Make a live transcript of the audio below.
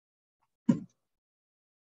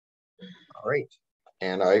All right.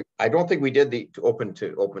 And I don't think we did the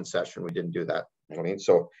open session. We didn't do that. I mean,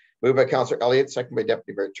 so moved by Councillor Elliott, second by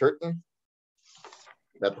Deputy Mayor Turton,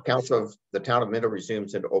 that the council of the town of Minto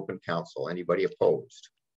resumes into open council. Anybody opposed?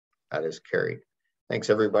 That is carried. Thanks,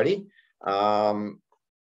 everybody.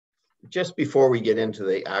 Just before we get into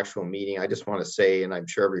the actual meeting, I just want to say, and I'm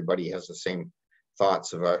sure everybody has the same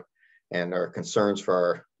thoughts of our concerns for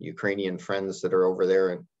our Ukrainian friends that are over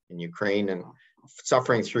there in Ukraine and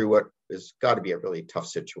suffering through what has got to be a really tough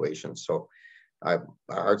situation. So our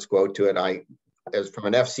hearts go out to it. As from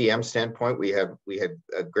an FCM standpoint, we had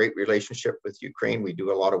a great relationship with Ukraine. We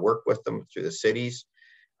do a lot of work with them through the cities,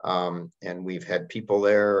 and we've had people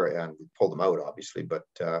there, and we pulled them out, obviously. But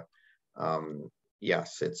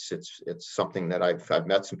yes, it's something that I've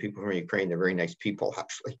met some people from Ukraine. They're very nice people,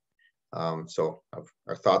 actually. So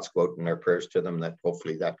our thoughts go out and our prayers to them that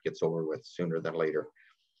hopefully that gets over with sooner than later.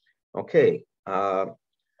 Okay.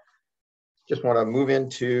 Just want to move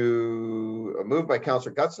into a move by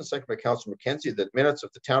Councillor Gutson, second by Councillor McKenzie, that minutes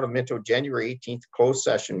of the town of Minto January 18th closed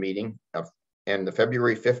session meeting and the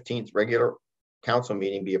February 15th regular council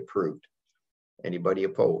meeting be approved. Anybody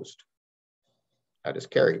opposed? That is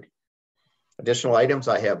carried. Additional items,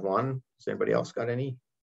 I have one. Has anybody else got any?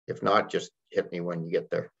 If not, just hit me when you get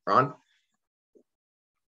there. Ron?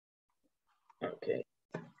 Okay.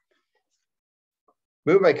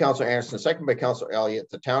 Moved by Councillor Anderson, second by Councillor Elliott,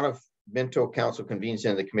 the town of Minto Council convenes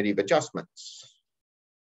in the Committee of Adjustments.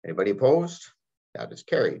 Anybody opposed? That is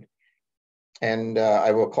carried. And I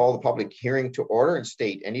will call the public hearing to order and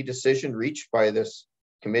state any decision reached by this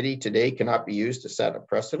committee today cannot be used to set a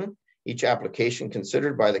precedent. Each application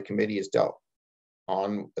considered by the committee is dealt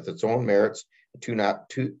on with its own merits. No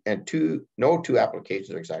two applications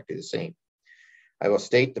are exactly the same. I will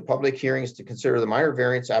state the public hearings to consider the minor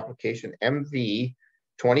variance application MV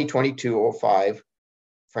 2022-05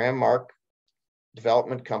 Frammark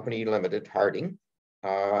Development Company Limited, Harding,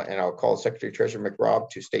 and I'll call Secretary Treasurer McRobb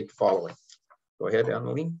to state the following. Go ahead,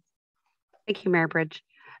 Annalene. Thank you, Mayor Bridge.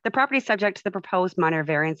 The property subject to the proposed minor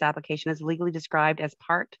variance application is legally described as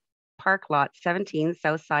Park Lot 17,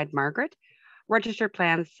 Southside Margaret, Registered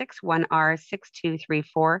Plan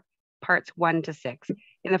 61R6234, Parts 1 to 6,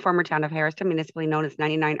 in the former town of Harriston, municipally known as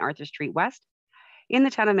 99 Arthur Street West, in the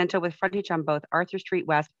town of Minto, with frontage on both Arthur Street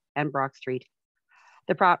West and Brock Street.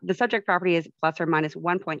 The subject property is plus or minus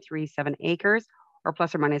 1.37 acres or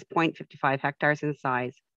plus or minus 0.55 hectares in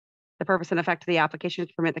size. The purpose and effect of the application is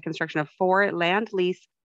to permit the construction of 4 land lease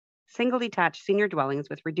single detached senior dwellings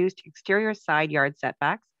with reduced exterior side yard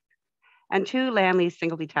setbacks and 2 land lease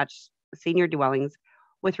single detached senior dwellings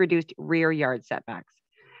with reduced rear yard setbacks.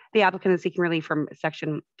 The applicant is seeking relief from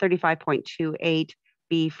section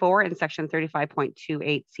 35.28B4 and section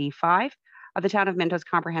 35.28C5 of the town of Minto's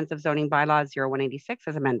comprehensive zoning bylaw 0186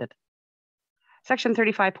 as amended. Section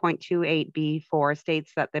 35.28B4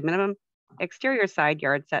 states that the minimum exterior side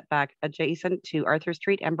yard setback adjacent to Arthur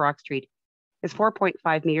Street and Brock Street is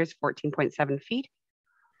 4.5 meters, 14.7 feet,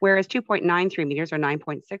 whereas 2.93 meters or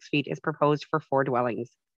 9.6 feet is proposed for 4 dwellings.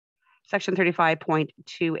 Section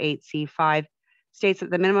 35.28C5 states that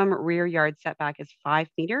the minimum rear yard setback is 5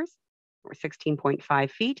 meters or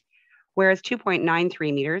 16.5 feet, whereas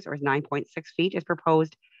 2.93 meters or 9.6 feet is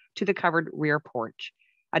proposed to the covered rear porch.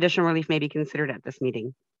 Additional relief may be considered at this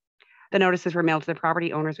meeting. The notices were mailed to the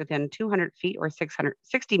property owners within 200 feet or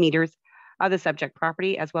 660 meters of the subject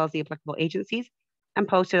property, as well as the applicable agencies, and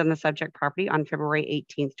posted on the subject property on February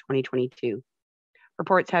 18th, 2022.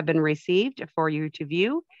 Reports have been received for you to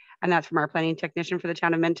view, and that's from our planning technician for the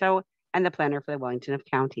town of Minto and the planner for the Wellington of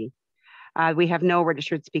County. We have no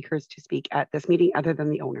registered speakers to speak at this meeting other than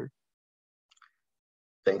the owner.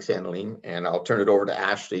 Thanks, Annalene. And I'll turn it over to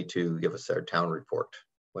Ashley to give us our town report.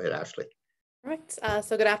 Go ahead, Ashley. All right,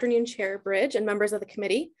 so good afternoon, Chair Bridge and members of the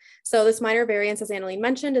committee. So this minor variance, as Annalene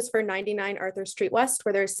mentioned, is for 99 Arthur Street West,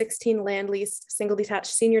 where there's 16 land lease single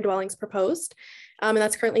detached senior dwellings proposed. And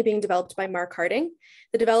that's currently being developed by Mark Harding.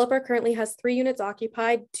 The developer currently has 3 units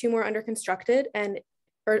occupied, 2 more under construction and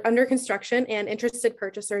interested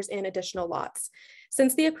purchasers in additional lots.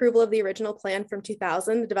 Since the approval of the original plan from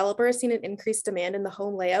 2000, the developer has seen an increased demand in the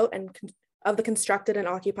home layout and of the constructed and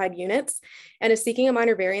occupied units, and is seeking a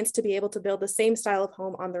minor variance to be able to build the same style of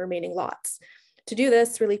home on the remaining lots. To do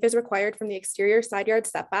this, relief is required from the exterior side yard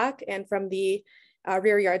setback and from the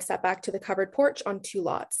rear yard setback to the covered porch on 2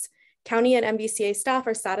 lots. County and MVCA staff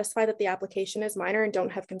are satisfied that the application is minor and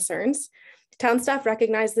don't have concerns. Town staff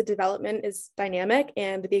recognize the development is dynamic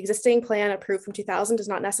and the existing plan approved from 2000 does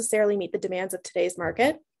not necessarily meet the demands of today's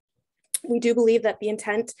market. We do believe that the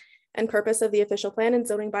intent and purpose of the official plan and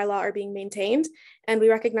zoning bylaw are being maintained, and we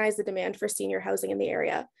recognize the demand for senior housing in the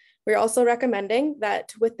area. We're also recommending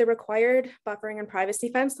that with the required buffering and privacy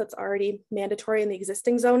fence that's already mandatory in the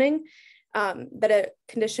existing zoning, that a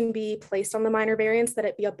condition be placed on the minor variance that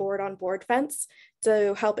it be a board-on-board fence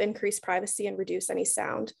to help increase privacy and reduce any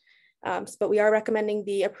sound. But we are recommending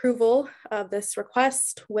the approval of this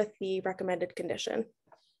request with the recommended condition.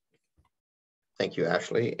 Thank you,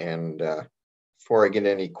 Ashley. And before I get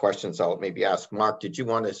any questions, I'll maybe ask Mark, did you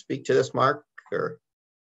want to speak to this, Mark? Or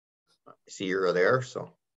I see you're there,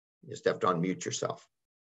 so you just have to unmute yourself.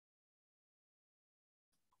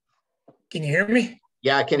 Can you hear me?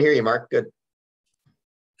 Yeah, I can hear you, Mark. Good.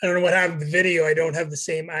 I don't know what happened to the video. I don't have the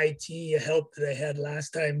same IT help that I had last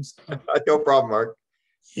time. So No problem, Mark.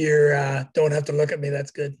 you don't have to look at me.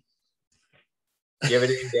 That's good. Do you have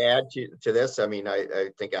anything to add to this? I mean, I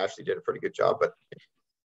think Ashley did a pretty good job, but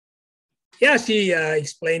yeah, she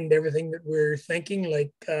explained everything that we're thinking.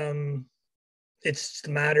 Like it's just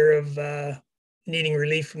a matter of needing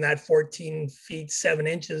relief from that 14 feet 7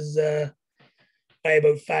 inches by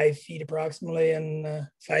about 5 feet approximately, and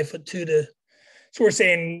 5'2" to. So we're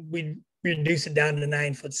saying we'd reduce it down to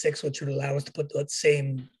 9'6", which would allow us to put that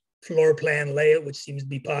same floor plan layout, which seems to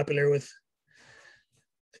be popular with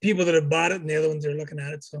the people that have bought it and the other ones that are looking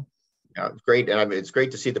at it. So yeah, it's great. And I mean, it's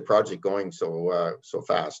great to see the project going so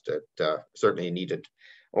fast. It certainly needed.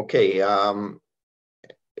 Okay, I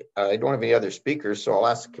don't have any other speakers, so I'll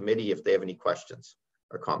ask the committee if they have any questions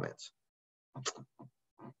or comments.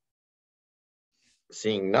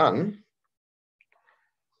 Seeing none,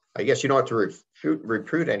 I guess you don't have to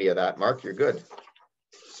recruit any of that, Mark. You're good.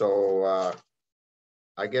 So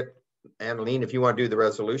I get Annalene, if you want to do the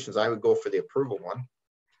resolutions, I would go for the approval one.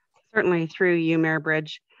 Certainly, through you, Mayor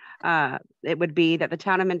Bridge. It would be that the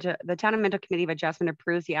Town of Minto Committee of Adjustment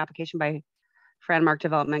approves the application by Franmark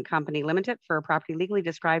Development Company Limited for a property legally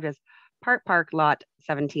described as Park Lot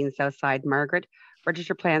 17 Southside Margaret,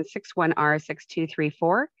 Register Plan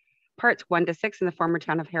 61R6234, Parts 1 to 6 in the former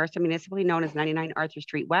town of Harrison, municipally known as 99 Arthur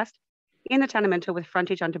Street West, in the town of Minto, with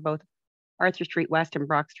frontage onto both Arthur Street West and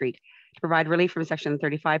Brock Street, to provide relief from Section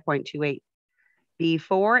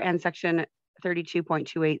 35.28B4 and Section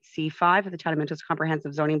 32.28C5 of the Town of Minto's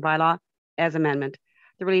Comprehensive Zoning Bylaw as amendment.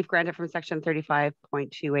 The relief granted from Section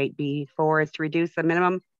 35.28B4 is to reduce the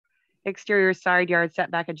minimum exterior side yard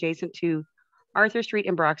setback adjacent to Arthur Street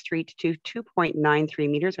and Brock Street to 2.93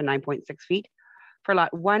 meters or 9.6 feet for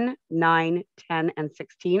lot 1, 9, 10, and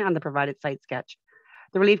 16 on the provided site sketch.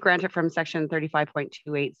 The relief granted from Section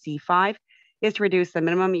 35.28C5 is to reduce the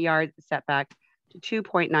minimum yard setback to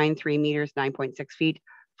 2.93 meters, 9.6 feet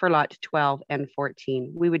for lot 12 and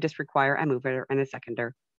 14. We would just require a mover and a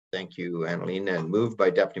seconder. Thank you, Annalene, and moved by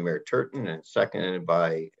Deputy Mayor Turton and seconded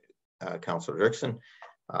by Councillor Dirksen.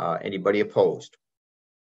 Anybody opposed?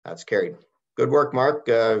 That's carried. Good work, Mark.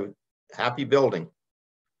 Happy building.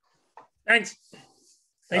 thanks.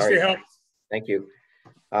 Thanks for your help. Thank you.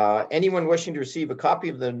 Anyone wishing to receive a copy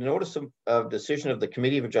of the notice of decision of the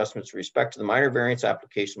Committee of Adjustments with respect to the minor variance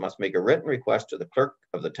application must make a written request to the clerk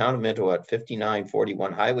of the Town of Minto at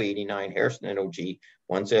 5941 Highway 89, Harrison, NOG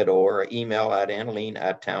 1ZO, or email at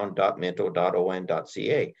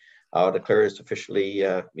annalene@town.minto.on.ca. I'll declare this officially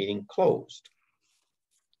meeting closed.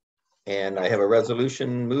 And I have a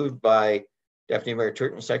resolution moved by Deputy Mayor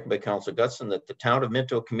Turton, seconded by Councillor Gutson, that the Town of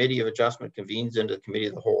Minto Committee of Adjustment convenes into the Committee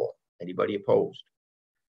of the Whole. Anybody opposed?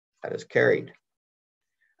 That is carried.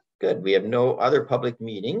 Good. We have no other public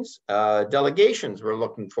meetings. Delegations. We're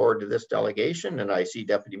looking forward to this delegation, and I see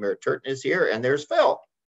Deputy Mayor Turton is here, and there's Phil.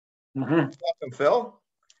 Welcome, Phil.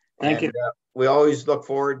 Thank you. We always look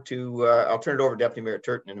forward to. I'll turn it over to Deputy Mayor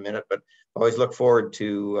Turton in a minute, but always look forward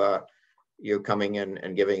to you coming in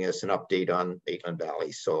and giving us an update on Maitland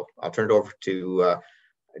Valley. So I'll turn it over to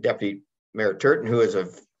Deputy Mayor Turton, who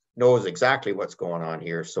knows exactly what's going on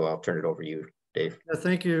here. So I'll turn it over to you, Dave.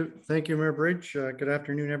 Thank you, Mayor Bridge. Good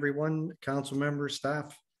afternoon, everyone, council members,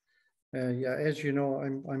 staff. Yeah, as you know,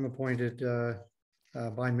 I'm appointed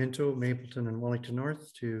by Minto, Mapleton, and Wellington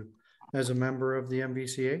North as a member of the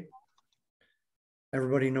MVCA.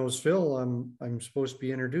 Everybody knows Phil. I'm supposed to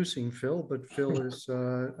be introducing Phil, but Phil is,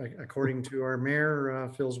 according to our mayor,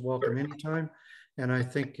 Phil's welcome anytime. And I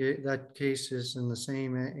think that case is in the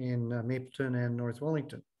same in Mapleton and North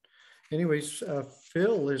Wellington. Anyways, I'm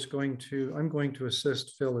going to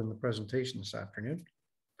assist Phil in the presentation this afternoon.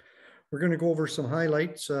 We're going to go over some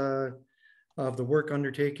highlights of the work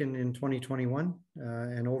undertaken in 2021,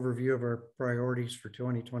 an overview of our priorities for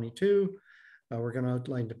 2022. We're going to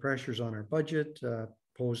outline the pressures on our budget,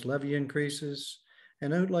 proposed levy increases,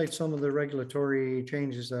 and outline some of the regulatory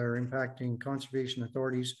changes that are impacting conservation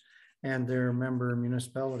authorities and their member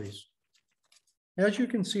municipalities. As you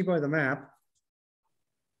can see by the map,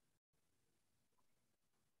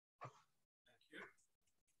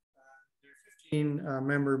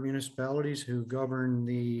 member municipalities who govern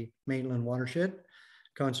the Maitland watershed.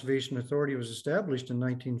 Conservation Authority was established in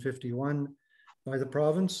 1951 by the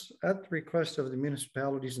province at the request of the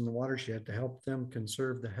municipalities in the watershed to help them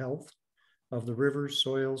conserve the health of the rivers,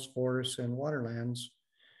 soils, forests, and waterlands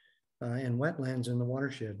and wetlands in the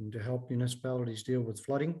watershed, and to help municipalities deal with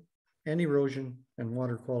flooding and erosion and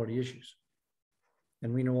water quality issues.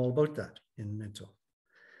 And we know all about that in Minto.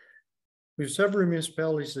 We have several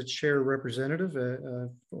municipalities that share a representative,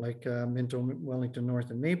 like Minto, Wellington North,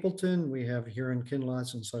 and Mapleton. We have Huron,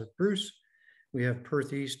 Kinloss, and South Bruce. We have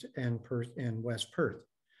Perth East and West Perth.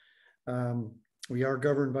 We are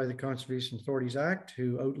governed by the Conservation Authorities Act,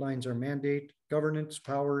 who outlines our mandate, governance,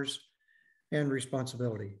 powers, and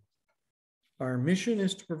responsibility. Our mission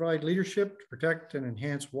is to provide leadership to protect and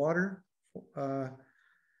enhance water,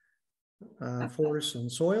 forests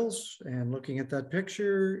and soils. And looking at that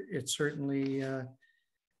picture, it certainly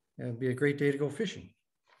be a great day to go fishing.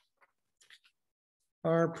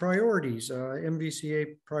 Our priorities,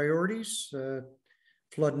 MVCA priorities,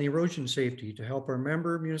 flood and erosion safety to help our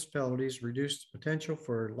member municipalities reduce the potential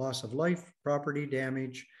for loss of life, property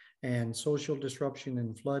damage, and social disruption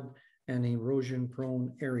in flood and erosion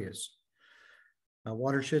prone areas.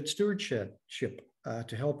 Watershed stewardship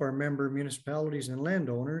to help our member municipalities and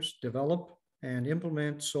landowners develop and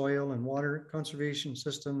implement soil and water conservation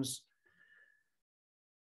systems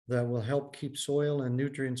that will help keep soil and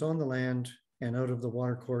nutrients on the land and out of the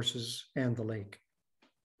water courses and the lake.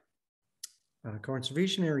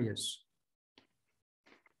 Conservation areas.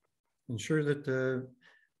 Ensure that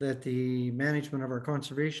the management of our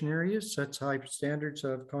conservation areas sets high standards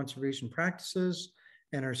of conservation practices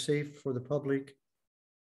and are safe for the public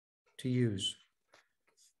to use.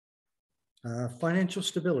 Financial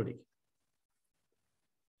stability.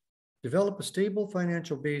 Develop a stable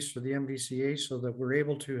financial base for the MVCA so that we're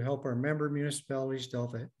able to help our member municipalities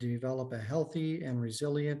develop a healthy and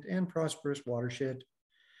resilient and prosperous watershed.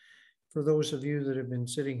 For those of you that have been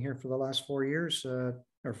sitting here for the last 4 years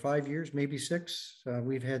or 5 years, maybe 6,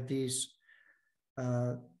 we've had these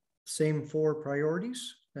same 4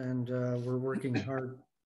 priorities, and we're working hard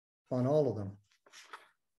on all of them.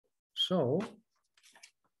 So,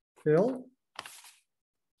 Phil,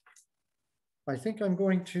 I think I'm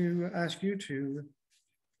going to ask you to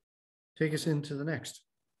take us into the next.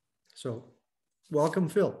 So, welcome,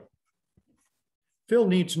 Phil. Phil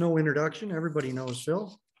needs no introduction. Everybody knows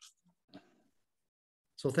Phil.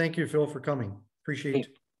 So thank you, Phil, for coming. Appreciate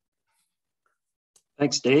it.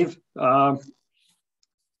 Thanks, Dave. I'll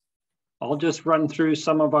just run through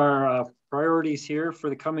some of our priorities here for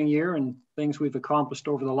the coming year and things we've accomplished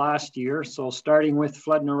over the last year. So starting with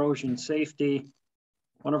flood and erosion safety,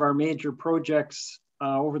 one of our major projects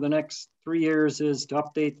over the next 3 years is to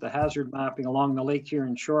update the hazard mapping along the Lake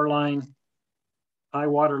Huron shoreline. High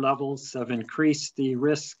water levels have increased the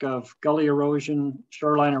risk of gully erosion,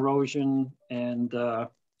 shoreline erosion, and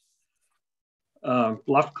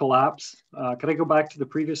bluff collapse. Could I go back to the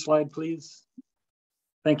previous slide, please?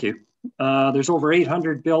 Thank you. There's over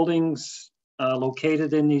 800 buildings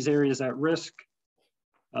located in these areas at risk,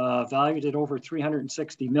 valued at over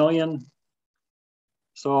 360 million.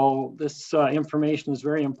 So this information is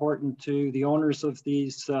very important to the owners of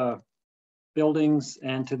these buildings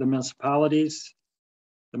and to the municipalities.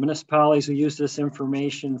 The municipalities will use this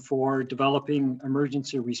information for developing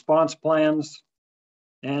emergency response plans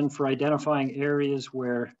and for identifying areas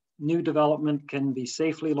where new development can be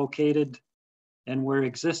safely located and where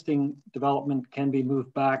existing development can be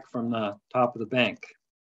moved back from the top of the bank.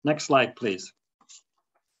 Next slide, please.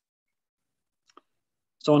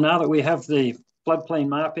 So now that we have the floodplain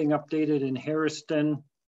mapping updated in Harriston,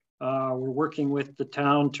 we're working with the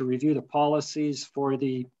town to review the policies for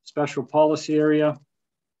the special policy area.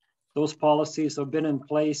 Those policies have been in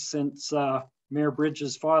place since Mayor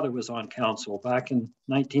Bridges' father was on council back in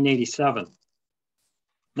 1987.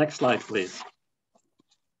 Next slide, please.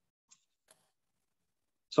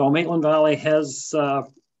 So Maitland Valley has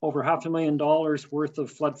over $500,000 worth of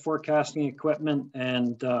flood forecasting equipment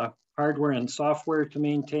and hardware and software to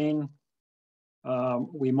maintain.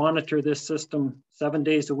 We monitor this system 7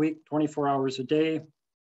 days a week, 24 hours a day.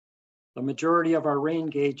 The majority of our rain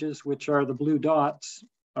gauges, which are the blue dots,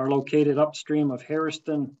 are located upstream of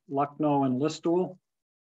Harriston, Lucknow, and Listowel.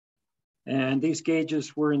 And these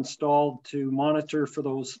gauges were installed to monitor for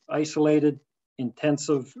those isolated,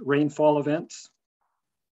 intensive rainfall events.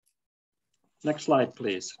 Next slide,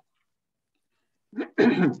 please.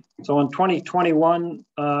 So in 2021,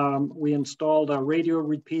 we installed a radio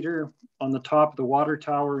repeater on the top of the water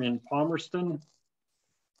tower in Palmerston.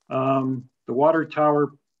 The water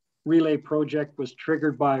tower relay project was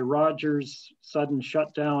triggered by Rogers' sudden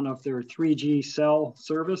shutdown of their 3G cell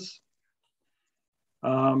service.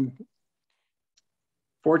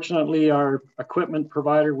 Fortunately, our equipment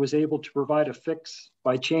provider was able to provide a fix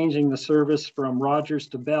by changing the service from Rogers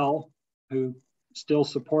to Bell, who still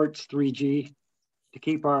supports 3G, to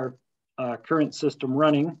keep our current system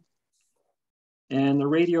running. And the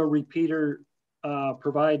radio repeater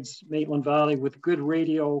provides Maitland Valley with good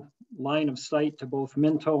radio line of sight to both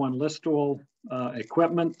Minto and Listowel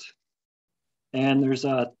equipment. And there's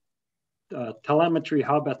a telemetry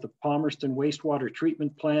hub at the Palmerston wastewater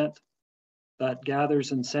treatment plant that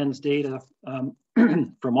gathers and sends data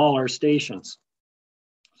from all our stations.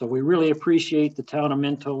 So we really appreciate the town of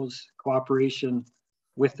Minto's cooperation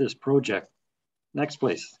with this project. Next,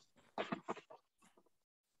 please.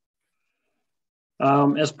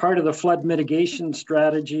 As part of the flood mitigation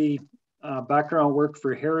strategy background work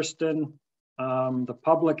for Harriston, the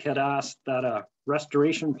public had asked that a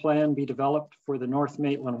restoration plan be developed for the North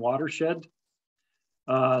Maitland watershed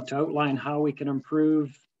to outline how we can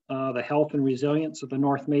improve the health and resilience of the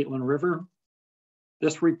North Maitland River.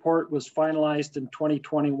 This report was finalized in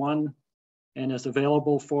 2021 and is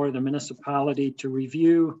available for the municipality to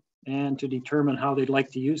review and to determine how they'd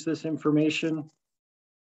like to use this information.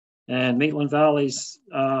 And Maitland Valleys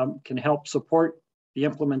can help support the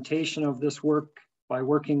implementation of this work by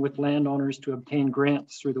working with landowners to obtain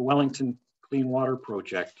grants through the Wellington Clean Water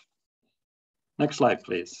Project. Next slide,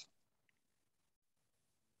 please.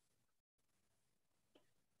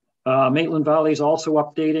 Maitland Valley is also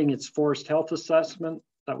updating its forest health assessment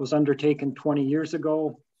that was undertaken 20 years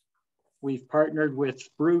ago. We've partnered with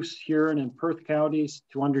Bruce, Huron, and Perth counties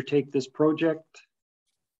to undertake this project.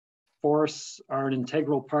 Forests are an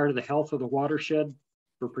integral part of the health of the watershed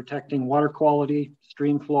for protecting water quality,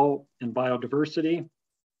 stream flow, and biodiversity.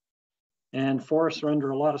 And forests are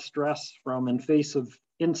under a lot of stress from invasive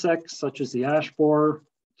insects such as the ash borer,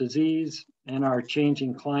 disease, and our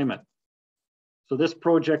changing climate. So this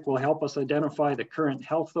project will help us identify the current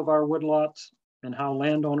health of our woodlots and how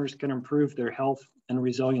landowners can improve their health and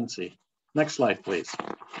resiliency. Next slide, please.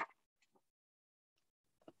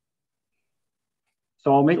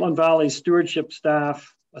 So Maitland Valley stewardship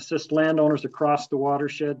staff assist landowners across the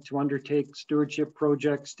watershed to undertake stewardship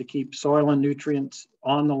projects to keep soil and nutrients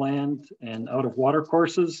on the land and out of water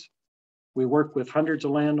courses. We work with hundreds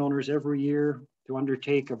of landowners every year to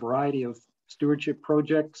undertake a variety of stewardship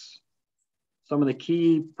projects. Some of the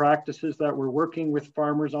key practices that we're working with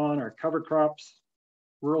farmers on are cover crops,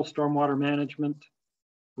 rural stormwater management,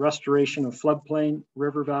 restoration of floodplain,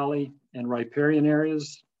 river valley, and riparian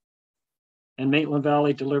areas. And Maitland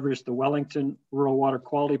Valley delivers the Wellington Rural Water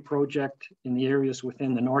Quality Project in the areas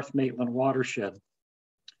within the North Maitland watershed.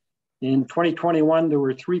 In 2021, there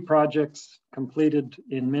were 3 projects completed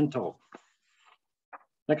in Minto.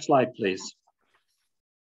 Next slide, please.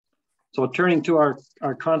 So turning to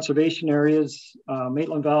our conservation areas,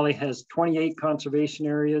 Maitland Valley has 28 conservation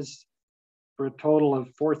areas for a total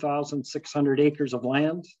of 4,600 acres of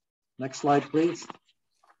land. Next slide, please.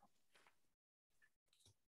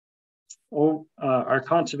 Our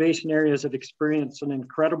conservation areas have experienced an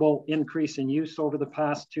incredible increase in use over the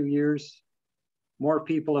past 2 years. More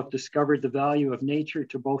people have discovered the value of nature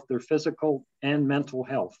to both their physical and mental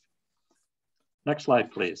health. Next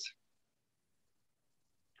slide, please.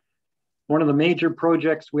 One of the major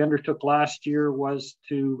projects we undertook last year was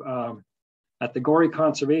to, at the Gorey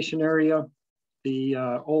Conservation Area, the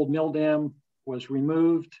old mill dam was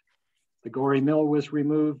removed, the Gorey Mill was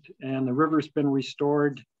removed, and the river's been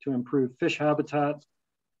restored to improve fish habitat.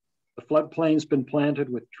 The floodplain's been planted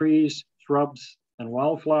with trees, shrubs, and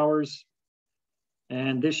wildflowers.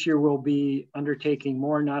 And this year we'll be undertaking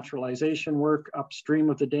more naturalization work upstream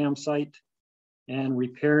of the dam site and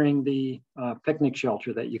repairing the picnic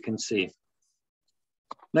shelter that you can see.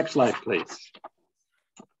 Next slide, please.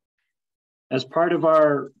 As part of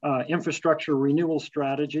our infrastructure renewal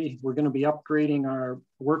strategy, we're going to be upgrading our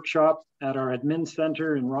workshop at our admin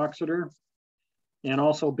center in Roxeter and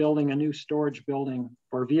also building a new storage building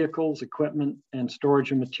for vehicles, equipment, and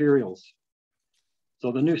storage of materials.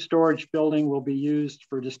 So the new storage building will be used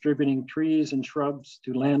for distributing trees and shrubs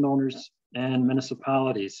to landowners and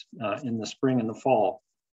municipalities in the spring and the fall.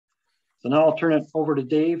 So now I'll turn it over to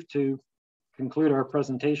Dave to conclude our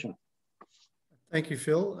presentation. Thank you,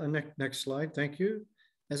 Phil. Next slide, thank you.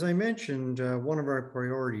 As I mentioned, one of our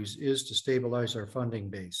priorities is to stabilize our funding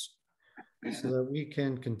base so that we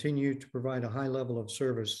can continue to provide a high level of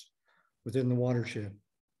service within the watershed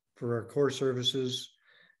for our core services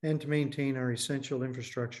and to maintain our essential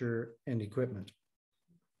infrastructure and equipment.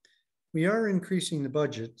 We are increasing the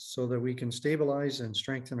budget so that we can stabilize and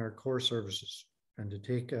strengthen our core services and to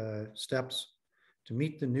take steps to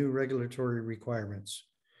meet the new regulatory requirements.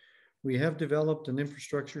 We have developed an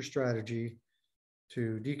infrastructure strategy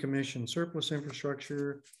to decommission surplus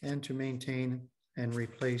infrastructure and to maintain and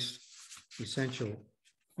replace essential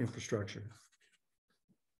infrastructure.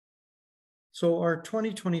 So our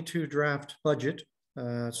 2022 draft budget,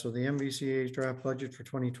 so the MVCA's draft budget for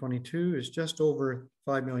 2022 is just over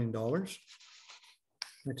 $5 million.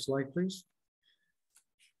 Next slide, please.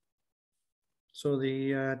 So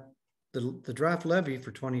the draft levy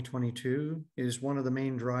for 2022 is one of the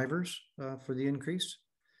main drivers for the increase.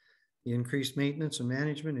 The increased maintenance and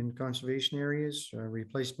management in conservation areas,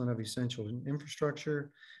 replacement of essential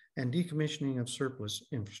infrastructure, and decommissioning of surplus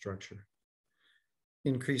infrastructure.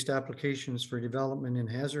 Increased applications for development in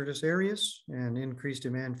hazardous areas, and increased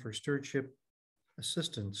demand for stewardship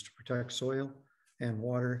assistance to protect soil and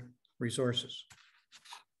water resources.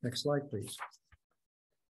 Next slide, please.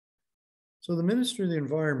 So the Ministry of the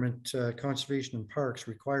Environment, Conservation and Parks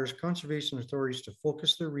requires conservation authorities to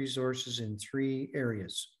focus their resources in 3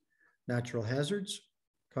 areas: natural hazards,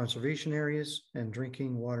 conservation areas, and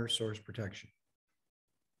drinking water source protection.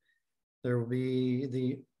 There will be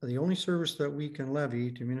the only service that we can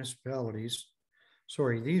levy to municipalities.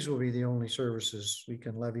 Sorry, these will be the only services we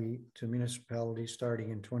can levy to municipalities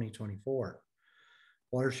starting in 2024.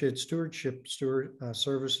 Watershed stewardship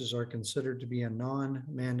services are considered to be a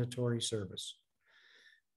non-mandatory service.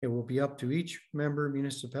 It will be up to each member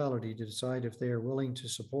municipality to decide if they are willing to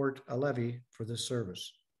support a levy for this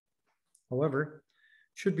service. However,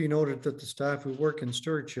 it should be noted that the staff who work in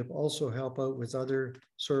stewardship also help out with other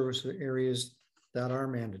service areas that are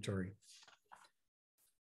mandatory.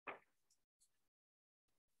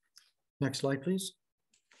 Next slide, please.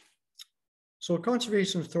 So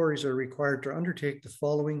conservation authorities are required to undertake the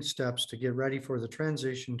following steps to get ready for the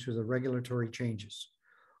transition to the regulatory changes.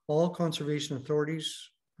 All conservation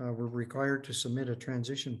authorities were required to submit a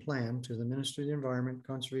transition plan to the Ministry of the Environment,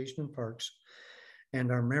 Conservation and Parks,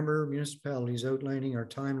 and our member municipalities outlining our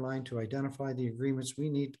timeline to identify the agreements we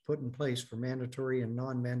need to put in place for mandatory and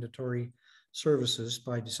non-mandatory services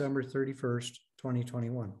by December 31st,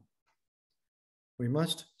 2021. We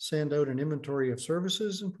must send out an inventory of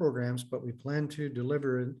services and programs, but we plan to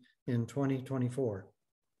deliver it in 2024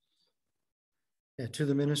 to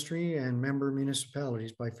the ministry and member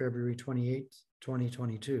municipalities by February 28th,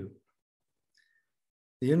 2022.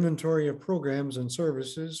 The inventory of programs and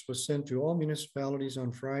services was sent to all municipalities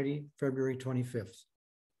on Friday, February 25th.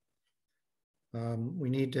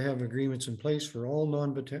 We need to have agreements in place for all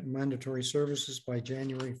non-mandatory services by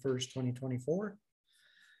January 1st, 2024.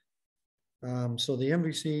 So the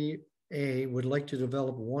MVCA would like to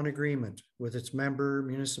develop one agreement with its member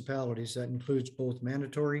municipalities that includes both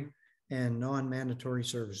mandatory and non-mandatory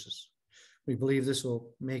services. We believe this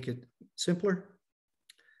will make it simpler.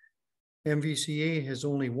 MVCA has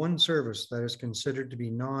only one service that is considered to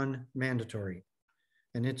be non-mandatory,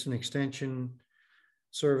 and it's an extension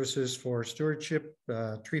services for stewardship,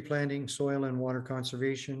 tree planting, soil and water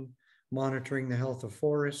conservation, monitoring the health of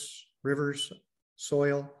forests, rivers,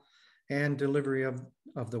 soil, and delivery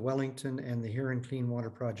of the Wellington and the Huron Clean Water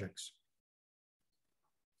projects.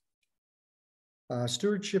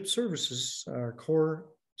 Stewardship services are core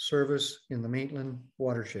service in the Maitland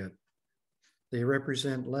watershed. They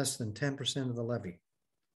represent less than 10% of the levy.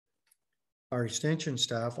 Our extension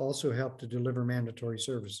staff also help to deliver mandatory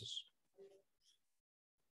services.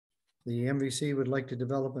 The MVC would like to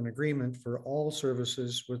develop an agreement for all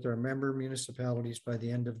services with our member municipalities by the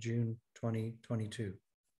end of June 2022.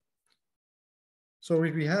 So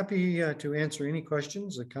we'd be happy to answer any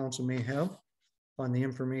questions that council may have on the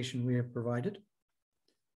information we have provided.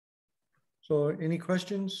 So any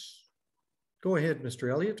questions? Go ahead, Mr.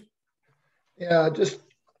 Elliott. Yeah, just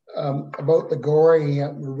about the Gorey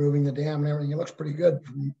removing the dam and everything. It looks pretty good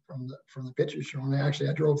from the pictures shown. Actually,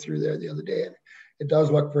 I drove through there the other day, and it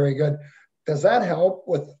does look very good. Does that help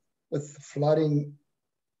with flooding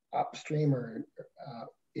upstream or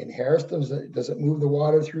in Harriston? Does it move the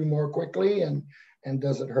water through more quickly, and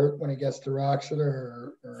does it hurt when it gets to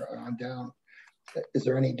Roxeter or on down? Is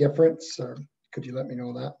there any difference, or could you let me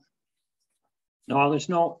know that? No, there's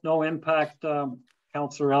no impact,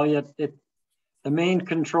 Councillor Elliott. The main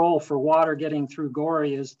control for water getting through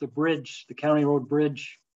Gorey is the bridge, the County Road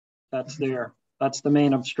Bridge that's there. That's the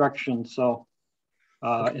main obstruction. So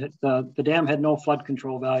the dam had no flood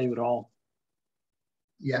control value at all.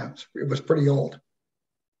 Yeah, it was pretty old.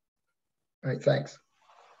 All right, thanks.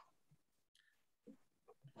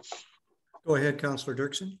 Go ahead, Councillor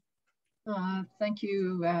Dirksen. Thank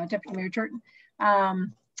you, Deputy Mayor Turton.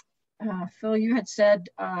 Phil, you had said,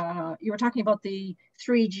 you were talking about the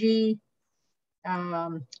 3G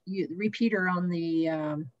repeater on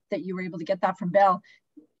the, that you were able to get that from Bell.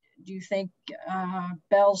 Do you think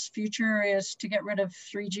Bell's future is to get rid of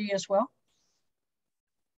 3G as well?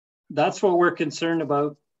 That's what we're concerned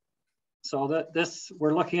about. So that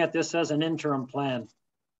we're looking at this as an interim plan.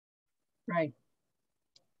 Right.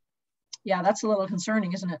 Yeah, that's a little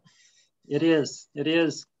concerning, isn't it? It is,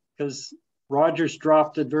 because Rogers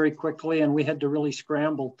dropped it very quickly and we had to really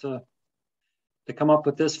scramble to come up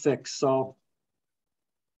with this fix, so.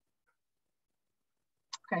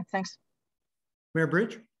 Okay, thanks. Mayor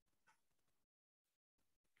Bridge?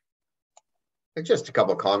 Just a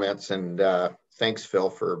couple of comments, and thanks, Phil,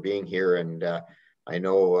 for being here. And I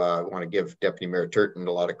know I want to give Deputy Mayor Turton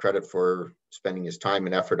a lot of credit for spending his time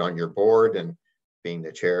and effort on your board and being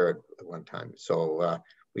the chair at one time. So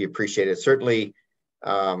we appreciate it. Certainly,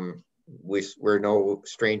 we're no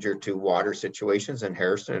stranger to water situations in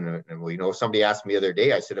Harrison. And we know, somebody asked me the other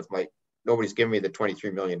day, I said, nobody's given me the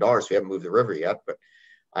 $23 million, we haven't moved the river yet. But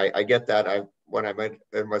I get that. When I'm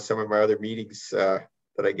at some of my other meetings,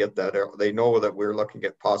 that I get that they know that we're looking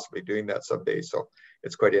at possibly doing that someday. So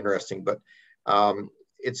it's quite interesting. But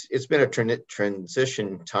it's been a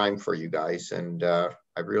transition time for you guys, and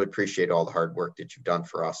I really appreciate all the hard work that you've done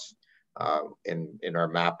for us in our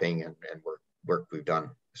mapping and work we've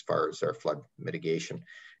done as far as our flood mitigation.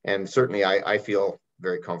 And certainly I feel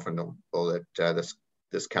very comfortable that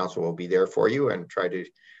this council will be there for you and try to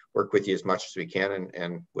work with you as much as we can,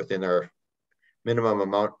 and within our minimum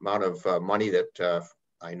amount of money that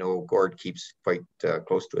I know Gord keeps quite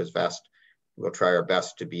close to his vest. We'll try our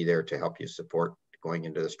best to be there to help you support going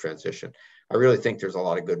into this transition. I really think there's a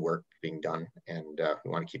lot of good work being done, and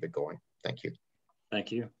we want to keep it going. Thank you.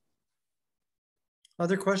 Thank you.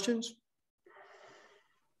 Other questions?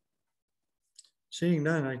 Seeing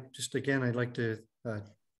none, I'd like to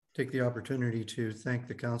take the opportunity to thank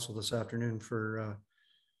the council this afternoon for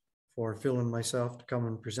Phil and myself to come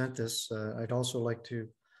and present this. I'd also like to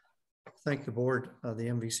thank the board, the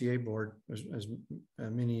MVCA board. As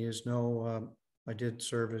many as know, I did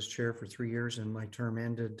serve as chair for 3 years, and my term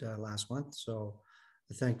ended last month. So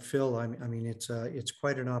I thank Phil. I mean, it's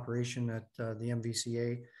quite an operation at the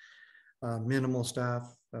MVCA. Minimal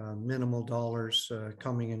staff, minimal dollars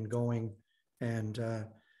coming and going, and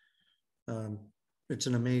it's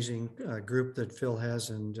an amazing group that Phil has.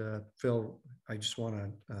 And Phil, I just want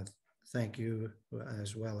to thank you,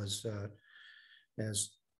 as well as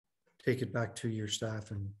take it back to your staff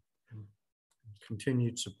and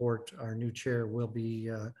continued support. Our new chair will be,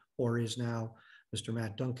 or is now, Mr.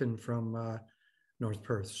 Matt Duncan from North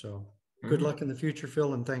Perth. So good luck in the future,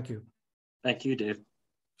 Phil, and thank you. Thank you, Dave.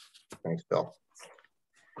 Thanks, Bill.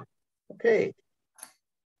 Okay.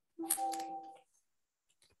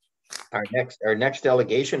 Our next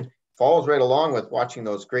delegation follows right along with watching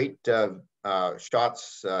those great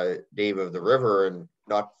shots, Dave, of the river, and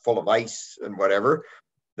not full of ice and whatever,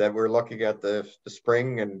 that we're looking at the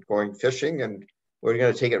spring and going fishing. And we're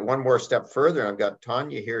going to take it one more step further. I've got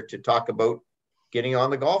Tanya here to talk about getting on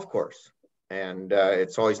the golf course. And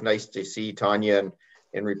it's always nice to see Tanya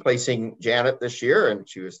in replacing Janet this year. And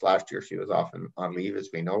last year, she was off on leave, as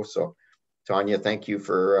we know. So Tanya, thank you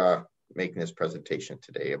for making this presentation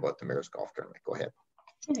today about the Mayor's Golf Tournament. Go ahead.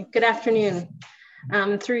 Good afternoon.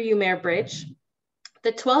 Through you, Mayor Bridge.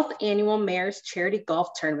 The 12th Annual Mayor's Charity Golf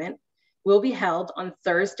Tournament will be held on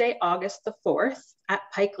Thursday, August the 4th at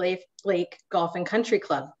Pike Lake Golf and Country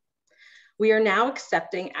Club. We are now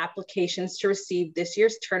accepting applications to receive this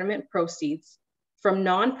year's tournament proceeds from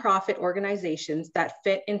nonprofit organizations that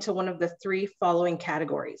fit into one of the 3 following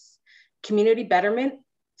categories: community betterment,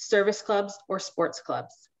 service clubs, or sports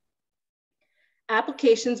clubs.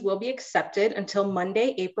 Applications will be accepted until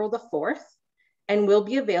Monday, April the 4th, and will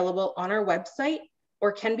be available on our website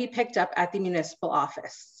or can be picked up at the municipal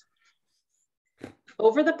office.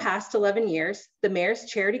 Over the past 11 years, the Mayor's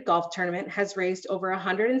Charity Golf Tournament has raised over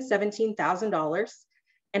 $117,000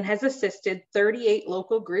 and has assisted 38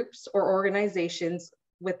 local groups or organizations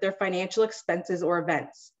with their financial expenses or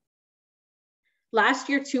events. Last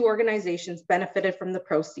year, 2 organizations benefited from the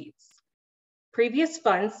proceeds. Previous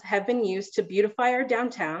funds have been used to beautify our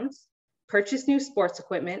downtowns, purchase new sports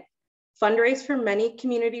equipment, fundraise for many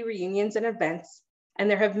community reunions and events, and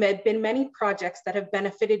there have been many projects that have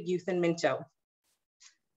benefited youth in Minto.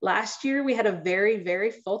 Last year, we had a very, very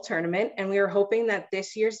full tournament, and we are hoping that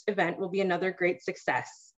this year's event will be another great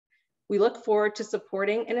success. We look forward to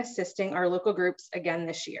supporting and assisting our local groups again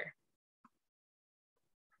this year.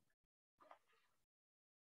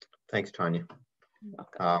 Thanks, Tanya.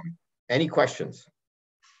 Any questions?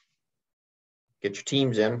 Get your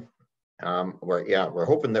teams in. we're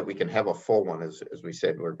hoping that we can have a full one. As we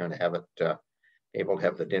said, we're going to have it able to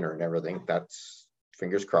have the dinner and everything. That's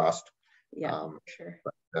fingers crossed. Yeah, sure.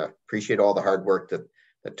 But, appreciate all the hard work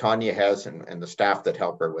that Tanya has and the staff that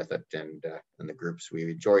help her with it, and the groups.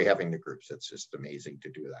 We enjoy having the groups. It's just amazing to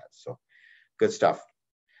do that. So good stuff.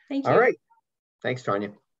 Thank you. All right. Thanks,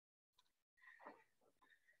 Tanya.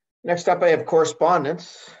 Next up, I have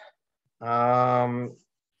correspondence. And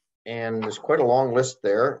there's quite a long list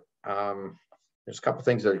there. There's a couple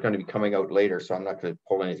things that are going to be coming out later, so I'm not going to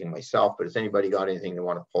pull anything myself, but has anybody got anything they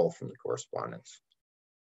want to pull from the correspondence?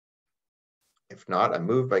 If not, I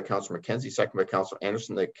move by Councillor McKenzie, second by Councillor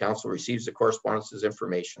Anderson, that council receives the correspondence as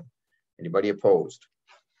information. Anybody opposed?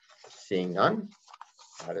 Seeing none,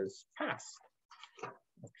 that is passed.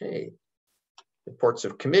 Okay. Reports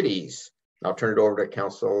of committees. I'll turn it over to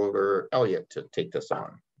Councillor Elliott to take this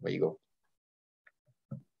on. There you go.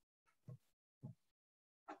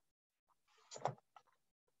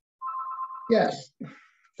 Yes,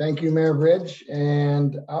 thank you, Mayor Bridge,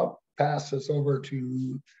 and I'll pass this over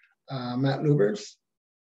to Matt Lubers.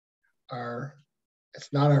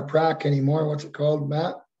 It's not our PRAC anymore. What's it called,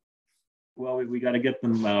 Matt? Well, we got to get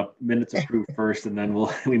them minutes approved first, and then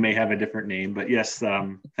we may have a different name. But yes,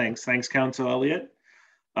 thanks, Council Elliott.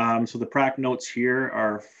 So the PRAC notes here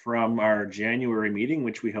are from our January meeting,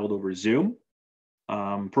 which we held over Zoom.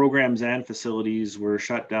 Programs and facilities were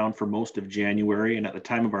shut down for most of January, and at the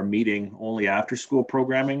time of our meeting, only after-school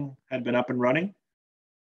programming had been up and running.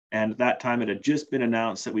 And at that time, it had just been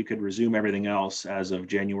announced that we could resume everything else as of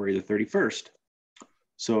January the 31st.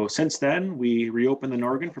 So since then, we reopened the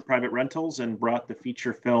Norgan for private rentals and brought the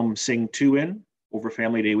feature film Sing 2 in over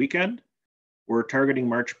Family Day weekend. We're targeting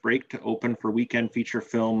March break to open for weekend feature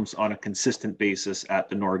films on a consistent basis at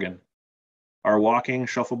the Norgan. Our walking,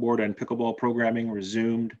 shuffleboard, and pickleball programming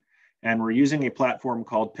resumed, and we're using a platform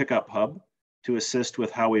called Pickup Hub to assist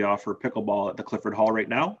with how we offer pickleball at the Clifford Hall right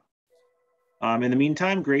now. In the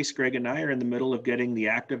meantime, Grace, Greg, and I are in the middle of getting the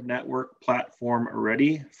Active Network platform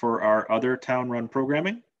ready for our other town-run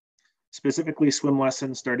programming, specifically swim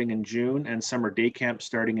lessons starting in June and summer day camp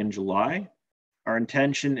starting in July. Our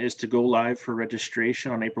intention is to go live for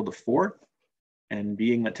registration on April the 4th, and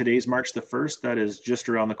being that today's March the 1st, that is just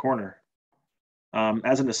around the corner.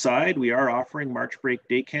 As an aside, we are offering March break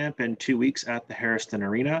day camp in 2 weeks at the Harriston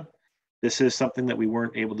Arena. This is something that we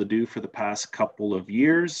weren't able to do for the past couple of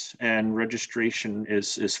years, and registration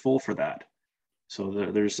is full for that. So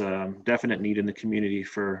there's a definite need in the community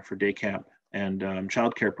for day camp and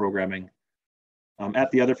childcare programming.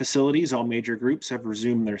 At the other facilities, all major groups have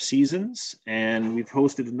resumed their seasons, and we've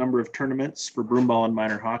hosted a number of tournaments for broomball and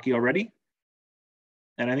minor hockey already.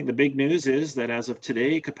 And I think the big news is that as of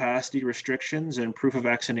today, capacity restrictions and proof of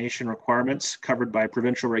vaccination requirements covered by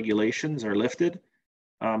provincial regulations are lifted.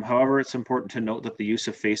 However, it's important to note that the use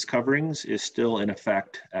of face coverings is still in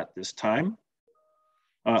effect at this time.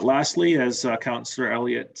 Lastly, as Councillor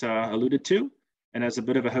Elliott alluded to, and as a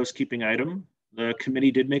bit of a housekeeping item, the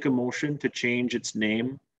committee did make a motion to change its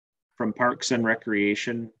name from Parks and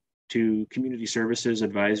Recreation to Community Services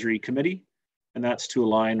Advisory Committee, and that's to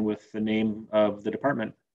align with the name of the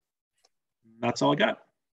department. That's all I got.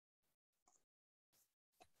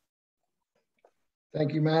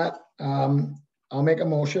 Thank you, Matt. I'll make a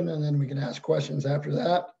motion and then we can ask questions after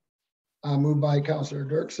that. Moved by Councillor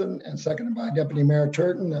Dirksen and seconded by Deputy Mayor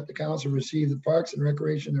Turton that the council receive the Parks and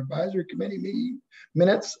Recreation Advisory Committee meeting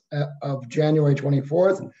minutes of January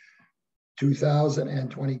 24th,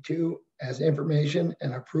 2022 as information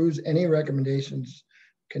and approves any recommendations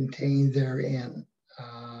contained therein.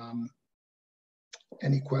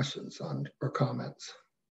 Any questions on or comments?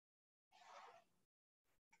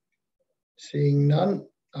 Seeing none,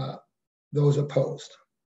 those opposed?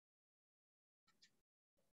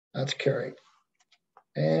 That's carried.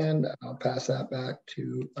 And I'll pass that back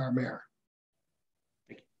to our mayor.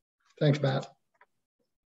 Thanks, Matt.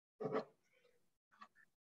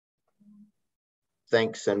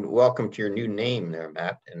 Thanks, and welcome to your new name there,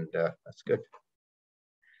 Matt, and that's good.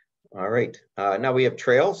 All right, now we have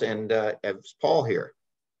trails, and it's Paul here.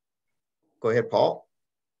 Go ahead, Paul.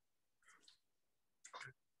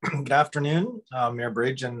 Good afternoon, Mayor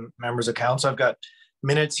Bridge and members of council. I've got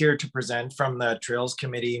minutes here to present from the Trails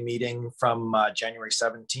Committee meeting from January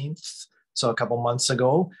 17th, so a couple months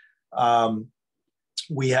ago.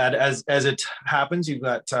 We had, as it happens, you've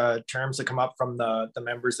got terms that come up from the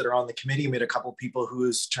members that are on the committee. We had a couple people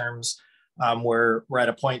whose terms we're at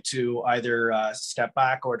a point to either step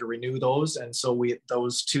back or to renew those. And so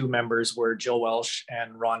those two members were Jill Welsh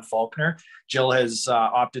and Ron Faulkner. Jill has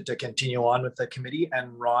opted to continue on with the committee,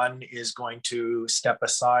 and Ron is going to step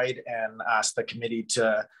aside and ask the committee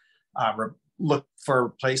to look for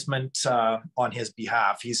replacement on his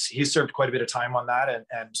behalf. He's served quite a bit of time on that,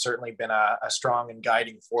 and certainly been a strong and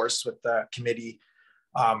guiding force with the committee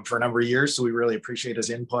for a number of years. So we really appreciate his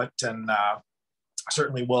input, and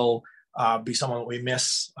certainly will be someone that we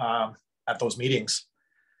miss at those meetings.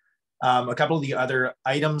 A couple of the other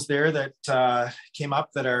items there that came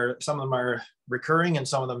up, that are, some of them are recurring and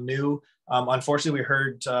some of them new. Unfortunately, we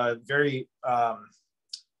heard very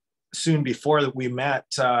soon before that we met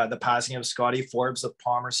the passing of Scotty Forbes of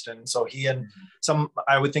Palmerston. So he and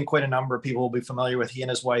I would think quite a number of people will be familiar with, he and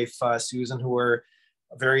his wife, Susan, who were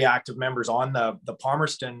very active members on the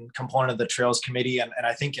Palmerston component of the Trails Committee, and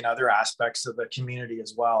I think in other aspects of the community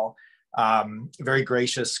as well. Very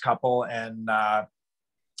gracious couple, and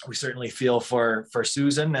we certainly feel for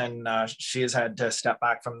Susan, and she has had to step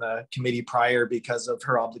back from the committee prior because of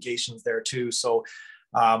her obligations there too. So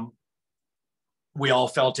we all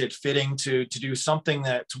felt it fitting to do something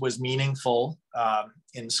that was meaningful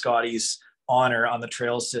in Scotty's honor on the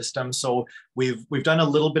trails system. So we've done a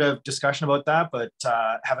little bit of discussion about that, but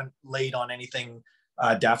haven't laid on anything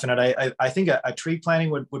definite. I think a tree planting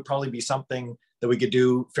would probably be something that we could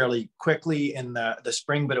do fairly quickly in the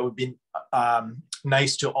spring, but it would be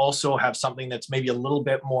nice to also have something that's maybe a little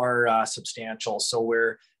bit more substantial. So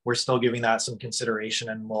we're still giving that some consideration,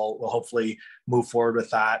 and we'll hopefully move forward with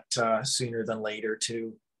that sooner than later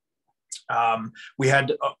too. We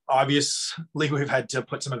had, obviously, we've had to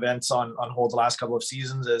put some events on hold the last couple of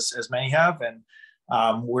seasons, as many have,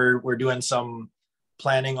 and we're doing some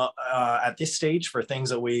planning at this stage for things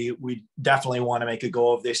that we definitely want to make a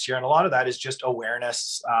go of this year. And a lot of that is just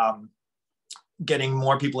awareness, getting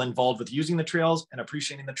more people involved with using the trails and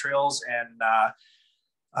appreciating the trails, and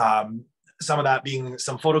some of that being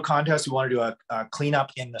some photo contests. We want to do a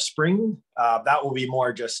cleanup in the spring. That will be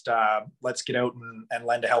more just let's get out and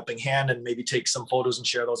lend a helping hand, and maybe take some photos and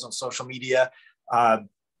share those on social media.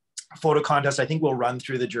 Photo contest, I think we'll run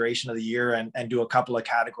through the duration of the year and do a couple of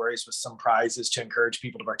categories with some prizes to encourage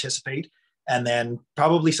people to participate. And then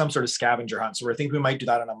probably some sort of scavenger hunt. So we're thinking we might do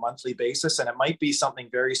that on a monthly basis, and it might be something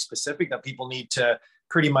very specific that people need to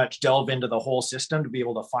pretty much delve into the whole system to be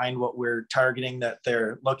able to find what we're targeting that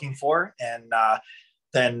they're looking for. And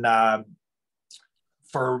then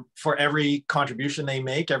for every contribution they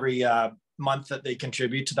make, every month that they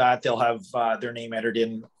contribute to that, they'll have their name entered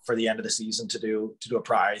in for the end of the season to do a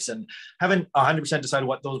prize. And haven't 100% decided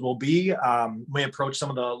what those will be. We approach some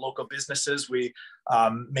of the local businesses. We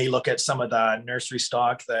may look at some of the nursery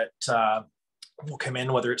stock that will come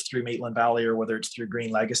in, whether it's through Maitland Valley or whether it's through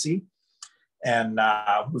Green Legacy. And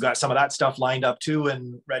we've got some of that stuff lined up too,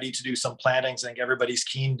 and ready to do some plantings. I think everybody's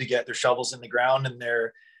keen to get their shovels in the ground and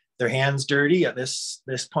their hands dirty at this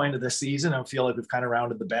point of the season, and feel like we've kind of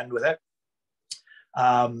rounded the bend with it.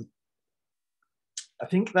 I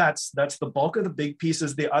think that's the bulk of the big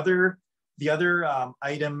pieces. The other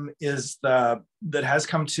item is that has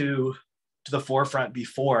come to the forefront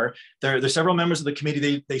before. There's several members of the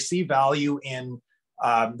committee. They see value in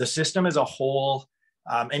the system as a whole.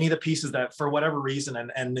 Any of the pieces that, for whatever reason,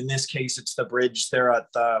 and in this case, it's the bridge there at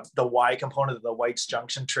the Y component of the White's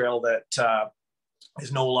Junction Trail that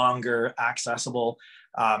is no longer accessible.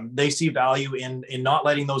 They see value in not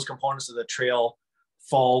letting those components of the trail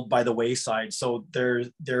fall by the wayside. So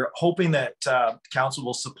they're hoping that council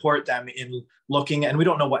will support them in looking, and we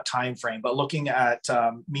don't know what time frame, but looking at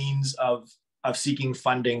means of seeking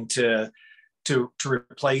funding to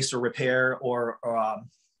replace or repair or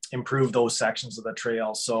improve those sections of the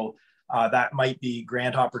trail. So that might be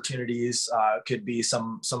grant opportunities, could be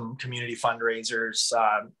some community fundraisers,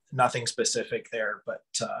 nothing specific there, but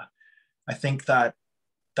I think that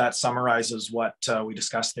summarizes what we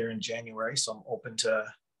discussed there in January. So I'm open to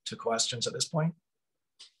questions at this point.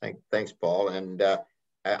 Thanks, Paul. And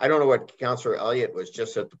I don't know what Councillor Elliott was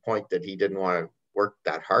just at the point that he didn't want to work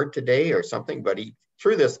that hard today or something, but he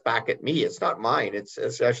threw this back at me. It's not mine. It's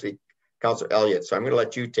actually Councillor Elliott. So I'm going to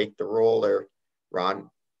let you take the role there, Ron.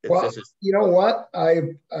 Well, you know what?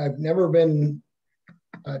 I've never been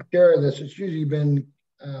chair of this. It's usually been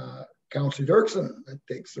Councillor Dirksen that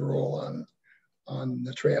takes the role on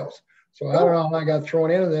the trails. So I don't know how I got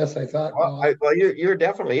thrown into this. I thought, well, you're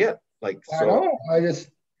definitely it. Like, so. I know.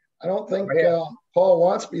 I don't think Paul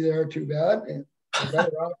wants me there too bad. And I'm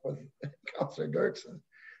better off with Councillor Dirksen.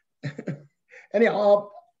 Anyhow,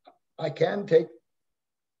 I can take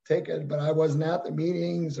it, but I wasn't at the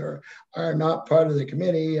meetings or are not part of the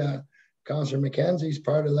committee. Councillor McKenzie's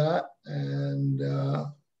part of that, and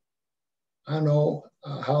I don't know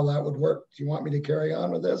how that would work. Do you want me to carry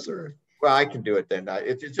on with this, or? Well, I can do it then.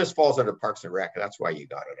 It just falls under Parks and Rec. That's why you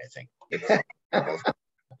got it, I think.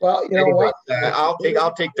 Well, you know Anyway, what? I'll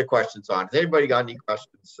take the questions on. Has anybody got any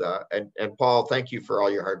questions? And Paul, thank you for all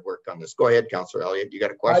your hard work on this. Go ahead, Councillor Elliott. You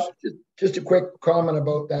got a question? Just a quick comment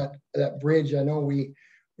about that bridge. I know we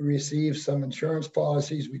received some insurance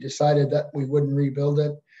policies. We decided that we wouldn't rebuild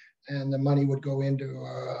it, and the money would go into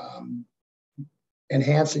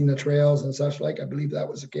enhancing the trails and such like. I believe that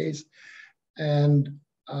was the case. And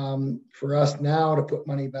for us now to put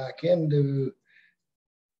money back into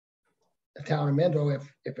the town of Minto, if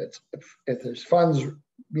there's funds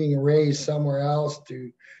being raised somewhere else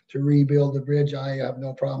to rebuild the bridge, I have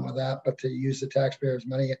no problem with that. But to use the taxpayers'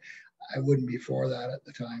 money, I wouldn't be for that at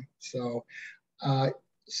the time. So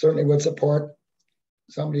certainly would support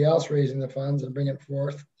somebody else raising the funds and bringing it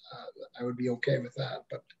forth. I would be okay with that,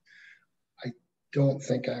 but I don't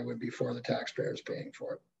think I would be for the taxpayers paying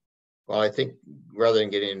for it. Well, I think rather than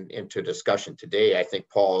getting into discussion today, I think,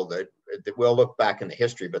 Paul, that we'll look back in the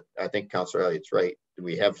history, but I think Councillor Elliott's right.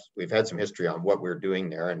 We've had some history on what we're doing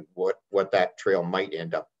there and what that trail might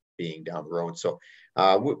end up being down the road. So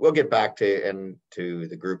we'll get back to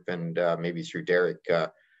the group and maybe through Derek,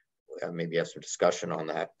 maybe have some discussion on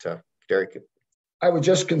that. Derek. I was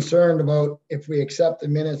just concerned about if we accept the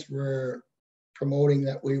minutes, we're promoting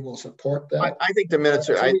that we will support that. I think the minutes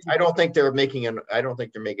are. I don't think they're making an. I don't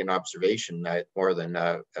think they're making an observation more than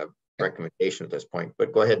a recommendation at this point.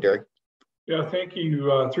 But go ahead, Derek. Yeah, thank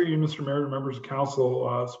you. Through you, Mr. Mayor, members of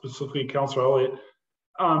council, specifically Councillor Elliott.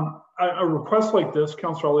 A request like this,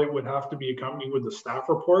 Councillor Elliott, would have to be accompanied with the staff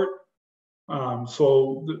report.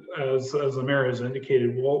 So as the mayor has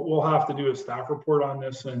indicated, we'll have to do a staff report on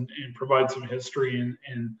this and provide some history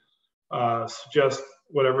and suggest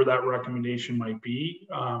whatever that recommendation might be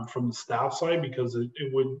from the staff side, because it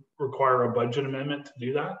would require a budget amendment to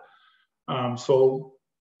do that. So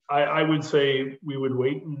I would say we would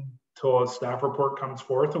wait until a staff report comes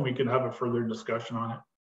forth and we can have a further discussion on it.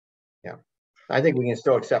 Yeah, I think we can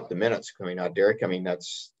still accept the minutes coming out, Derek. I mean,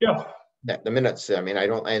 that's the minutes. I mean,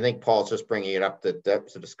 I think Paul's just bringing it up that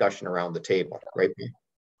that's a discussion around the table, right?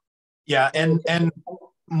 Yeah, and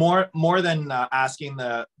more than asking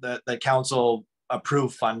the council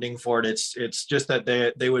approve funding for it, it's just that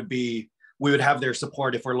we would have their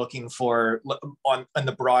support if we're looking for on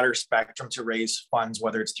the broader spectrum to raise funds,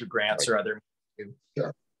 whether it's through grants or other.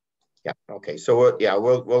 Sure. Yeah. Okay. So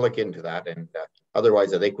we'll look into that, and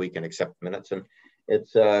otherwise, I think we can accept minutes. And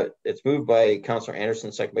it's moved by Councillor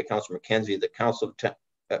Anderson, second by Councillor McKenzie, that council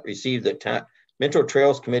received the Minto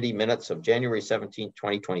Trails Committee minutes of January 17,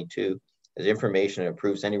 2022 as information and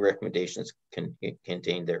approves any recommendations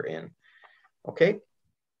contained therein. Okay.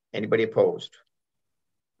 Anybody opposed?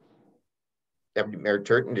 Deputy Mayor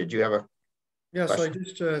Turton, did you have a Yes, question? I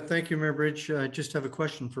just thank you, Mayor Bridge. I just have a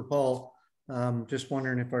question for Paul. Just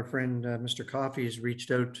wondering if our friend Mr. Coffey has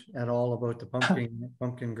reached out at all about the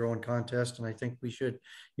pumpkin growing contest, and I think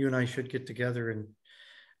you and I should get together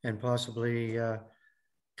and possibly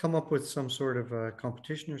come up with some sort of a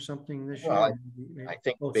competition or something this year. I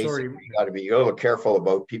think basically you got to be a little careful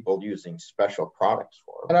about people using special products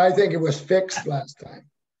for them. And I think it was fixed last time.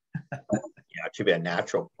 Yeah, it should be a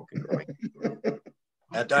natural pumpkin growing.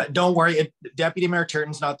 Don't worry, Deputy Mayor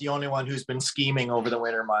Turton's not the only one who's been scheming over the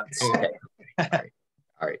winter months. Okay.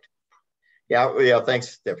 All right. Yeah.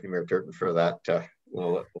 Thanks, Deputy Mayor Turton, for that.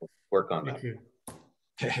 We'll work on that. Thank you.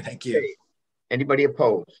 Okay, thank you. Okay. Anybody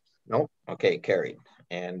opposed? No. Okay, carried.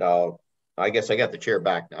 And I guess I got the chair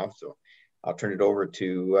back now, so I'll turn it over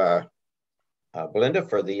to Belinda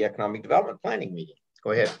for the Economic Development Planning meeting.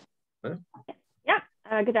 Go ahead.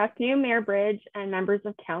 Good afternoon, Mayor Bridge and members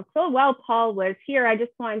of council. While Paul was here, I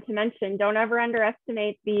just wanted to mention, don't ever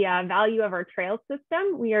underestimate the value of our trail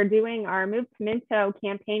system. We are doing our Move to Minto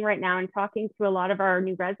campaign right now and talking to a lot of our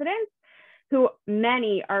new residents who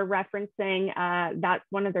many are referencing that's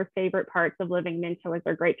one of their favorite parts of living Minto is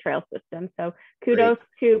their great trail system. So kudos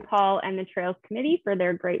to Paul and the Trails Committee for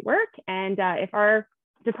their great work. And if our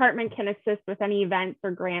department can assist with any events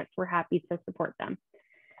or grants, we're happy to support them.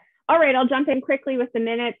 All right, I'll jump in quickly with the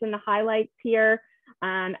minutes and the highlights here.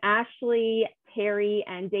 Ashley, Terry,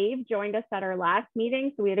 and Dave joined us at our last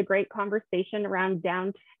meeting. So we had a great conversation around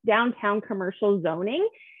downtown commercial zoning.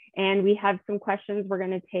 And we have some questions we're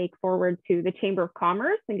going to take forward to the Chamber of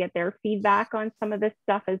Commerce and get their feedback on some of this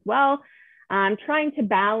stuff as well. Trying to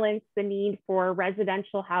balance the need for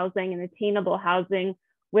residential housing and attainable housing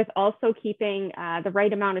with also keeping the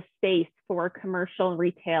right amount of space for commercial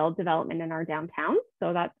retail development in our downtown.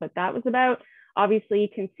 So that's what that was about. Obviously, you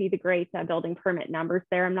can see the great building permit numbers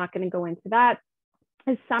there. I'm not going to go into that.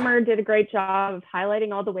 Summer did a great job of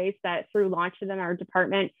highlighting all the ways that through launches in our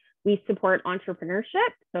department, we support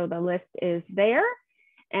entrepreneurship. So the list is there.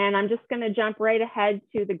 And I'm just going to jump right ahead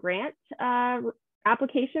to the grant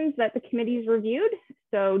applications that the committee's reviewed.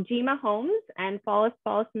 So GMA Homes and Follis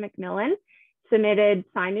McMillan submitted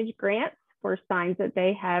signage grants for signs that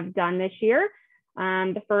they have done this year.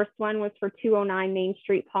 The first one was for 209 Main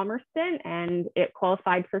Street, Palmerston, and it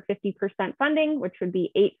qualified for 50% funding, which would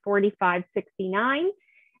be $845.69.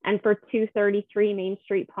 And for 233 Main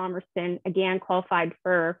Street, Palmerston, again qualified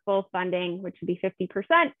for full funding, which would be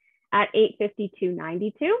 50% at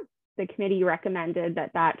 $852.92. The committee recommended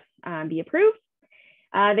that be approved.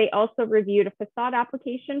 They also reviewed a facade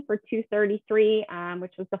application for 233,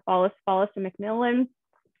 which was the Follis and McMillan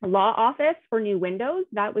Law Office for new windows.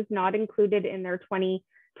 That was not included in their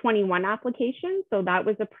 2021 application. So that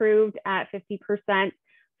was approved at 50%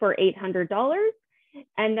 for $800.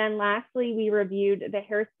 And then lastly, we reviewed the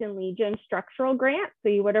Harrison Legion structural grant. So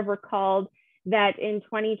you would have recalled that in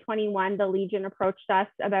 2021, the Legion approached us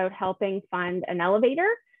about helping fund an elevator.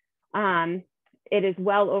 It is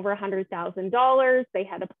well over $100,000. They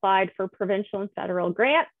had applied for provincial and federal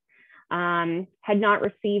grants, had not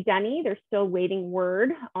received any. They're still waiting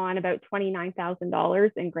word on about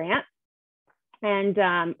 $29,000 in grants.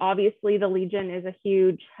 And obviously the Legion is a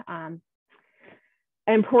huge,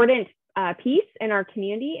 important piece in our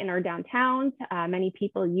community, in our downtowns. Many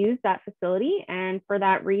people use that facility. And for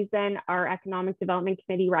that reason, our Economic Development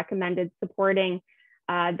Committee recommended supporting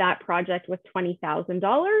that project with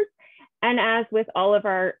 $20,000. And as with all of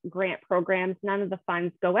our grant programs, none of the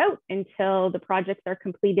funds go out until the projects are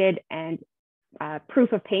completed and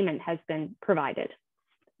proof of payment has been provided.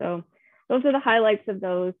 So those are the highlights of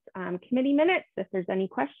those committee minutes, if there's any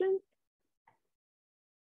questions.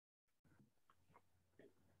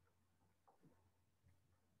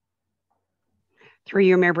 Through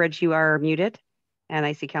you, Mayor Bridge, you are muted. And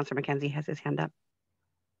I see Councillor McKenzie has his hand up.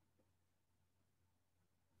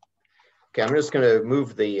 Okay, I'm just going to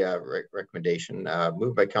move the recommendation.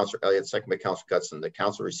 Moved by Councillor Elliott, second by Councillor Gutson. The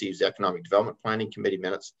council receives the Economic Development Planning Committee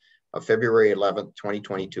minutes of February 11th,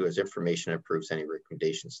 2022 as information and approves any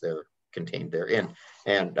recommendations there contained therein.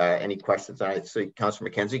 And any questions? I see Councillor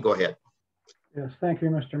McKenzie, go ahead. Yes, thank you,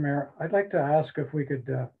 Mr. Mayor. I'd like to ask if we could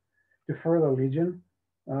defer the Legion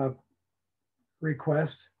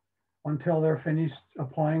request until they're finished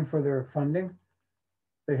applying for their funding.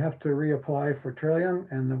 They have to reapply for Trillium,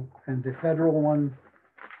 and the federal one,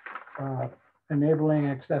 enabling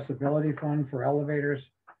accessibility fund for elevators,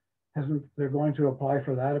 they're going to apply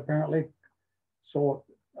for that apparently. So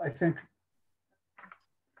I think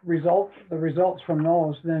the results from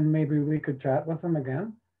those, then maybe we could chat with them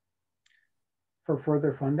again for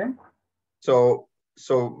further funding. So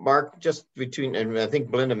Mark, just between, and I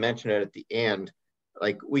think Belinda mentioned it at the end,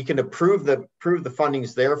 like we can approve the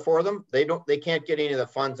funding's there for them. They can't get any of the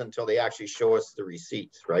funds until they actually show us the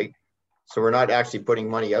receipts, right? So we're not actually putting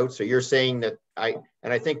money out. So you're saying that I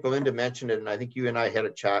think Belinda mentioned it, and I think you and I had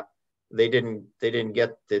a chat. They didn't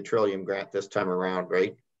get the Trillium grant this time around,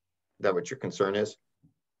 right? Is that what your concern is?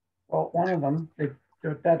 Well, one of them, they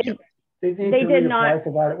did not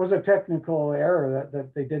for that. It was a technical error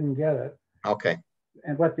that they didn't get it. Okay.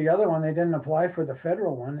 And but the other one, they didn't apply for the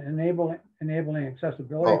federal one, enabling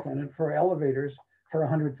accessibility fund for elevators for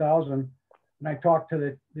 $100,000. And I talked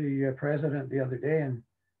to the president the other day, and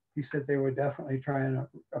he said they would definitely try and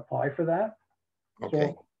apply for that.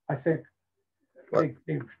 Okay. So I think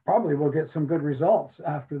they probably will get some good results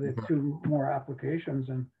after the two more applications,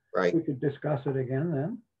 and we could discuss it again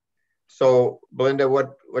then. So Belinda,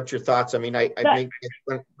 what's your thoughts? I mean,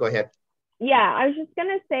 go ahead. Yeah, I was just going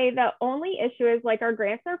to say the only issue is like our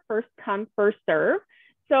grants are first come, first serve.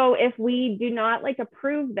 So if we do not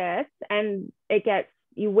approve this and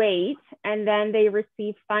you wait, and then they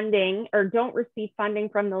receive funding or don't receive funding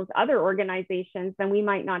from those other organizations, then we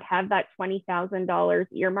might not have that $20,000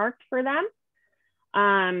 earmarked for them,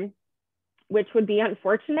 which would be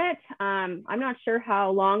unfortunate. I'm not sure how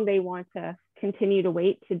long they want to continue to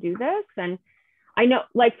wait to do this. And I know,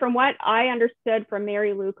 from what I understood from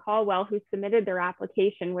Mary Lou Caldwell, who submitted their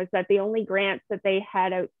application, was that the only grants that they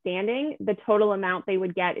had outstanding, the total amount they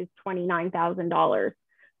would get is $29,000,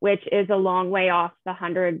 which is a long way off the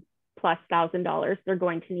 $100,000+ they're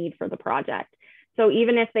going to need for the project. So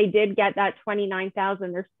even if they did get that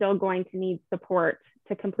 $29,000, they're still going to need support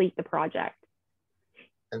to complete the project.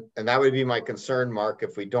 And that would be my concern, Mark,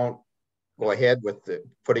 if we don't go ahead with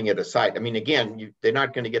putting it aside. I mean, again, they're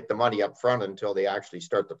not going to get the money up front until they actually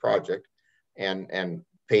start the project and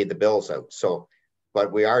pay the bills out. So,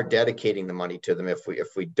 but we are dedicating the money to them. If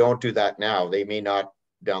we don't do that now, they may not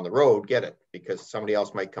down the road get it because somebody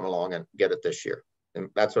else might come along and get it this year. And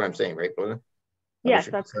that's what I'm saying, right, Belinda? Yes,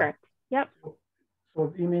 that's correct. Yep.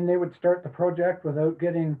 So you mean they would start the project without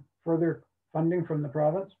getting further funding from the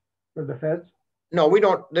province or the feds? No, we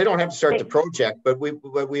don't. They don't have to start the project, but we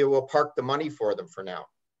will park the money for them for now,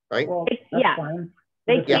 right? Well, that's fine.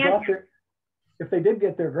 They can't. If they did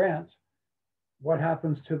get their grants, what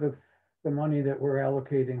happens to the money that we're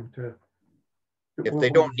allocating to? If they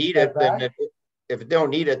don't need it, then if they don't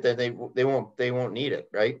need it, then they won't need it,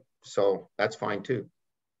 right? So that's fine too.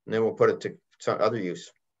 And then we'll put it to some other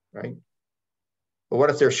use, right? But what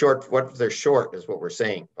if they're short? What if they're short is what we're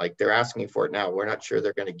saying. Like they're asking for it now. We're not sure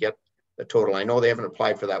they're going to get the total. I know they haven't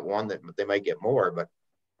applied for that one, that they might get more, but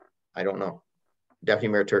I don't know. Deputy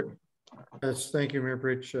Mayor Turton. Yes, thank you, Mayor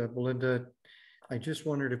Bridge. Belinda, I just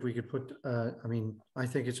wondered if we could put, I mean, I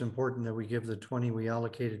think it's important that we give the 20 we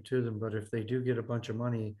allocated to them, but if they do get a bunch of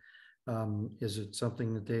money, is it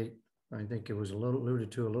something that I think it was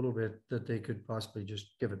alluded to a little bit, that they could possibly just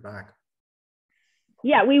give it back?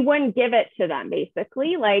 Yeah, we wouldn't give it to them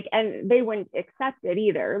basically, like, and they wouldn't accept it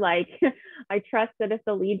either. Like, I trust that if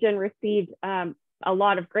the Legion received a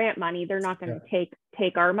lot of grant money, they're not going to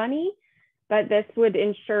take our money, but this would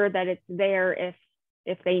ensure that it's there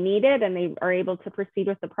if they need it and they are able to proceed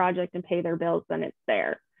with the project and pay their bills, then it's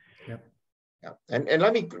there. Yep. Yeah, and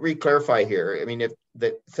let me re-clarify here. I mean, if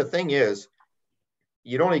the thing is,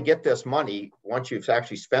 you'd only get this money once you've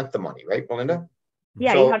actually spent the money, right, Belinda?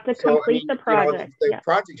 Yeah, so, you have to complete the project. You know, the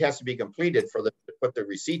project has to be completed for to put the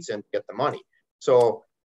receipts in to get the money. So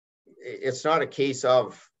it's not a case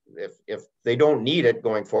of if they don't need it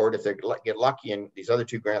going forward, if they get lucky and these other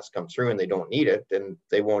two grants come through and they don't need it, then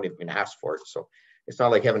they won't even ask for it. So it's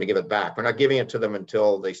not like having to give it back. We're not giving it to them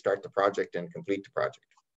until they start the project and complete the project.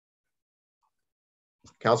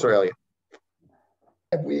 Councillor Elliott.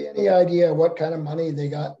 Have we any idea what kind of money they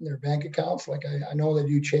got in their bank accounts? Like I know they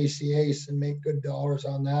do chase the ace and make good dollars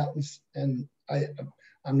on that, and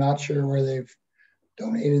I'm not sure where they've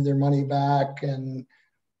donated their money back, and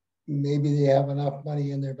maybe they have enough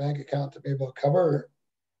money in their bank account to be able to cover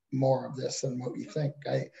more of this than what we think.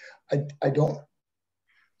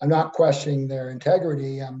 I'm not questioning their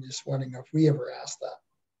integrity. I'm just wondering if we ever asked that.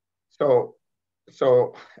 So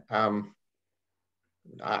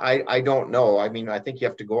I don't know. I mean, I think you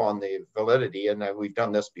have to go on the validity, and we've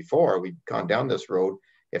done this before. We've gone down this road.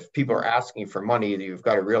 If people are asking for money, you've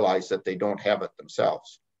got to realize that they don't have it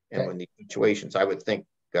themselves. And in these situations, I would think,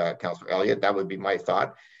 Councillor Elliott, that would be my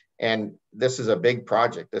thought. And this is a big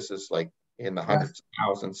project. This is like in the hundreds of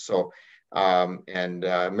thousands. So,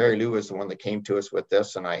 Mary Lou is the one that came to us with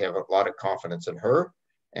this, and I have a lot of confidence in her.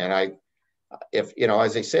 And if, you know,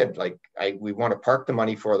 as I said, like we want to park the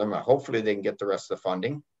money for them. Hopefully they can get the rest of the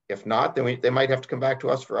funding. If not, then they might have to come back to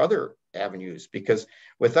us for other avenues, because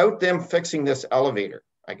without them fixing this elevator,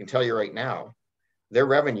 I can tell you right now, their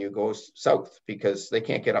revenue goes south because they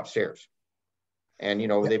can't get upstairs. And, you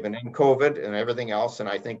know, they've been in COVID and everything else. And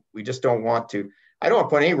I think we just don't want to, I don't want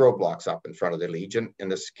to put any roadblocks up in front of the Legion in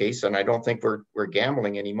this case. And I don't think we're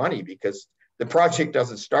gambling any money, because the project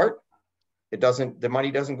doesn't start. The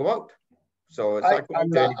money doesn't go out. So it's I'm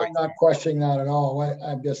not questioning that at all.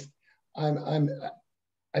 I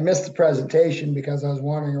missed the presentation because I was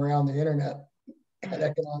wandering around the internet at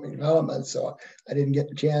economic development, so I didn't get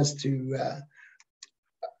the chance to.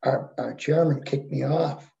 Our chairman kicked me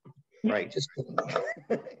off. Right. Just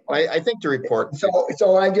I think the report.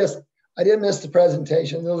 So I didn't miss the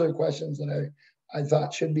presentation. Those are questions that I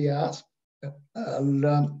thought should be asked. And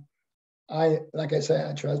like I say,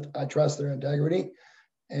 I trust their integrity,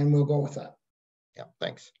 and we'll go with that. Yeah,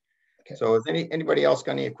 thanks. Okay. So is anybody else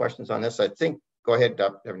got any questions on this? I think, go ahead,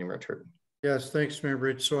 Deputy Mayor Turton. Yes, thanks, Mayor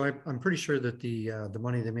Bridge. So I'm pretty sure that the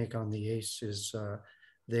money they make on the ACE is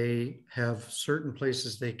they have certain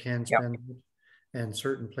places they can spend and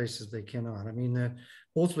certain places they cannot. I mean,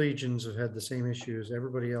 both Legions have had the same issue as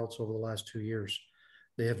everybody else over the last 2 years.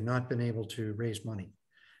 They have not been able to raise money.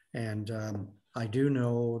 And I do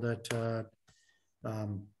know that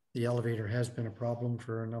the elevator has been a problem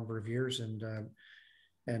for a number of years, and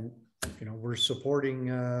you know, we're supporting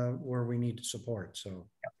where we need to support. So,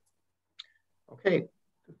 okay.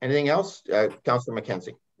 Anything else, Councillor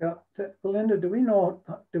McKenzie? Yeah, Belinda, do we know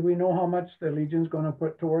how much the Legion's going to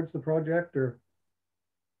put towards the project, or?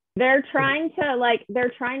 They're trying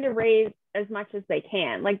to raise as much as they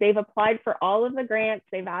can. Like, they've applied for all of the grants.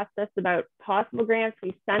 They've asked us about possible grants.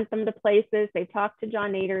 We've sent them to places. They've talked to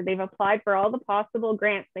John Nader. They've applied for all the possible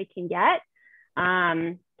grants they can get.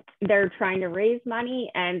 They're trying to raise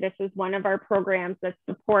money, and this is one of our programs that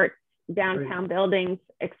supports downtown buildings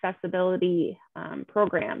accessibility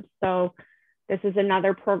programs. So this is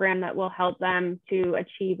another program that will help them to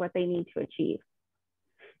achieve what they need to achieve.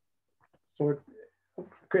 So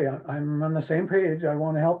okay, I'm on the same page. I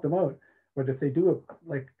want to help them out. But if they do,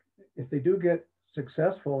 like, if they do get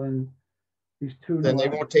successful in these two, then they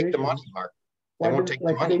won't take the money, Mark. They won't take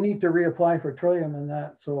the money. They need to reapply for Trillium and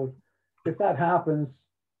that. So if that happens,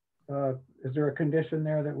 is there a condition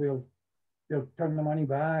there that they'll turn the money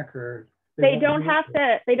back, or they don't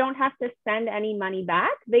have to send any money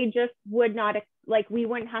back? They just would not, like, we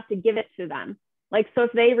wouldn't have to give it to them. Like, so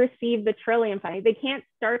if they receive the Trillium funding, they can't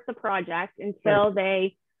start the project until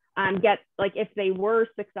they get, like, if they were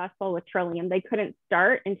successful with Trillium, they couldn't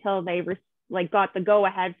start until they got the go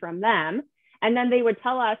ahead from them. And then they would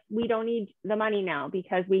tell us, we don't need the money now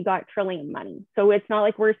because we got Trillium money. So it's not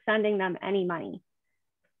like we're sending them any money.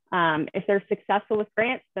 If they're successful with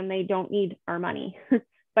grants, then they don't need our money.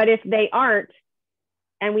 But if they aren't,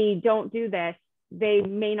 and we don't do this, they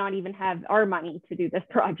may not even have our money to do this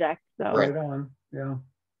project. So right on. Yeah.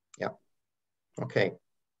 Yeah. Okay.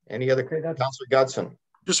 Any other, Councillor Godson?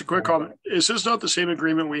 Just a quick comment. Is this not the same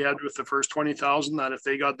agreement we had with the first 20,000 that if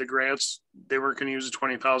they got the grants, they weren't going to use the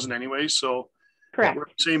 20,000 anyway? So correct. We're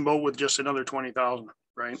in the same boat with just another 20,000,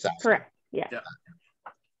 right? Exactly. Correct. Yeah. Yeah.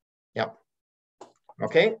 Yep.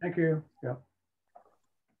 Okay. Thank you. Yeah.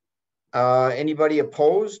 Anybody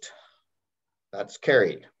opposed? That's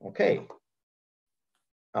carried. Okay.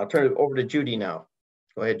 I'll turn it over to Judy now.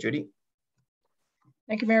 Go ahead, Judy.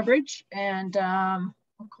 Thank you, Mayor Bridge. And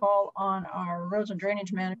we'll call on our Roads and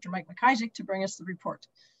Drainage Manager, Mike McIsaac, to bring us the report.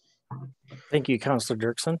 Thank you, Councillor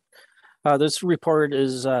Dirksen. This report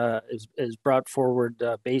is brought forward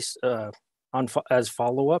based as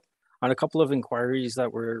follow-up on a couple of inquiries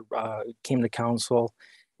that came to council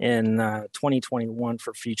in 2021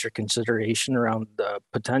 for future consideration around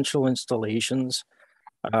potential installations,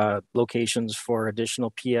 locations for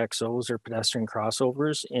additional PXOs or pedestrian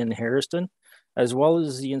crossovers in Harriston, as well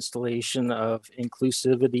as the installation of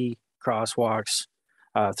inclusivity crosswalks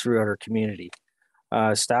throughout our community.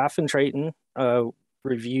 Staff in Triton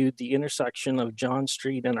reviewed the intersection of John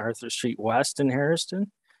Street and Arthur Street West in Harriston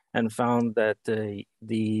and found that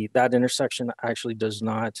that intersection actually does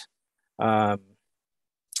not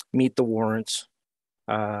meet the warrants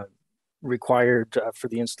required for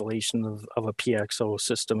the installation of a PXO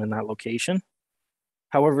system in that location.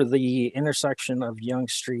 However, the intersection of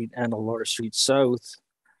Yonge Street and Elora Street South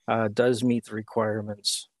does meet the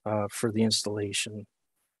requirements for the installation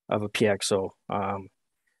of a PXO.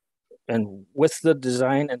 And with the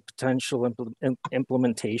design and potential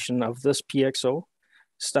implementation of this PXO,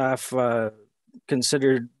 staff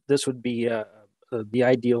considered this would be the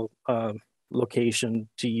ideal location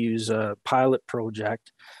to use a pilot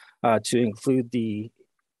project to include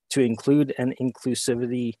an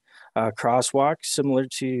inclusivity crosswalk similar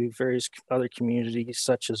to various other communities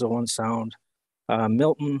such as Owen Sound,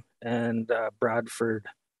 Milton, and Bradford,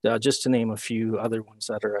 just to name a few other ones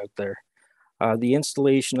that are out there. The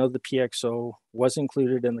installation of the PXO was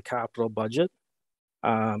included in the capital budget,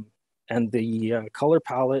 and the color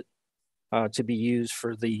palette to be used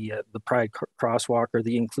for the Pride crosswalk or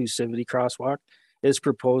the inclusivity crosswalk is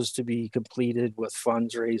proposed to be completed with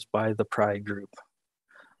funds raised by the Pride group.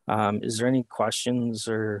 Is there any questions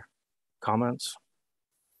or comments?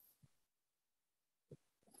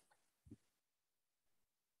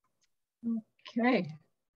 Okay,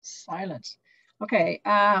 silence. Okay,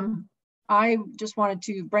 I just wanted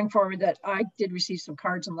to bring forward that I did receive some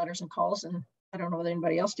cards and letters and calls, and I don't know whether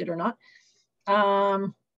anybody else did or not.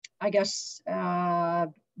 I guess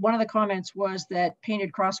one of the comments was that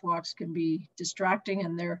painted crosswalks can be distracting,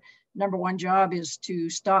 and their number one job is to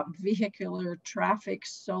stop vehicular traffic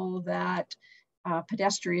so that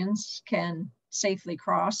pedestrians can safely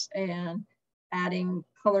cross, and adding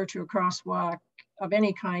color to a crosswalk of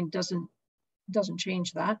any kind doesn't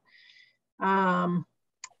change that.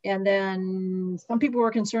 And then some people were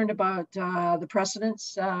concerned about the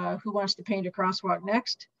precedents, who wants to paint a crosswalk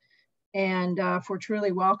next. And if we're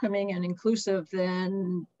truly welcoming and inclusive,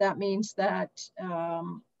 then that means that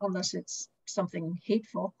unless it's something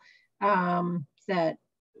hateful, that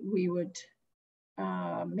we would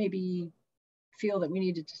maybe feel that we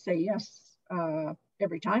needed to say yes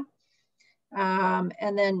every time.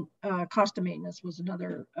 And then cost of maintenance was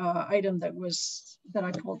another item that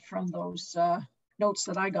I pulled from those notes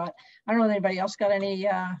that I got. I don't know if anybody else got any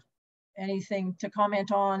anything to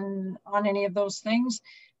comment on any of those things.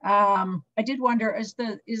 I did wonder, is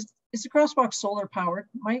the crosswalk solar powered,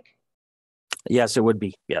 Mike? Yes, it would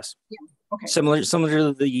be. Yes. Yeah. Okay. Similar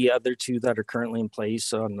to the other two that are currently in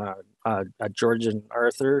place on George and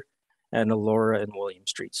Arthur and Elora and William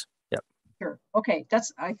Streets. Yep. Sure. Okay.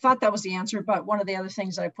 I thought that was the answer, but one of the other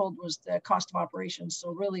things I pulled was the cost of operations.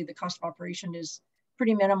 So really the cost of operation is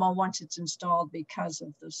pretty minimal once it's installed because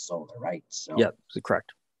of the solar, right? So yeah,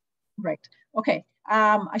 correct. Right. Okay.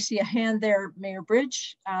 I see a hand there, Mayor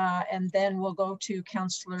Bridge, and then we'll go to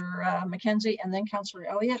Councillor Mackenzie and then Councillor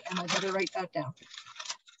Elliott, and I better write that down.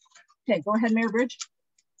 Okay, go ahead, Mayor Bridge.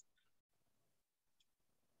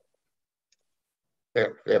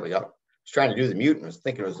 There we go. I was trying to do the mute and was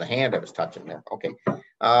thinking it was the hand I was touching there. Okay.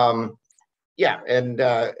 Yeah, and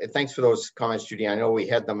thanks for those comments, Judy. I know we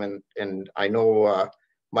had them, and I know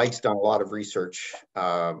Mike's done a lot of research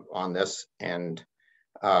on this, and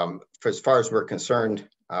for as far as we're concerned,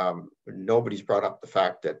 nobody's brought up the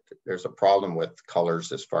fact that there's a problem with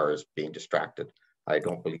colors as far as being distracted. I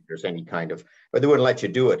don't believe there's any kind of, but they wouldn't let you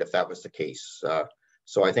do it if that was the case.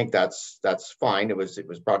 So I think that's fine. It was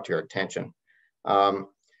brought to your attention.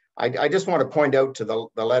 I just want to point out to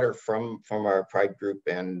the letter from our Pride group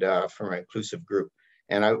and from our inclusive group,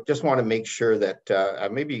 and I just want to make sure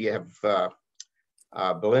that maybe you have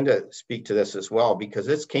Belinda speak to this as well, because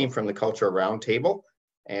this came from the Cultural Roundtable.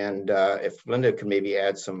 And if Linda could maybe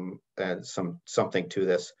add something to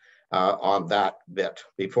this on that bit.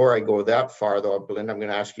 Before I go that far though, Belinda, I'm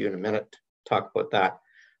going to ask you in a minute to talk about that.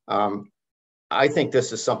 I think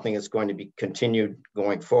this is something that's going to be continued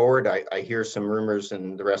going forward. I hear some rumors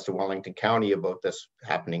in the rest of Wellington County about this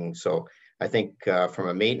happening. So I think from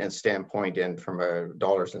a maintenance standpoint and from a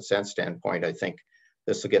dollars and cents standpoint, I think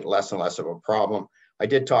this will get less and less of a problem. I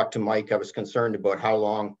did talk to Mike. I was concerned about how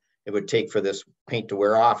long it would take for this paint to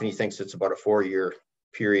wear off, and he thinks it's about a 4-year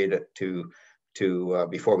period to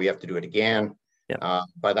before we have to do it again. Yeah.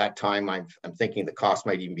 By that time, I'm thinking the cost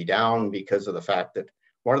might even be down, because of the fact that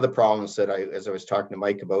one of the problems that as I was talking to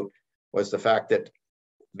Mike about, was the fact that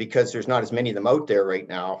because there's not as many of them out there right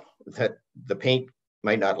now, that the paint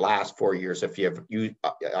might not last 4 years. If you have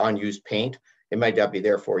unused paint, it might not be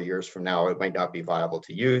there 4 years from now. It might not be viable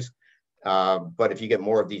to use. But if you get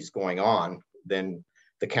more of these going on, then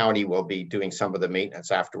the county will be doing some of the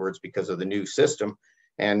maintenance afterwards because of the new system.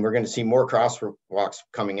 And we're going to see more crosswalks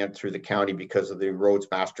coming in through the county because of the roads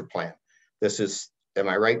master plan. This is, am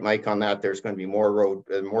I right, Mike, on that? There's going to be more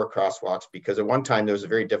more crosswalks, because at one time it was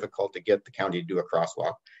very difficult to get the county to do a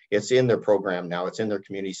crosswalk. It's in their program now. It's in their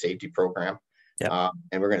community safety program. Yeah.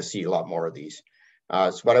 And we're going to see a lot more of these.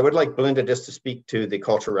 But I would like Belinda just to speak to the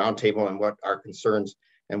Cultural Roundtable and what our concerns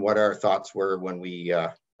and what our thoughts were when we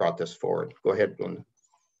brought this forward. Go ahead, Belinda.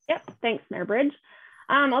 Yep, thanks, Mayor Bridge.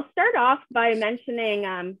 I'll start off by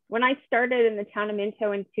mentioning when I started in the town of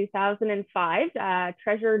Minto in 2005,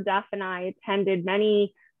 Treasurer Duff and I attended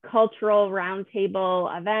many cultural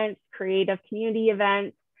roundtable events, creative community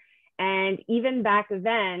events, and even back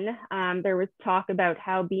then, there was talk about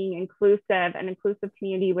how being inclusive and inclusive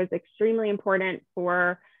community was extremely important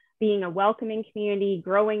for being a welcoming community,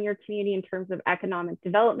 growing your community in terms of economic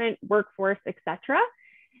development, workforce, etc.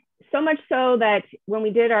 So much so that when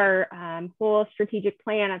we did our whole strategic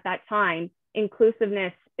plan at that time,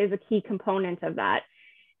 inclusiveness is a key component of that.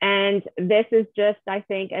 And this is just, I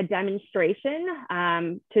think, a demonstration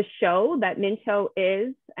to show that Minto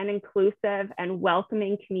is an inclusive and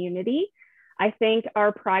welcoming community. I think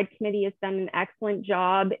our Pride Committee has done an excellent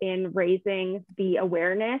job in raising the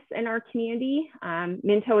awareness in our community.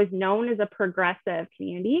 Minto is known as a progressive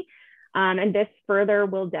community, and this further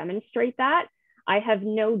will demonstrate that. I have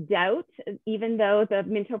no doubt, even though the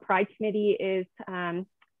Minto Pride Committee is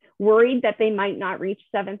worried that they might not reach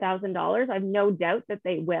 $7,000, I have no doubt that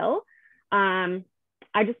they will.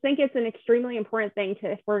 I just think it's an extremely important thing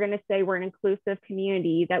to, if we're going to say we're an inclusive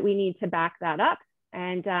community, that we need to back that up.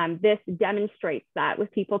 And this demonstrates that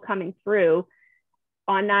with people coming through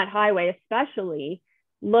on that highway, especially.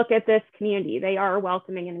 Look at this community. They are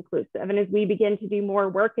welcoming and inclusive. And as we begin to do more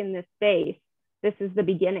work in this space, this is the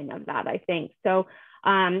beginning of that, I think. So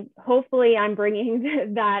hopefully I'm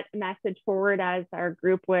bringing that message forward as our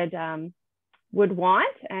group would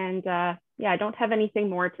want. And yeah, I don't have anything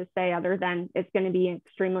more to say other than it's going to be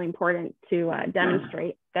extremely important to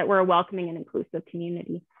demonstrate that we're a welcoming and inclusive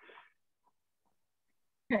community.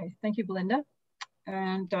 Okay, thank you, Belinda.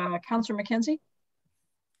 And Councillor Mackenzie.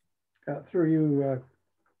 Through you,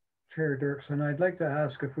 Chair Dirksen, I'd like to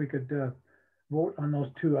ask if we could vote on those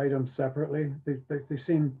two items separately. They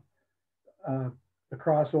seem the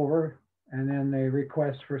crossover and then the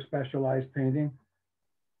request for specialized painting.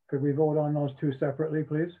 Could we vote on those two separately,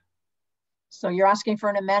 please? So you're asking for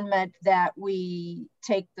an amendment that we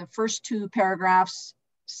take the first two paragraphs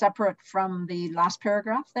separate from the last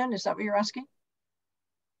paragraph then? Is that what you're asking?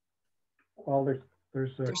 Well,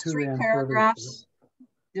 there's three paragraphs.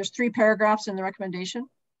 There's 3 paragraphs in the recommendation.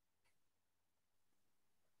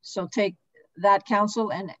 So take that,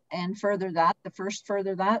 council, and further that, the first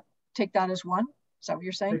further that, take that as one. Is that what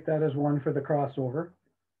you're saying? Take that as one for the crossover.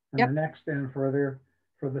 And Yep. the next and further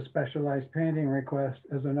for the specialized painting request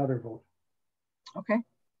as another vote. Okay.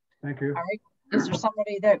 Thank you. All right. Is there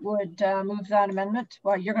somebody that would move that amendment?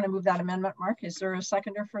 Well, you're going to move that amendment, Mark. Is there a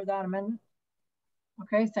seconder for that amendment?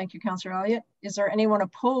 Okay, thank you, Councillor Elliott. Is there anyone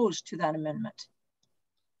opposed to that amendment?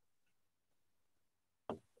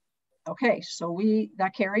 Okay, so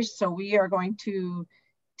that carries. So we are going to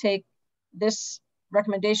take this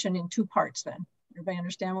recommendation in two parts then. Everybody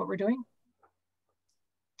understand what we're doing?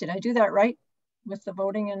 Did I do that right with the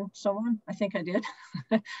voting and so on? I think I did.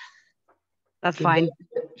 That's fine.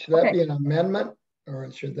 Should that be an amendment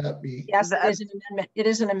or should that be? Yes, it is an amendment. It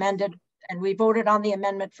is an amended, and we voted on the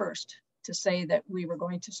amendment first to say that we were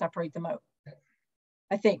going to separate them out.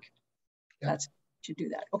 I think that's should do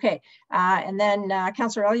that. Okay, and then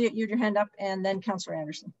Councillor Elliott, you had your hand up, and then Councillor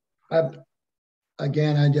Anderson.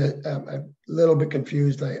 Again, I'm a little bit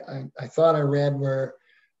confused. I thought I read where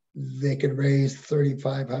they could raise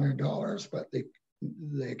 $3,500, but they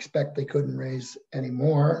expect they couldn't raise any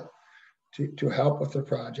more to help with the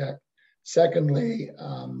project. Secondly,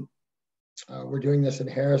 we're doing this in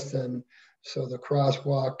Harrison, so the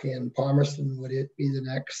crosswalk in Palmerston, would it be the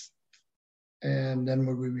next? And then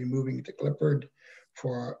would we be moving to Clifford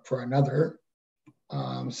for another?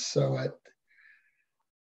 So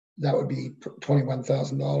that would be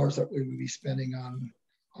 $21,000 that we would be spending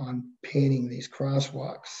on painting these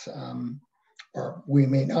crosswalks. Or we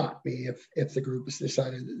may not be if the group has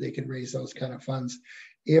decided that they could raise those kind of funds.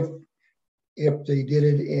 If they did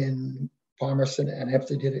it in Palmerston and if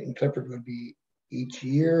they did it in Clifford, would be each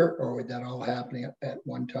year, or would that all happen at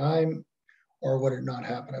one time, or would it not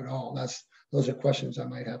happen at all? Those are questions I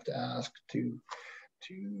might have to ask to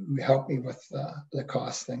help me with the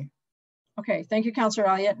cost thing. Okay, thank you, Councillor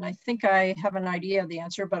Elliott. And I think I have an idea of the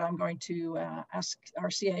answer, but I'm going to ask our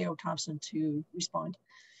CAO Thompson to respond.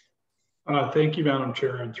 Thank you, Madam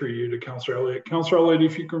Chair, and through you to Councillor Elliott. Councillor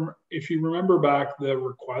Elliott, if you remember back the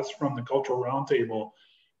request from the Cultural Roundtable,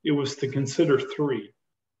 it was to consider 3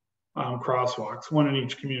 crosswalks, 1 in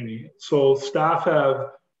each community. So staff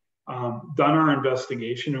have done our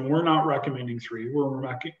investigation, and we're not recommending 3.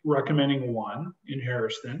 We're recommending 1 in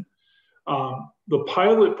Harrison. The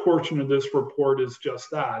pilot portion of this report is just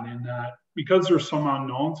that, in that because there's some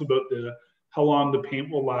unknowns about how long the paint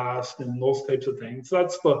will last and those types of things.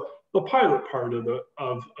 That's the pilot part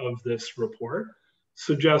of this report,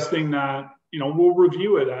 suggesting that we'll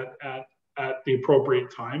review it at the appropriate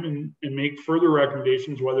time and make further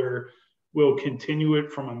recommendations whether we'll continue it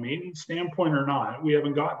from a maintenance standpoint or not. We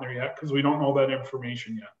haven't gotten there yet because we don't know that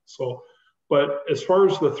information yet. So, but as far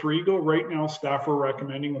as the 3 go, right now staff are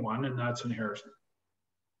recommending 1, and that's in Harrison.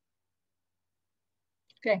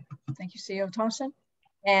 Okay, thank you, CAO Thompson.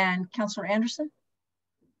 And Councillor Anderson?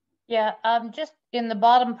 Yeah, just in the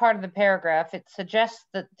bottom part of the paragraph, it suggests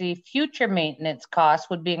that the future maintenance costs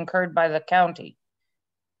would be incurred by the county,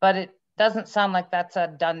 but it doesn't sound like that's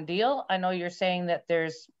a done deal. I know you're saying that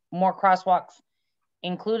there's more crosswalks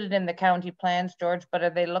included in the county plans, George, but are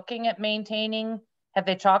they looking at maintaining? Have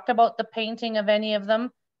they talked about the painting of any of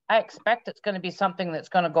them? I expect it's going to be something that's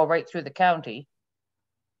going to go right through the county.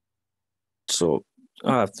 So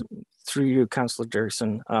through you, Councillor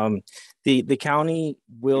Dirksen, the county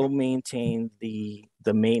will maintain the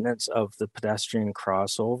maintenance of the pedestrian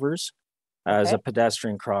crossovers as a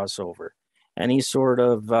pedestrian crossover. Any sort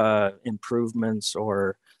of improvements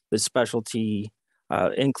or the specialty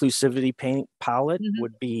inclusivity paint palette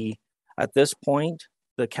would be, at this point,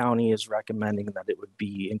 the county is recommending that it would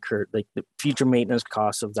be incurred, like the future maintenance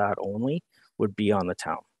costs of that only would be on the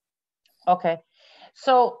town. Okay,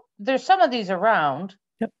 so there's some of these around.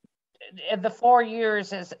 Yep. The 4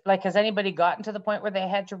 years is like, has anybody gotten to the point where they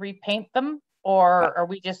had to repaint them? Or are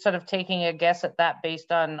we just sort of taking a guess at that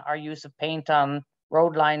based on our use of paint on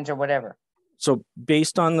road lines or whatever? So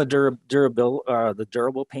based on the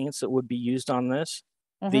durable paints that would be used on this,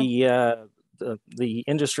 the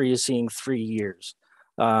industry is seeing 3 years.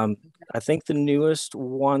 I think the newest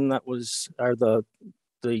one that was, or the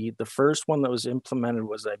first one that was implemented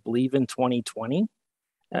was, I believe, in 2020.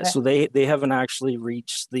 So they haven't actually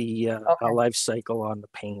reached the life cycle on the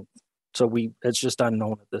paint. So it's just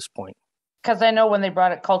unknown at this point. Because I know when they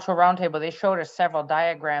brought it Cultural Roundtable, they showed us several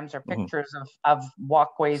diagrams or pictures of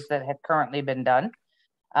walkways that had currently been done.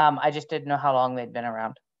 I just didn't know how long they'd been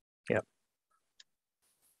around. Yeah.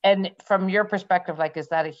 And from your perspective, like, is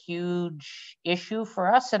that a huge issue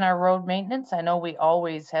for us in our road maintenance? I know we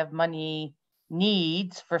always have money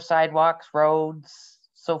needs for sidewalks, roads,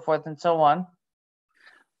 so forth and so on.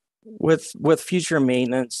 With future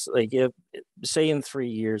maintenance, like if say in 3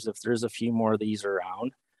 years, if there's a few more of these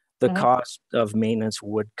around, the cost of maintenance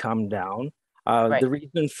would come down. The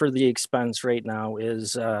reason for the expense right now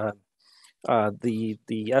is the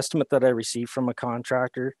estimate that I received from a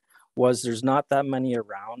contractor was there's not that many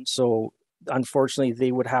around. So unfortunately,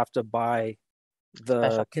 they would have to buy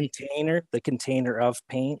the container of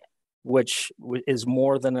paint, which is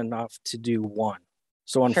more than enough to do one.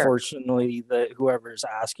 So unfortunately, whoever is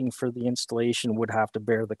asking for the installation would have to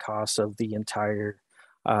bear the cost of the entire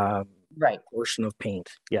portion of paint.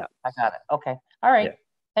 Yeah. I got it. Okay. All right. Yeah.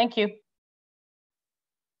 Thank you.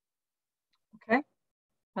 Okay.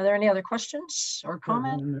 Are there any other questions or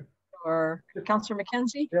comments? Or Councillor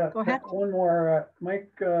McKenzie? Yeah, go ahead. One more,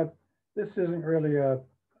 Mike. This isn't really a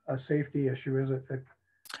safety issue, is it?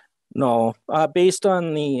 No, based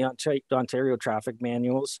on the Ontario traffic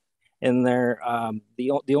manuals, in there,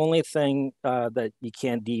 the only thing that you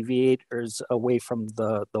can't deviate is away from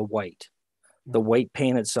the white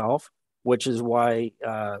paint itself, which is why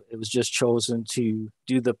it was just chosen to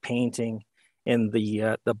do the painting in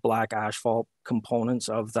the black asphalt components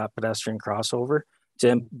of that pedestrian crossover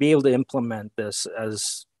to be able to implement this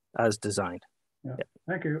as designed. Yeah.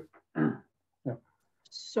 Thank you. Yeah.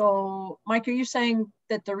 So, Mike, are you saying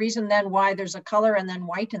that the reason then why there's a color and then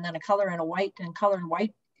white and then a color and a white and color and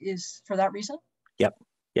white is for that reason? Yep.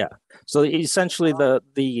 Yeah. So essentially,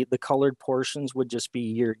 the colored portions would just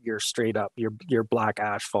be your straight up your black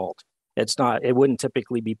asphalt. It wouldn't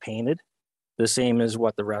typically be painted the same as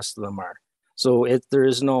what the rest of them are. So there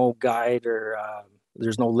is no guide or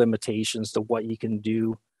there's no limitations to what you can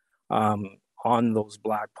do on those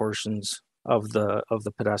black portions of the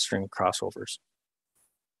pedestrian crossovers.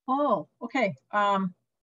 Oh, okay.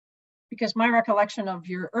 Because my recollection of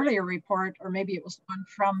your earlier report, or maybe it was the one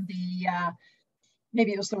from the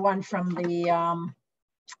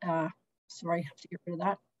sorry, I have to get rid of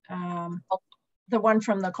that. The one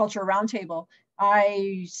from the Culture Roundtable.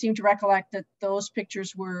 I seem to recollect that those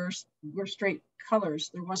pictures were straight colors.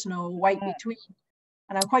 There was no white between.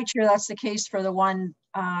 And I'm quite sure that's the case for the one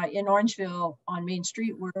in Orangeville on Main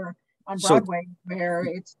Street, where on Broadway, where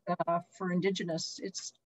it's for Indigenous,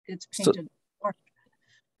 it's painted orange.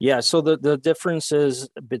 Yeah, so the difference is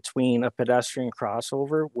between a pedestrian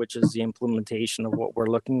crossover, which is the implementation of what we're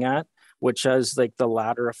looking at, which has like the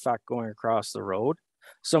ladder effect going across the road.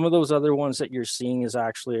 Some of those other ones that you're seeing is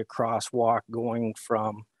actually a crosswalk going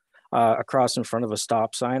from across in front of a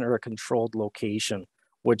stop sign or a controlled location,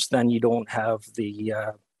 which then you don't have the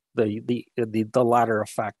ladder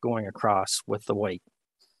effect going across with the white.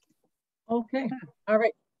 Okay, all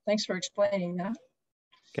right. Thanks for explaining that.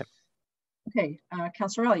 Okay. Okay,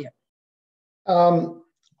 Councillor Elliott.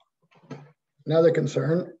 Another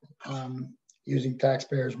concern, using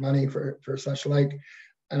taxpayers' money for such like,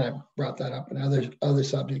 and I brought that up in other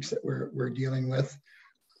subjects that we're dealing with.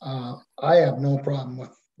 I have no problem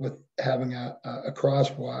with having a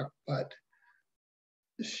crosswalk, but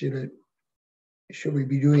should we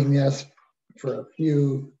be doing this for a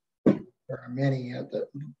few or many?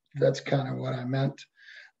 That's kind of what I meant.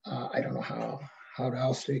 I don't know how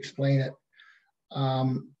else to explain it.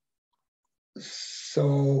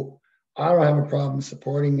 So I don't have a problem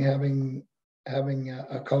supporting having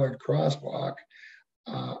a colored crosswalk.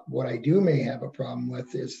 What I may have a problem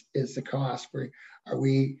with is the cost. Are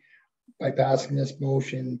we, by passing this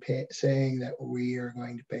motion, saying that we are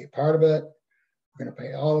going to pay part of it, we're going to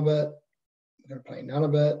pay all of it, we're going to pay none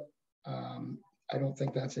of it? I don't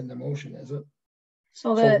think that's in the motion, is it?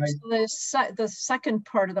 So the second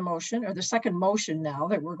part of the motion, or the second motion now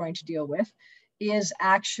that we're going to deal with, is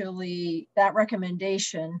actually that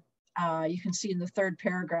recommendation. You can see in the third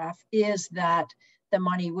paragraph is that the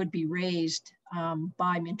money would be raised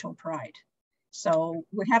by Minto Pride. So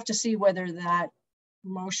we'd have to see whether that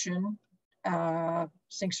motion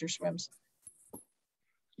sinks or swims.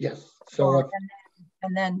 Yes. So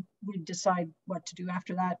and then we decide what to do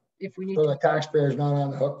after that if we need. So the taxpayer is not on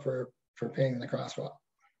the hook for paying the crosswalk.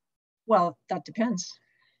 Well, that depends.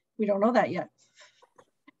 We don't know that yet.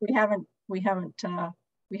 We haven't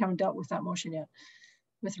dealt with that motion yet.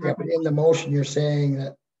 Yeah, but in the motion, you're saying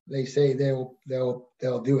that they say they'll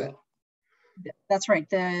do it. That's right.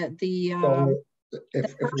 If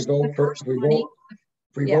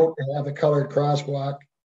we vote to have a colored crosswalk,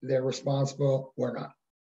 they're responsible. We're not.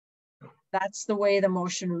 That's the way the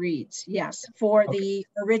motion reads. Yes, for the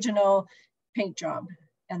original paint job,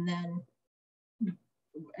 and then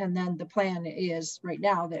the plan is right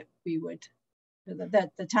now that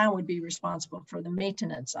the town would be responsible for the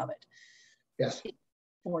maintenance of it. Yes.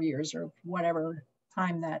 4 years or whatever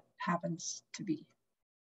time that happens to be.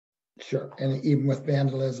 Sure, and even with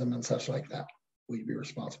vandalism and such like that, we'd be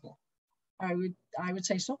responsible. I would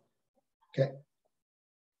say so. Okay.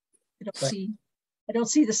 I don't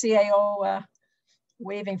see the CAO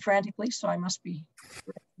waving frantically, so I must be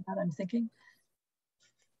correct in that, I'm thinking.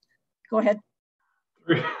 Go ahead.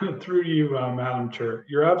 Through you, Madam Chair.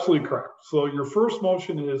 You're absolutely correct. So your first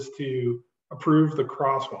motion is to approve the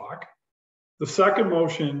crosswalk. The second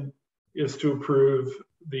motion is to approve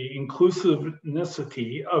the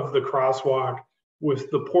inclusivity of the crosswalk with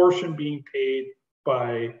the portion being paid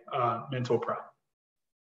by Minto Pride.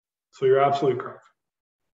 So you're absolutely correct.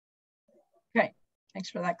 Okay, thanks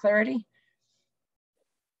for that clarity.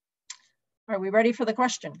 Are we ready for the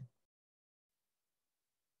question?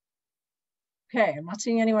 Okay, I'm not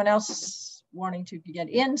seeing anyone else wanting to get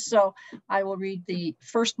in, so I will read the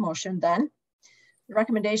first motion then. The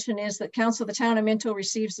recommendation is that Council of the Town of Minto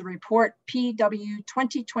receives the report PW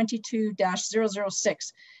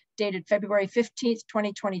 2022-006 dated February 15th,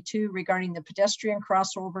 2022 regarding the pedestrian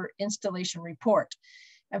crossover installation report.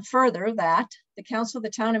 And further, that the Council of the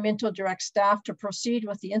Town of Minto directs staff to proceed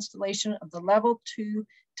with the installation of the level 2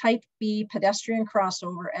 Type B pedestrian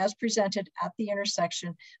crossover as presented at the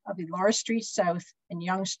intersection of the Laura Street South and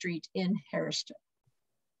Yonge Street in Harriston.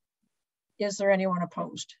 Is there anyone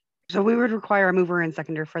opposed? So we would require a mover and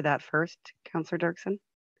seconder for that first, Councillor Dirksen.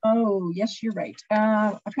 Oh, yes, you're right.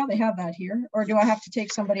 I probably have that here, or do I have to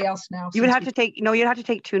take somebody else now? You would have to take, no, you'd have to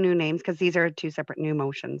take two new names because these are two separate new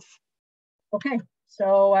motions. Okay,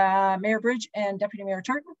 so Mayor Bridge and Deputy Mayor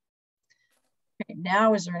Turton. Okay,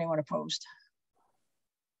 now is there anyone opposed?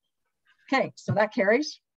 Okay, so that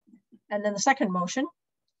carries. And then the second motion,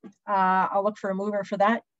 I'll look for a mover for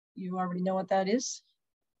that. You already know what that is.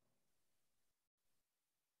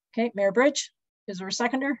 Okay, Mayor Bridge, is there a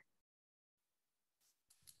seconder?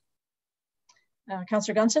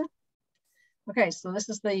 Councillor Gunson? Okay, so this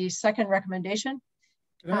is the second recommendation.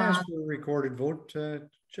 Can I ask for a recorded vote, Chair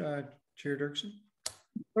Dirksen?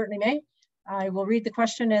 Certainly may. I will read the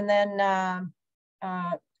question and then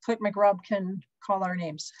Clerk McRobb can call our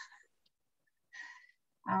names.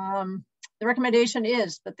 The recommendation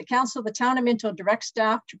is that the Council of the Town of Minto direct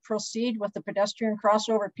staff to proceed with the pedestrian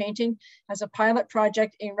crossover painting as a pilot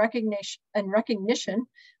project in recognition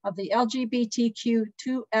of the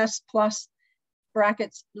LGBTQ2S+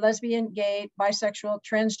 brackets lesbian, gay, bisexual,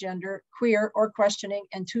 transgender, queer or questioning,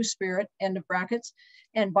 and two-spirit, end of brackets,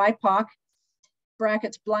 and BIPOC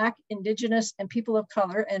brackets Black, Indigenous, and people of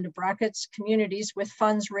color, end of brackets, communities with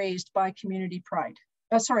funds raised by Community Pride.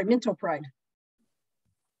 Sorry, Minto Pride.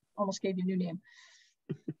 Almost gave you a new name.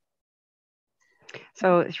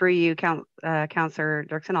 So through you, Councillor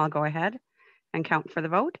Dirksen, I'll go ahead and count for the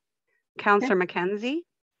vote. Councillor McKenzie?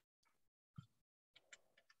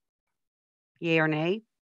 Yay or nay?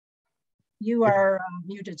 You are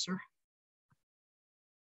muted, sir.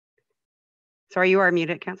 Sorry, you are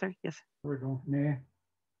muted, Councillor. Yes. There we go. Nay.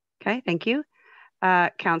 Okay, thank you.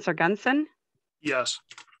 Councillor Gunson? Yes.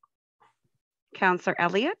 Councillor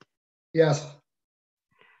Elliott? Yes.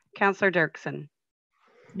 Councillor Dirksen?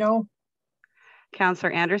 No.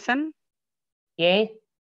 Councillor Anderson? Yay.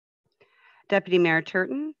 Deputy Mayor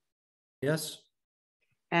Turton? Yes.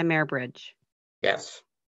 And Mayor Bridge? Yes.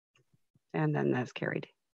 And then that's carried.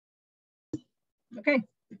 Okay.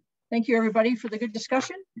 Thank you, everybody, for the good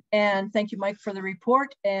discussion. And thank you, Mike, for the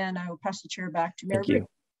report. And I will pass the chair back to Mayor Bridge.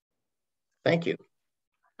 Thank you.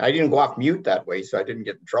 I didn't go off mute that way, so I didn't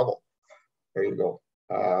get in trouble. There you go.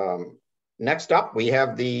 Next up, we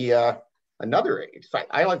have the another,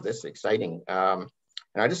 I like this, exciting. And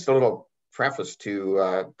I just a little preface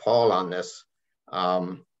to Paul on this.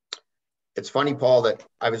 It's funny, Paul, that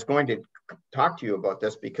I was going to talk to you about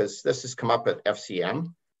this because this has come up at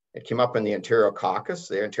FCM. It came up in the Ontario Caucus.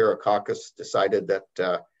 The Ontario Caucus decided that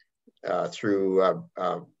through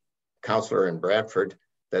Councillor in Bradford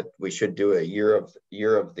that we should do a year of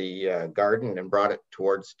the garden and brought it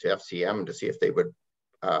towards to FCM to see if they would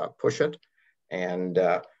push it. And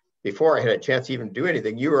before I had a chance to even do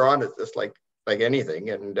anything, you were on it just like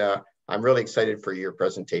anything. And I'm really excited for your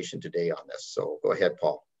presentation today on this. So go ahead,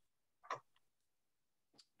 Paul.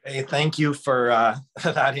 Hey, thank you for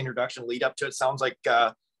that introduction lead up to it. Sounds like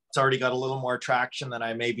it's already got a little more traction than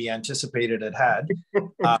I maybe anticipated it had.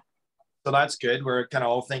 So that's good. We're kind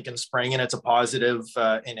of all thinking spring, and it's a positive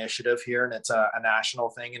initiative here, and it's a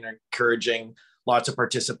national thing and encouraging lots of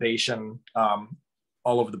participation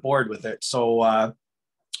all over the board with it. So I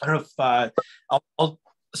don't know if I'll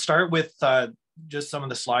start with just some of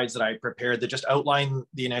the slides that I prepared that just outline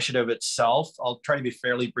the initiative itself. I'll try to be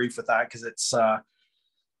fairly brief with that because it's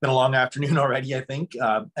been a long afternoon already, I think.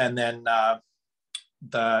 And then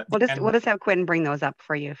we'll just have Quinn bring those up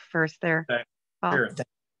for you first there. Okay. Sure.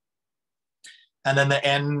 And then the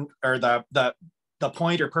end or the the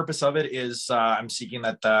point or purpose of it is I'm seeking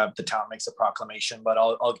that the town makes a proclamation, but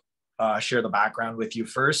I'll share the background with you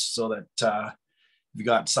first so that you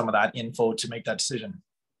got some of that info to make that decision.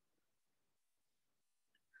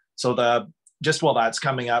 So just while that's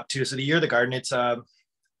coming up too, so the Year of the Garden, it's a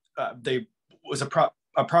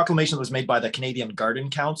proclamation that was made by the Canadian Garden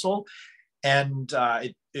Council, and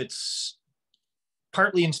it's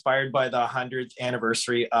partly inspired by the 100th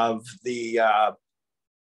anniversary of the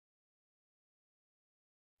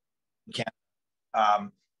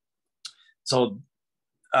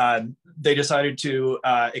they decided to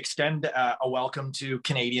extend a welcome to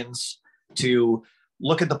Canadians to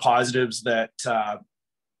look at the positives that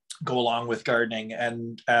go along with gardening.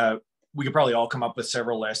 And we could probably all come up with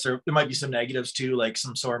several lists. There might be some negatives too, like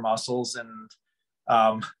some sore muscles and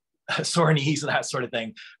sore knees and that sort of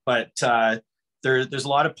thing. But there's a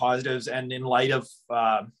lot of positives. And in light of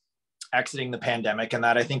exiting the pandemic and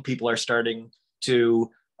that, I think people are starting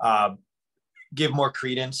to give more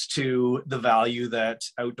credence to the value that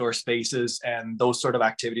outdoor spaces and those sort of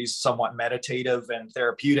activities, somewhat meditative and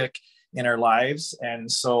therapeutic in our lives. And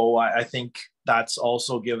so I think that's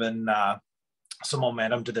also given some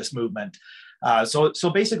momentum to this movement. So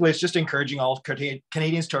basically it's just encouraging all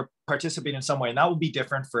Canadians to participate in some way, and that will be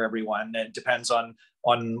different for everyone. It depends on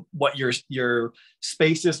what your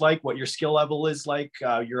space is like, what your skill level is like,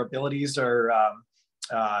 your abilities or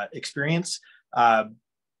experience.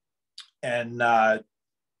 And not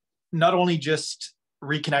only just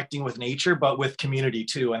reconnecting with nature, but with community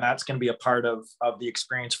too. And that's going to be a part of the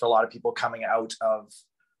experience for a lot of people coming out of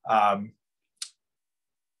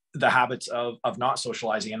the habits of not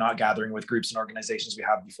socializing and not gathering with groups and organizations we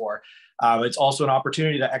have before. It's also an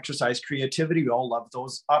opportunity to exercise creativity. We all love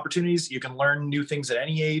those opportunities. You can learn new things at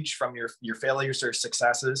any age, from your failures or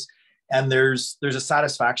successes. And there's a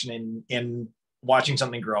satisfaction in watching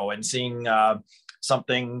something grow and seeing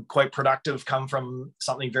something quite productive come from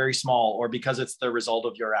something very small, or because it's the result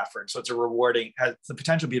of your effort. So it's has the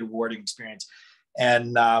potential to be a rewarding experience.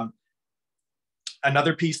 And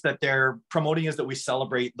another piece that they're promoting is that we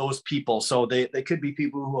celebrate those people. So they could be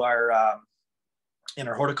people who are in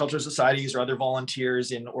our horticulture societies or other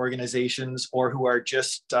volunteers in organizations, or who are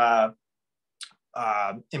just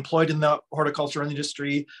employed in the horticulture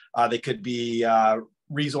industry. They could be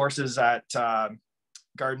resources at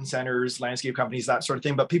garden centers, landscape companies, that sort of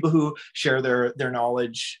thing, but people who share their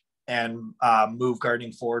knowledge and move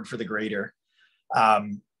gardening forward for the greater.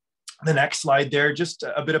 The next slide there, just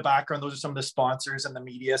a bit of background. Those are some of the sponsors and the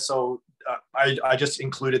media. So I just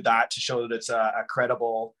included that to show that it's a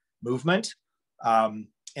credible movement.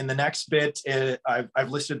 In the next bit, I've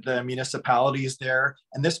listed the municipalities there,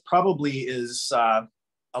 and this probably is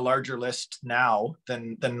a larger list now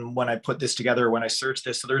than when I put this together, when I searched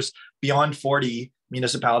this. So there's beyond 40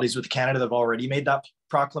 municipalities with Canada that have already made that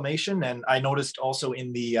proclamation. And I noticed also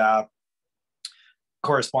in the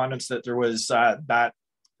correspondence that there was that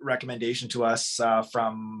recommendation to us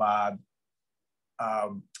from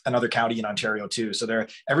another county in Ontario too. So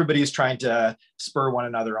everybody's trying to spur one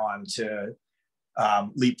another on to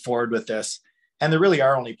leap forward with this. And there really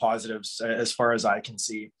are only positives as far as I can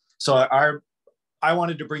see. So I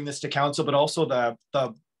wanted to bring this to council, but also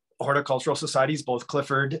the horticultural societies, both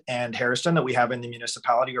Clifford and Harriston, that we have in the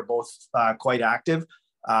municipality, are both quite active.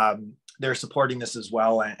 They're supporting this as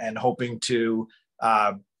well, and hoping to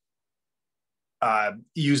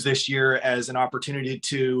use this year as an opportunity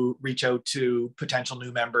to reach out to potential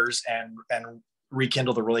new members and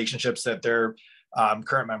rekindle the relationships that their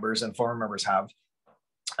current members and former members have.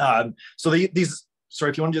 So these,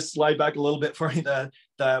 sorry, if you want to just slide back a little bit for me,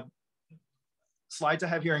 the slides I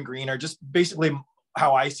have here in green are just basically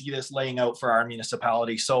how I see this laying out for our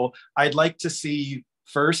municipality. So I'd like to see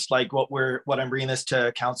first, like what I'm bringing this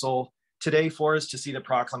to council today for, is to see the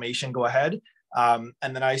proclamation go ahead. And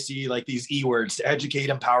then I see like these E words: to educate,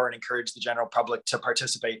 empower, and encourage the general public to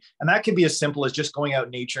participate. And that can be as simple as just going out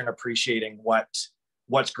in nature and appreciating what's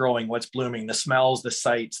growing, what's blooming, the smells, the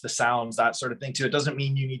sights, the sounds, that sort of thing too. It doesn't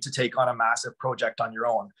mean you need to take on a massive project on your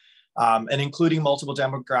own. And including multiple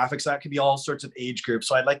demographics, that could be all sorts of age groups.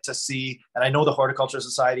 So I'd like to see, and I know the horticulture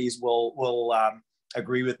societies will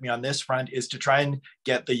agree with me on this front, is to try and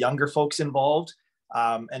get the younger folks involved,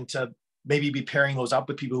 and to maybe be pairing those up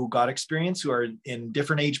with people who got experience, who are in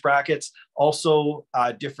different age brackets, also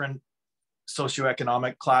different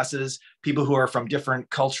socioeconomic classes, people who are from different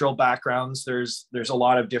cultural backgrounds. There's a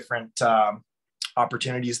lot of different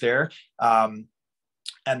opportunities there. And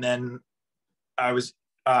then I was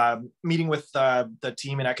meeting with the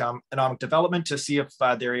team in economic development to see if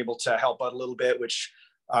they're able to help out a little bit, which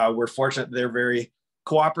we're fortunate they're very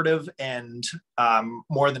cooperative and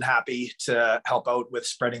more than happy to help out with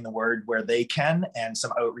spreading the word where they can and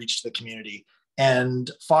some outreach to the community and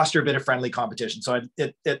foster a bit of friendly competition. So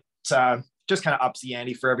it just kind of ups the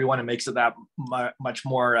ante for everyone and makes it that much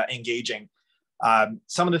more engaging.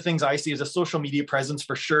 Some of the things I see is a social media presence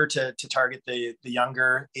for sure to target the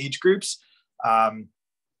younger age groups.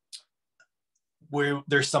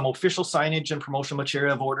 There's some official signage and promotional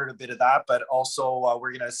material. I've ordered a bit of that, but also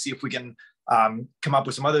we're going to see if we can come up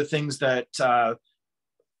with some other things that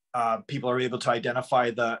people are able to identify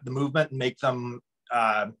the movement and make them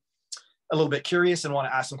a little bit curious and want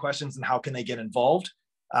to ask some questions and how can they get involved.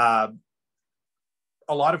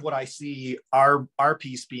 A lot of what I see our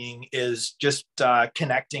piece being is just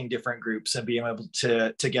connecting different groups and being able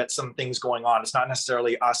to get some things going on. It's not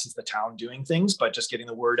necessarily us as the town doing things, but just getting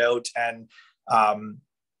the word out and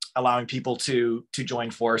allowing people to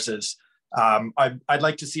join forces. I'd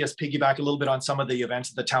like to see us piggyback a little bit on some of the events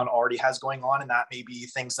that the town already has going on, and that may be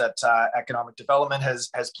things that economic development has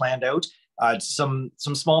planned out. Some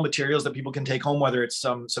small materials that people can take home, whether it's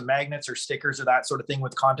some magnets or stickers or that sort of thing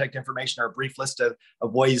with contact information or a brief list of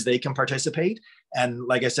ways they can participate. And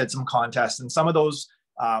like I said, some contests. And some of those,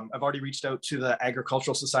 I've already reached out to the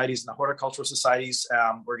agricultural societies and the horticultural societies.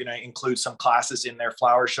 We're going to include some classes in their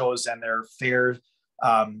flower shows and their fair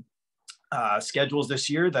schedules this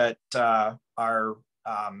year that are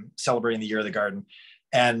celebrating the Year of the Garden.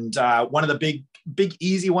 And one of the big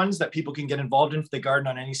easy ones that people can get involved in for the garden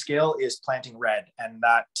on any scale is planting red. And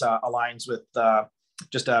that aligns with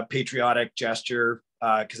just a patriotic gesture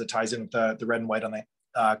because it ties in with the red and white on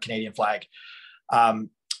the Canadian flag.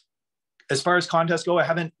 As far as contests go, I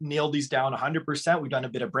haven't nailed these down 100%. We've done a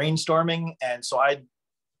bit of brainstorming. And so I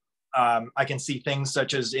can see things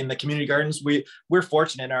such as in the community gardens. We're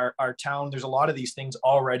fortunate in our town. There's a lot of these things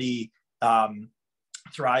already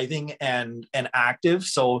thriving and active.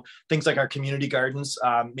 So things like our community gardens,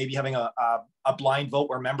 maybe having a blind vote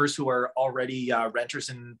where members who are already renters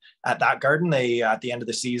at that garden, they at the end of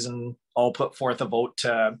the season all put forth a vote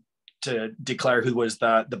to declare who was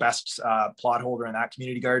the best plot holder in that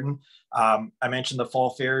community garden. I mentioned the fall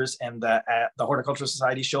fairs and the horticultural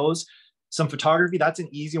society shows. Some photography, that's an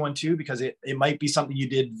easy one too, because it might be something you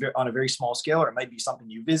did on a very small scale, or it might be something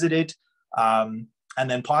you visited. And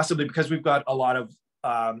then possibly because we've got a lot of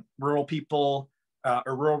rural people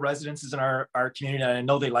or rural residences in our community, and I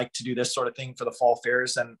know they like to do this sort of thing for the fall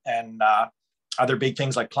fairs and other big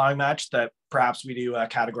things like plowing match, that perhaps we do a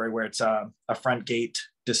category where it's a front gate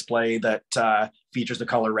display that features the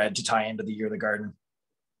color red to tie into the Year of the Garden.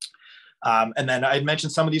 And then I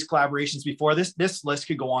mentioned some of these collaborations before. This list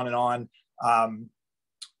could go on and on.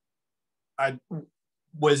 I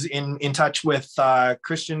was in touch with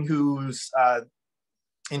Christian, who's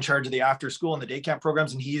in charge of the after school and the day camp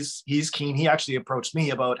programs, and he's keen. He actually approached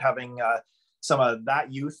me about having some of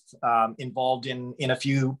that youth involved in a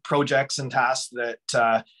few projects and tasks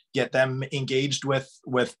that get them engaged with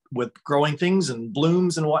growing things and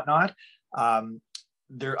blooms and whatnot.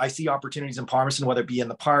 I see opportunities in Palmerston, whether it be in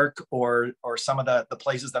the park or some of the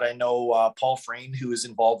places that I know. Paul Frayne, who is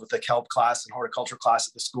involved with the kelp class and horticulture class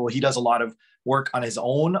at the school, he does a lot of work on his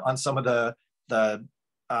own on some of the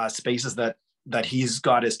spaces that he's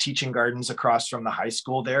got as teaching gardens across from the high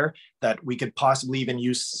school there, that we could possibly even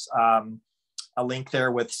use a link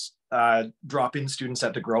there with drop-in students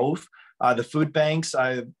at the Grove. The food banks,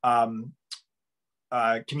 I've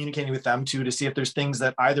communicating with them too to see if there's things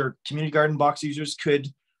that either community garden box users could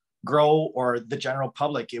grow or the general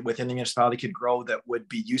public within the municipality could grow that would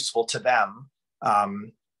be useful to them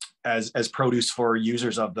as produce for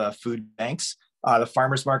users of the food banks. The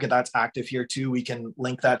farmers market, that's active here too. We can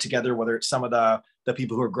link that together, whether it's some of the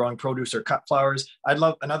people who are growing produce or cut flowers.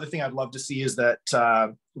 Another thing I'd love to see is that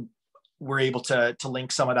we're able to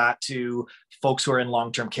link some of that to folks who are in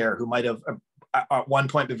long-term care who might have at one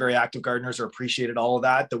point been very active gardeners or appreciated all of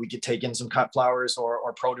that we could take in some cut flowers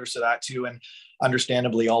or produce of that too. And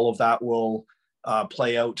understandably, all of that will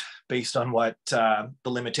play out based on what the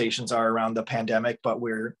limitations are around the pandemic, but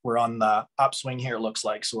we're on the upswing here, it looks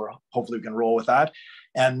like, so hopefully we can roll with that.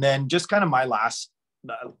 And then just kind of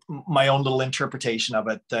my own little interpretation of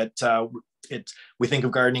it, that we think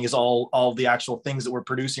of gardening as all the actual things that we're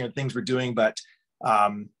producing and things we're doing, but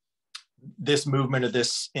this movement of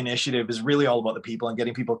this initiative is really all about the people and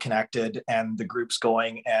getting people connected and the groups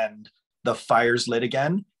going and the fires lit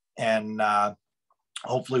again. And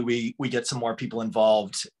hopefully we get some more people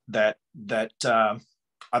involved that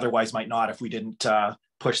otherwise might not if we didn't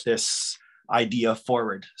push this idea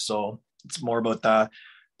forward. So it's more about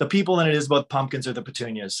the people than it is about pumpkins or the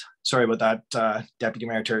petunias. Sorry about that, Deputy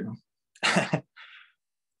Mayor Turton.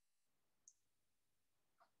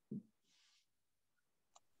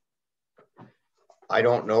 I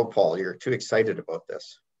don't know, Paul. You're too excited about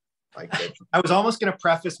this. I was almost going to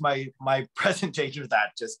preface my presentation with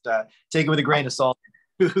that. Just take it with a grain of salt.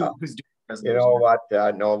 Who's doing you know what?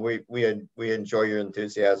 No, we enjoy your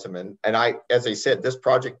enthusiasm, and as I said, this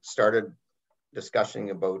project started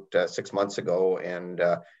discussing about 6 months ago, and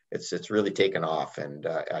it's really taken off, and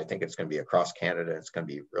I think it's going to be across Canada. It's going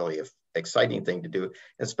to be really an exciting thing to do,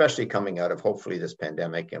 especially coming out of hopefully this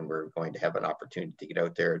pandemic, and we're going to have an opportunity to get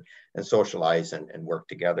out there and socialize and work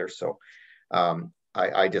together. So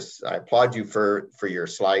I applaud you for your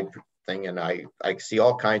slide thing, and I see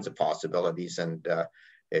all kinds of possibilities, and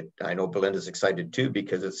I know Belinda's excited too,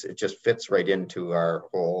 because it just fits right into our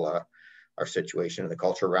whole our situation in the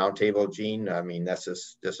Cultural Roundtable, Jean. I mean, this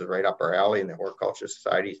is right up our alley in the Horticulture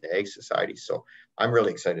Societies, the Ag Society. So I'm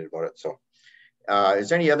really excited about it. So is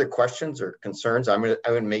there any other questions or concerns? I'm gonna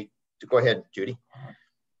go ahead, Judy.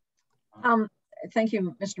 Thank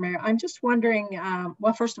you, Mr. Mayor. I'm just wondering,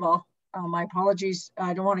 well, first of all, my apologies.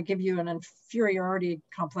 I don't want to give you an inferiority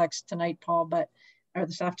complex tonight, Paul, or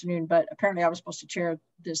this afternoon, but apparently I was supposed to chair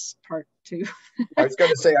this part too. I was going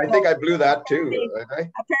to say, I think I blew that too.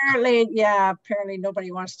 Apparently nobody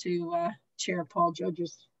wants to chair Paul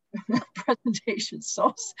Judge's presentation.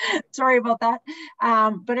 So sorry about that.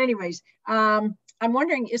 But anyways, I'm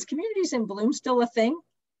wondering, is Communities in Bloom still a thing?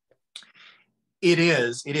 It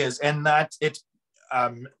is. And that it's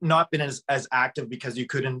not been as active because you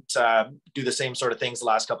couldn't do the same sort of things the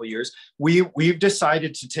last couple of years. We've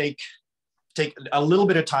decided to take a little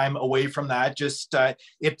bit of time away from that. Just I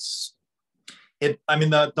mean,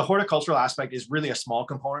 the horticultural aspect is really a small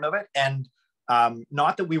component of it, and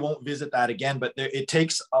not that we won't visit that again, but it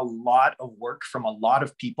takes a lot of work from a lot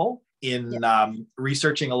of people in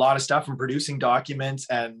researching a lot of stuff and producing documents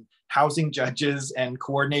and housing judges and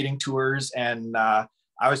coordinating tours. And I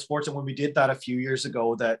was fortunate when we did that a few years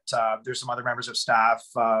ago that there's some other members of staff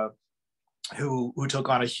who took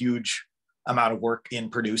on a huge amount of work in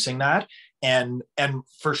producing that. And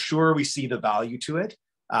for sure we see the value to it,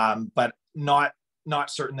 but not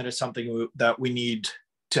certain that it's something that we need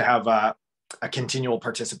to have a continual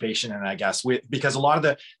participation in, I guess, because a lot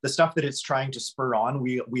of the stuff that it's trying to spur on,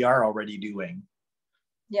 we are already doing.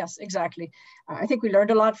 Yes, exactly. I think we learned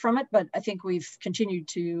a lot from it, but I think we've continued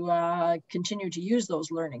to use those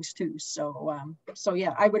learnings too. So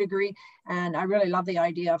yeah, I would agree, and I really love the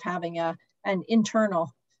idea of having an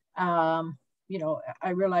internal. You know,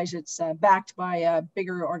 I realize it's backed by a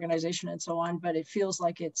bigger organization and so on, but it feels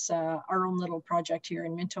like it's our own little project here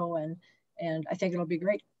in Minto, and I think it'll be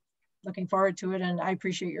great. Looking forward to it, and I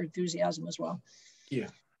appreciate your enthusiasm as well. Yeah.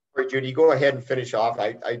 All right, Judy, go ahead and finish off.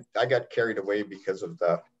 I got carried away because of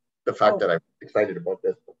the fact that I'm excited about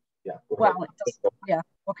this. Yeah. Well,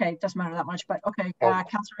 okay, it doesn't matter that much, but okay,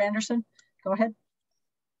 Councillor Anderson, go ahead.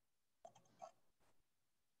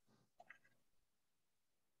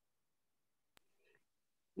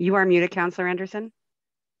 You are muted, Councillor Anderson.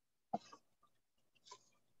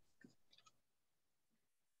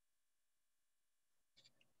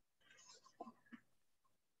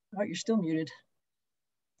 Oh, you're still muted.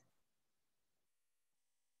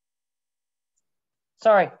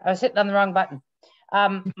 Sorry, I was hitting on the wrong button.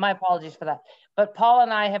 My apologies for that. But Paul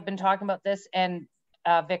and I have been talking about this, and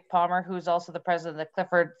Vic Palmer, who's also the president of the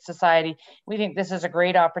Clifford Society, we think this is a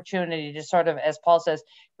great opportunity to sort of, as Paul says,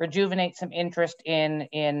 rejuvenate some interest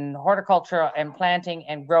in horticulture and planting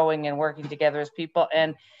and growing and working together as people.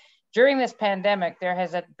 And during this pandemic, there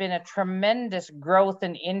has been a tremendous growth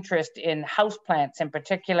and interest in houseplants in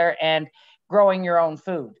particular, and growing your own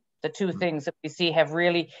food. The two things that we see have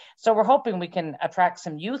really, so we're hoping we can attract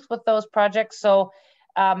some youth with those projects. So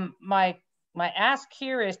my ask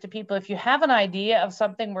here is to people, if you have an idea of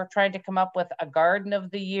something, we're trying to come up with a garden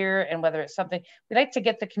of the year, and whether it's something, we'd like to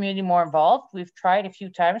get the community more involved. We've tried a few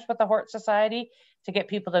times with the Hort Society to get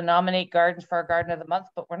people to nominate gardens for our garden of the month,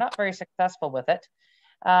 but we're not very successful with it.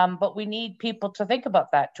 But we need people to think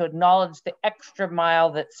about that, to acknowledge the extra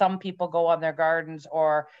mile that some people go on their gardens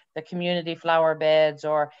or the community flower beds,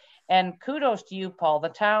 and kudos to you, Paul. The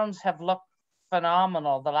towns have looked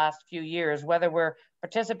phenomenal the last few years, whether we're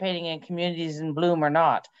participating in Communities in Bloom or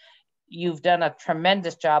not. You've done a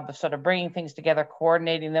tremendous job of sort of bringing things together,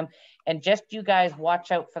 coordinating them, and just you guys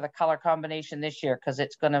watch out for the color combination this year, because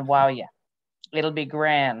it's going to wow you. It'll be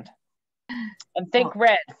grand. And think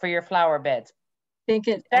red for your flower beds.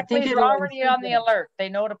 Beckley's already on the alert. They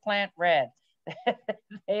know to plant red.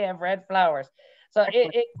 They have red flowers. So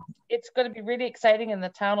it's going to be really exciting, and the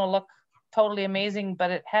town will look totally amazing,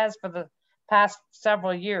 but it has for the past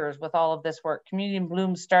several years with all of this work. Community in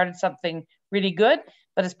Bloom started something really good,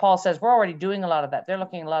 but as Paul says, we're already doing a lot of that. They're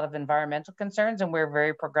looking at a lot of environmental concerns, and we're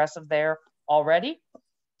very progressive there already.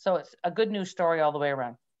 So it's a good news story all the way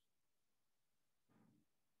around.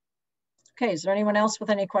 Okay, is there anyone else with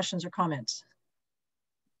any questions or comments?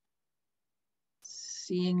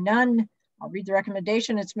 Seeing none, I'll read the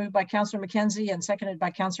recommendation. It's moved by Councillor McKenzie and seconded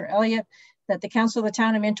by Councillor Elliott that the Council of the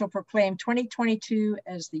Town of Minto proclaim 2022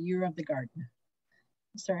 as the Year of the Garden.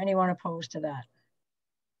 Is there anyone opposed to that?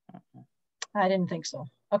 I didn't think so.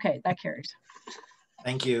 Okay, that carries.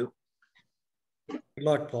 Thank you. Good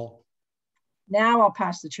luck, Paul. Now I'll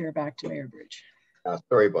pass the chair back to Mayor Bridge.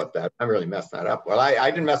 Sorry about that. I really messed that up. Well, I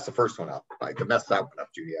didn't mess the first one up. I could mess that one up,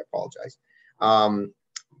 Judy. I apologize.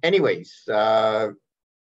 Anyways,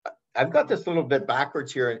 I've got this a little bit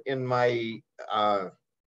backwards here in my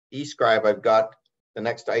e-scribe. I've got the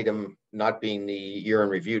next item not being the year in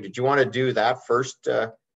review. Did you want to do that first,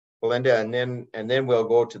 Belinda, and then we'll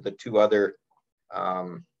go to the two other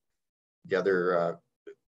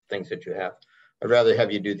things that you have. I'd rather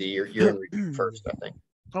have you do the year in review first, I think.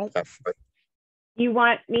 Oh. You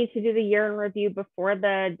want me to do the year in review before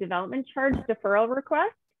the development charge deferral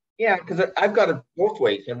request? Yeah, because I've got it both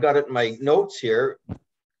ways. I've got it in my notes here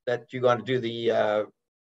that you're going to do the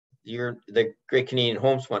Great Canadian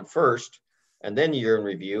Homes one first, and then year in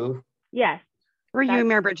review. Yes. For you,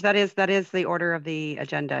 Mayor Bridge, that is the order of the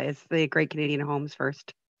agenda. Is the Great Canadian Homes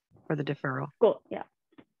first for the deferral. Cool. Yeah.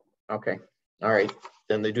 Okay. All right.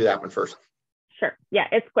 Then they do that one first. Sure. Yeah,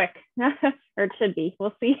 it's quick, or it should be.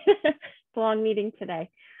 We'll see. It's a long meeting today.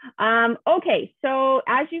 Okay, so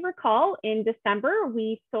as you recall, in December,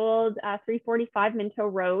 we sold 345 Minto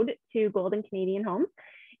Road to Golden Canadian Homes.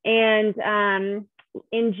 And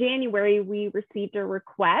in January, we received a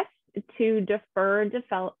request to defer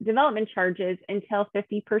development charges until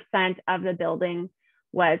 50% of the building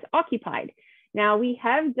was occupied. Now, we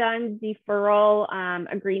have done deferral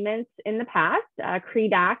agreements in the past.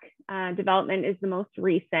 CREDAC development is the most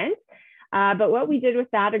recent. But what we did with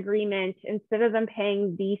that agreement, instead of them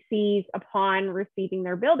paying DCs upon receiving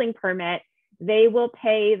their building permit, they will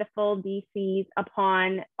pay the full DCs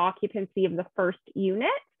upon occupancy of the first unit.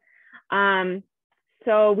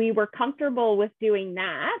 So we were comfortable with doing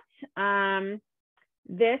that.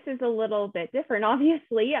 This is a little bit different,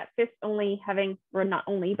 obviously, at only having, or not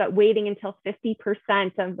only, but waiting until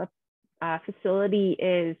 50% of the facility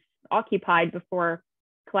is occupied before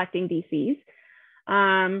collecting DCs.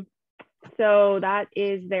 So that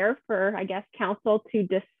is there for, I guess, council to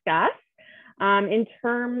discuss. In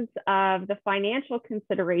terms of the financial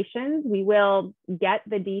considerations, we will get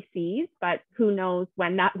the DCs, but who knows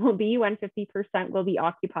when that will be, when 50% will be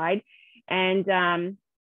occupied. And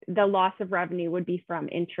the loss of revenue would be from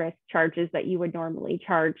interest charges that you would normally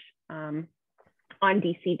charge on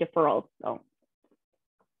DC deferrals. So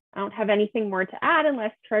I don't have anything more to add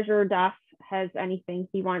unless Treasurer Duff has anything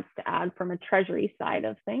he wants to add from a Treasury side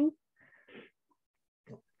of things.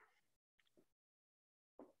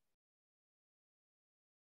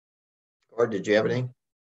 Or did you have anything?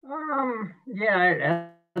 Yeah,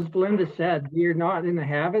 as Belinda said, we're not in the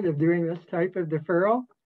habit of doing this type of deferral.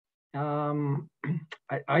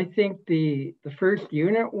 I think the first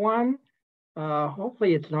unit one,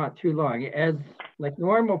 hopefully it's not too long. As like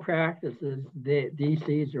normal practices, the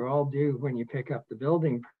DCs are all due when you pick up the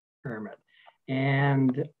building permit.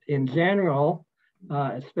 And in general,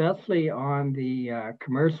 especially on the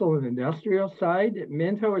commercial and industrial side,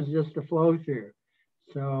 Minto is just a flow through.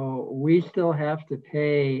 So we still have to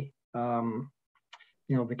pay,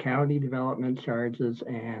 the county development charges,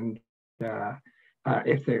 and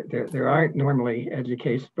if there aren't normally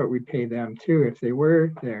education, but we pay them too if they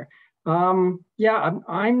were there. Yeah,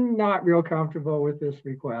 I'm not real comfortable with this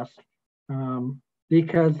request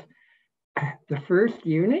because the first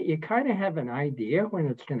unit, you kind of have an idea when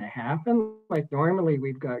it's going to happen. Like normally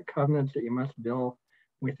we've got covenants that you must bill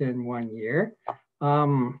within 1 year.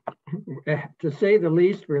 To say the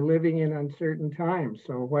least, we're living in uncertain times.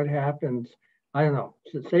 So what happens, I don't know,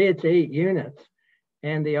 so say it's 8 units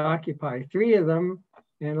and they occupy 3 of them,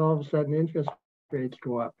 and all of a sudden interest rates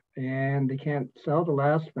go up and they can't sell the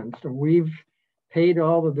last one. So we've paid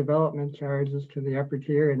all the development charges to the upper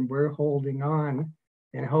tier and we're holding on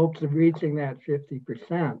in hopes of reaching that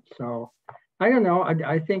 50%. So I don't know,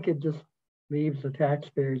 I think it just leaves the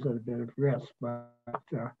taxpayers at a bit of risk, but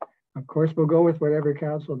of course, we'll go with whatever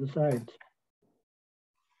council decides.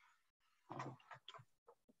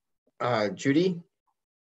 Judy?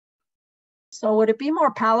 So would it be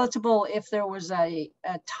more palatable if there was a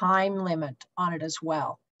time limit on it as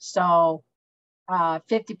well? So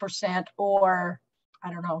 50% or,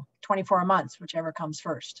 I don't know, 24 months, whichever comes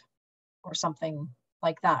first, or something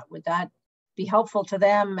like that. Would that be helpful to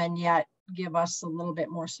them and yet give us a little bit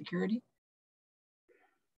more security?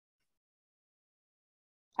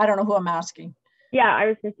 I don't know who I'm asking. Yeah, I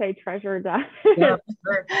was going to say Treasurer Duff. Yeah,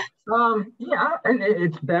 yeah, and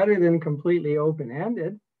it's better than completely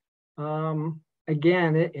open-ended.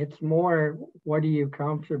 Again, it's more, what are you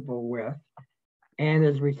comfortable with? And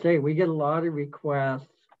as we say, we get a lot of requests,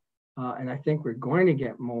 and I think we're going to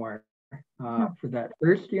get more for that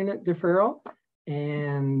first unit deferral.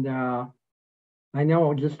 And I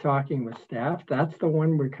know, just talking with staff, that's the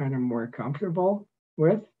one we're kind of more comfortable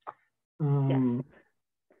with.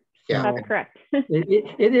 Yeah, that's correct.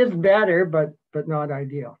 it is better, but not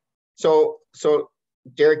ideal. So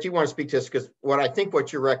Derek, you want to speak to this, because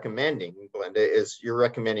what you're recommending, Glenda, is you're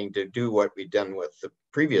recommending to do what we've done with the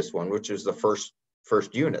previous one, which is the first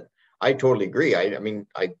unit. I totally agree. I mean,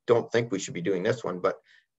 I don't think we should be doing this one, but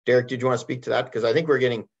Derek, did you want to speak to that? Because I think we're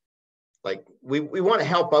getting, like, we want to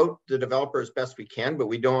help out the developer as best we can, but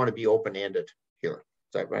we don't want to be open-ended here.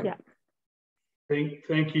 Is that right? Yeah.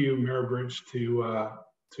 Thank you, Mayor Bridge, to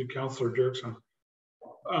Councillor Dirksen.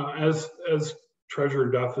 As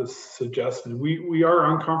Treasurer Duff has suggested, we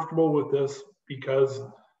are uncomfortable with this because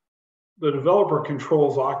the developer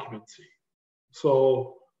controls occupancy.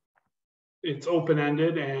 So it's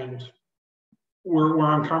open-ended and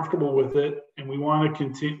we're uncomfortable with it, and we want to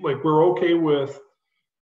continue. Like, we're okay with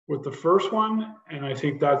the first one, and I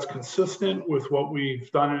think that's consistent with what we've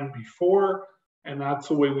done before, and that's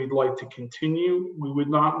the way we'd like to continue. We would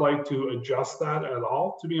not like to adjust that at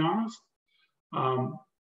all, to be honest.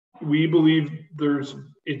 We believe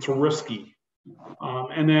it's risky.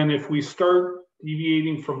 And then if we start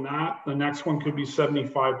deviating from that, the next one could be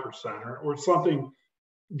 75% or something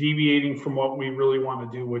deviating from what we really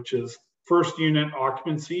want to do, which is first unit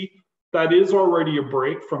occupancy. That is already a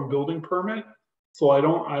break from building permit. So I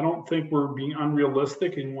don't think we're being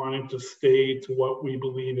unrealistic in wanting to stay to what we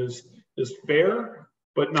believe is fair,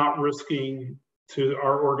 but not risking to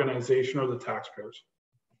our organization or the taxpayers.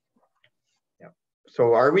 Yeah.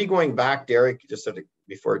 So are we going back, Derek, just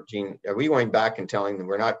before Jean, are we going back and telling them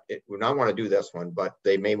we're not want to do this one, but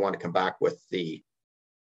they may want to come back with the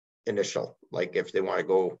initial, like if they want to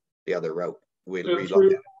go the other route?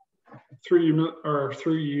 Through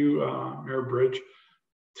you, Mayor Bridge,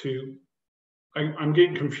 I'm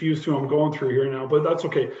getting confused who I'm going through here now, but that's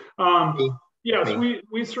okay. Yes,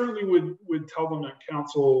 we certainly would tell them that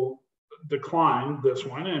council declined this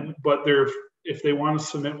one, but if they want to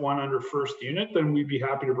submit one under first unit, then we'd be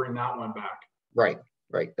happy to bring that one back. Right.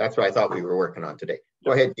 That's what I thought we were working on today.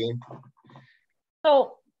 Go ahead, Dean.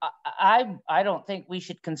 So I don't think we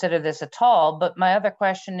should consider this at all, but my other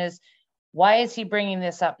question is, why is he bringing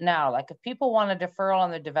this up now? Like, if people want a deferral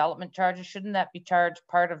on the development charges, shouldn't that be charged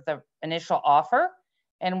part of the initial offer?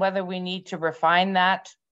 And whether we need to refine that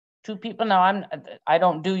to people. Now, I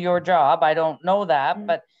don't do your job. I don't know that.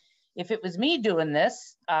 But if it was me doing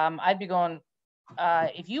this, I'd be going,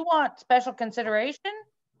 if you want special consideration,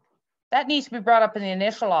 that needs to be brought up in the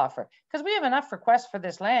initial offer, because we have enough requests for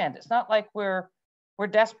this land. It's not like we're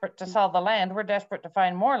desperate to sell the land. We're desperate to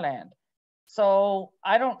find more land. So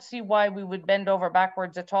I don't see why we would bend over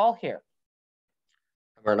backwards at all here.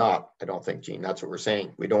 We're not, I don't think, Jean. That's what we're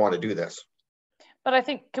saying. We don't want to do this. But I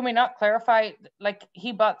think, can we not clarify, like,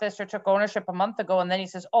 he bought this or took ownership a month ago, and then he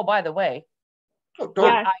says, oh, by the way,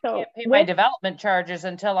 I can't pay my development charges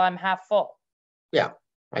until I'm half full. Yeah,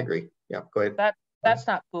 I agree. Yeah, go ahead. That's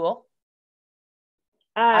not cool.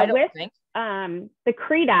 I don't think. The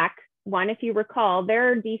CREDAC one, if you recall,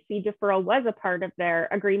 their DC deferral was a part of their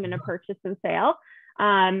agreement of purchase and sale.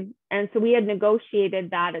 And so we had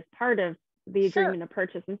negotiated that as part of the agreement of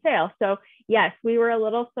purchase and sale. So yes, we were a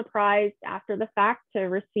little surprised after the fact to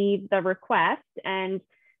receive the request. And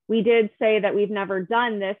we did say that we've never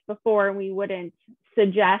done this before and we wouldn't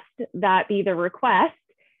suggest that be the request,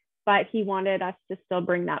 but he wanted us to still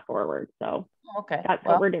bring that forward. So that's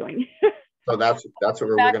what we're doing. So that's what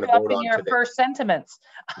we're going to vote on your today. First sentiments.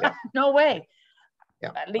 Yeah. No way. Yeah.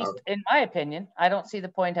 At least in my opinion, I don't see the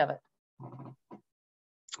point of it.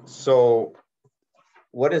 So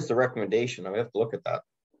what is the recommendation? I have to look at that.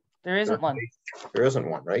 There isn't one. There isn't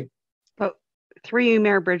one, right? But through you,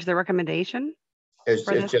 Mayor Bridge, the recommendation is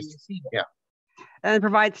just, yeah. And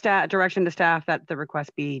provide direction to staff that the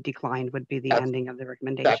request be declined would be the ending of the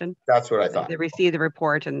recommendation. That's what I thought. They receive the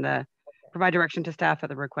report and provide direction to staff that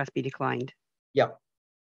the request be declined. Yep.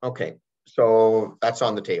 Okay. So that's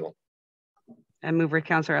on the table. And move with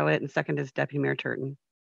Councillor Elliott and second is Deputy Mayor Turton.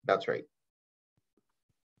 That's right.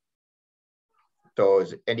 So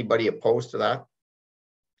is anybody opposed to that?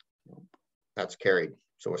 That's carried.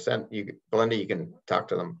 So we'll send you, Belinda, you can talk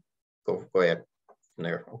to them. Go ahead from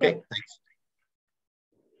there. Okay, thanks.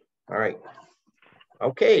 All right.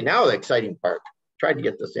 Okay, now the exciting part. Tried to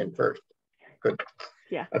get this in first. Good.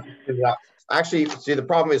 Yeah. Actually, see, the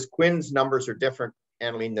problem is Quinn's numbers are different,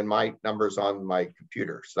 Annalene, than my numbers on my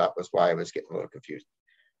computer. So that was why I was getting a little confused.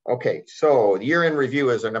 Okay, so the year in review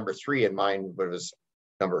is a number 3 in mine, but it was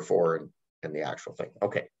number 4 in the actual thing.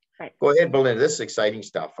 Okay, right. Go ahead, Belinda. This is exciting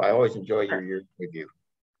stuff. I always enjoy your year in review.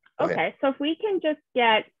 Go okay, ahead. so if we can just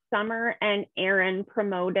get Summer and Aaron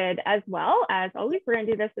promoted as well. As always, we're going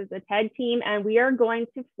to do this as a tag team, and we are going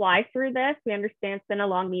to fly through this. We understand it's been a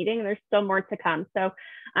long meeting and there's still more to come. So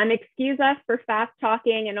excuse us for fast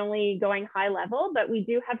talking and only going high level, but we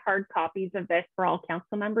do have hard copies of this for all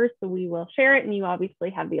council members. So we will share it, and you obviously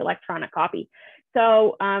have the electronic copy.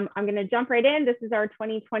 So I'm going to jump right in. This is our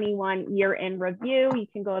 2021 year in review. You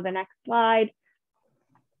can go to the next slide.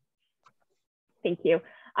 Thank you.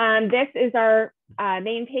 This is our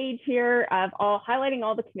main page here of highlighting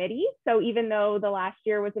all the committees. So even though the last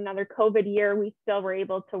year was another COVID year, we still were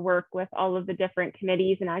able to work with all of the different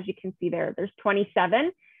committees. And as you can see there's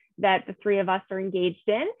 27 that the 3 of us are engaged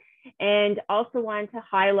in. And also wanted to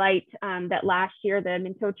highlight that last year, the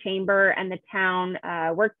Minto Chamber and the town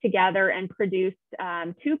worked together and produced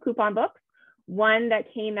 2 coupon books. One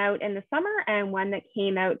that came out in the summer and one that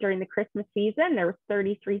came out during the Christmas season. There were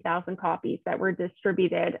 33,000 copies that were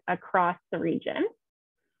distributed across the region.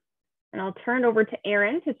 And I'll turn over to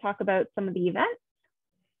Erin to talk about some of the events.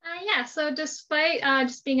 Yeah, so despite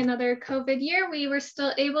just being another COVID year, we were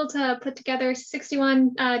still able to put together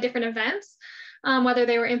 61 different events, whether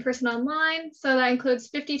they were in person or online. So that includes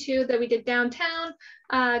 52 that we did downtown,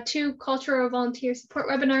 2 cultural volunteer support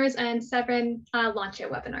webinars, and 7 launch it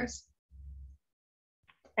webinars.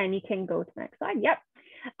 And you can go to the next slide. Yep.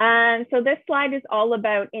 So this slide is all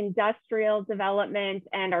about industrial development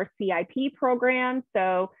and our CIP program.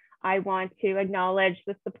 So I want to acknowledge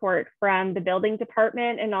the support from the building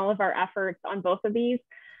department and all of our efforts on both of these.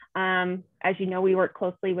 As you know, we work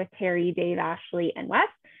closely with Terry, Dave, Ashley, and Wes.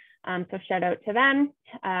 So shout out to them.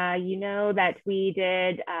 You know that we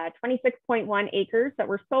did 26.1 acres that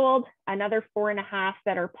were sold, another 4.5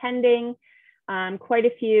 that are pending. Quite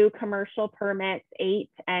a few commercial permits, 8,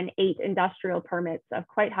 and 8 industrial permits of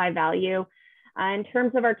quite high value. In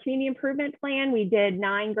terms of our community improvement plan, we did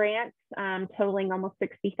 9 grants totaling almost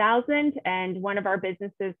 60,000, and one of our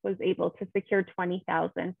businesses was able to secure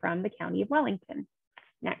 20,000 from the County of Wellington.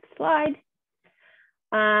 Next slide.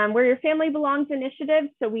 Where Your Family Belongs initiative.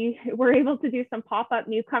 So we were able to do some pop-up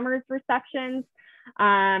newcomers receptions.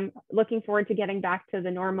 Looking forward to getting back to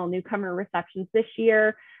the normal newcomer receptions this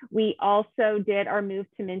year. We also did our Move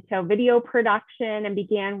to Minto video production and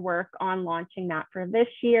began work on launching that for this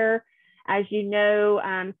year. As you know,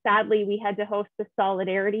 sadly, we had to host a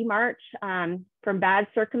Solidarity March from bad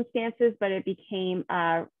circumstances, but it became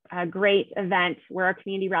a great event where our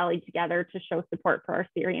community rallied together to show support for our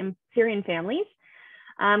Syrian families.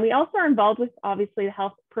 We also are involved with, obviously, the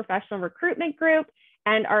Health Professional Recruitment Group,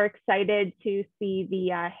 and are excited to see the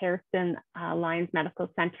Harrison Lions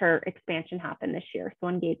Medical Center expansion happen this year. So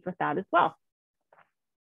engaged with that as well.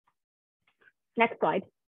 Next slide.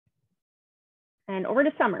 And over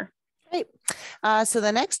to Summer. Great. So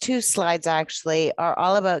the next 2 slides actually are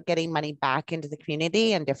all about getting money back into the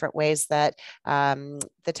community and different ways that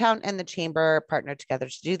the town and the chamber partner together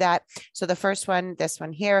to do that. So the first one, this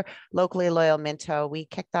one here, Locally Loyal Minto, we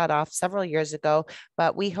kicked that off several years ago,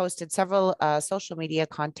 but we hosted several social media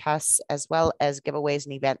contests as well as giveaways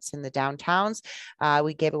and events in the downtowns.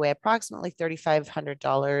 We gave away approximately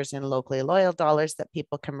 $3,500 in locally loyal dollars that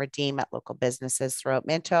people can redeem at local businesses throughout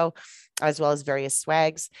Minto, as well as various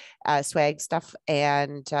swag stuff.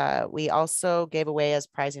 And we also gave away as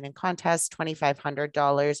prizing and contest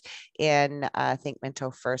 $2,500 in Think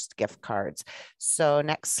Minto First gift cards. So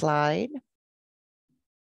next slide.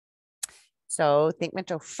 So Think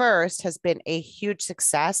Minto First has been a huge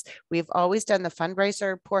success. We've always done the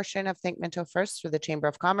fundraiser portion of Think Minto First through the Chamber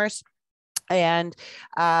of Commerce. And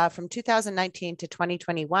from 2019 to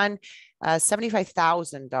 2021,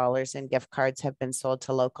 $75,000 in gift cards have been sold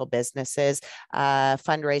to local businesses,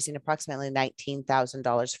 fundraising approximately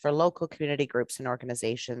 $19,000 for local community groups and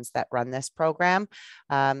organizations that run this program.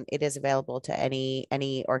 It is available to any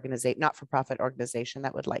not-for-profit organization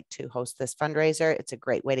that would like to host this fundraiser. It's a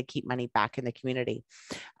great way to keep money back in the community.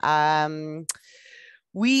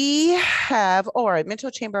 We have, Minto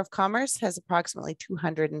Chamber of Commerce has approximately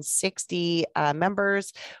 260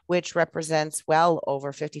 members, which represents well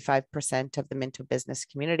over 55% of the Minto business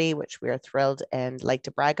community, which we are thrilled and like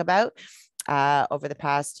to brag about. Over the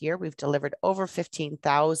past year, we've delivered over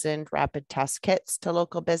 15,000 rapid test kits to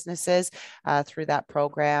local businesses through that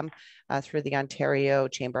program, through the Ontario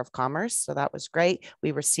Chamber of Commerce. So that was great.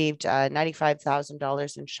 We received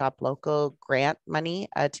 $95,000 in Shop Local grant money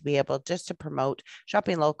to be able just to promote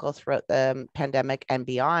shopping local throughout the pandemic and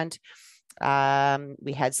beyond.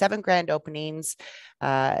 We had 7 grand openings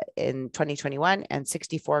in 2021 and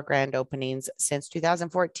 64 grand openings since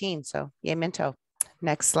 2014. So yay, Minto.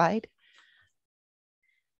 Next slide.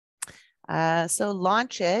 So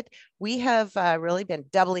Launch It, we have really been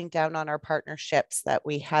doubling down on our partnerships, that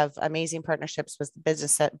we have amazing partnerships with the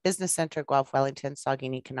Business Center, Guelph, Wellington,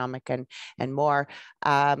 Saugeen Economic, and more.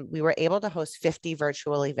 We were able to host 50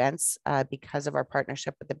 virtual events because of our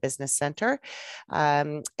partnership with the Business Center.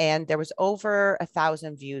 And there was over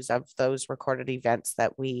 1,000 views of those recorded events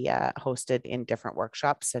that we hosted in different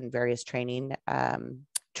workshops and various training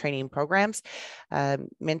programs.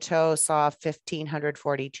 Minto saw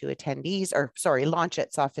 1,542 attendees, or sorry, Launch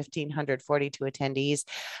It saw 1,542 attendees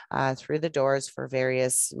through the doors for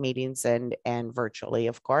various meetings and virtually,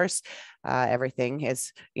 of course. Everything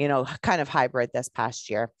is, kind of hybrid this past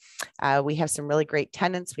year. We have some really great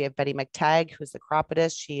tenants. We have Betty McTagg, who's the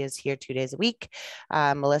chiropodist. She is here 2 days a week.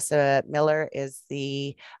 Melissa Miller is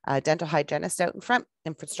the dental hygienist out in front.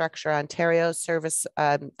 Infrastructure Ontario service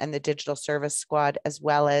and the digital service squad, as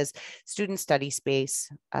well as student study space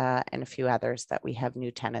and a few others that we have new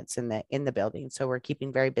tenants in the building. So we're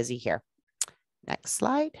keeping very busy here. Next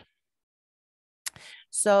slide.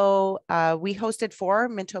 So we hosted 4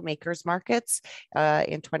 Minto Makers Markets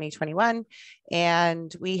in 2021,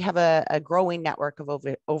 and we have a growing network of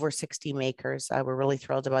over 60 makers. We're really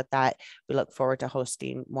thrilled about that. We look forward to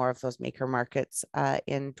hosting more of those maker markets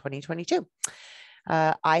in 2022.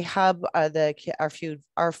 iHub,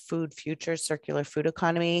 our food future circular food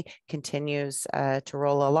economy continues to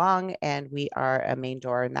roll along, and we are a main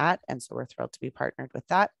door in that. And so we're thrilled to be partnered with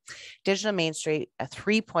that. Digital Main Street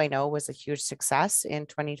 3.0 was a huge success in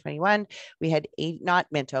 2021. We had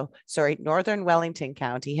Northern Wellington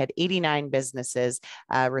County had 89 businesses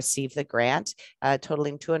receive the grant,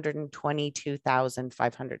 totaling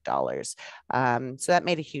 $222,500. So that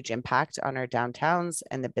made a huge impact on our downtowns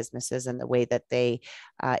and the businesses and the way that they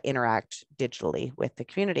interact digitally with the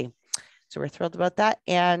community. So we're thrilled about that.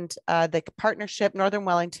 And the partnership, Northern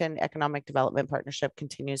Wellington Economic Development Partnership,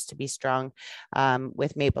 continues to be strong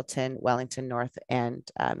with Mapleton, Wellington North, and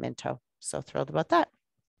Minto. So thrilled about that.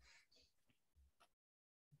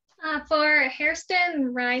 For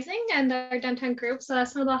Hairston Rising and our downtown groups, some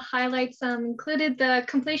of the highlights included the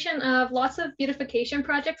completion of lots of beautification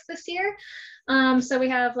projects this year. So we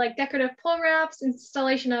have like decorative pole wraps,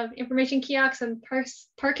 installation of information kiosks and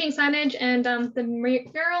parking signage, and the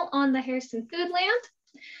mural on the Hairston Foodland.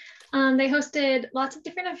 They hosted lots of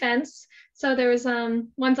different events. So there was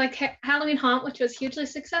ones like Halloween Haunt, which was hugely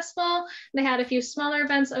successful. They had a few smaller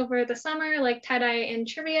events over the summer, like tie-dye and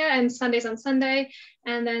trivia and Sundays on Sunday.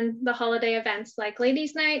 And then the holiday events like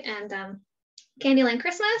Ladies Night and Candyland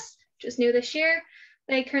Christmas, which is new this year.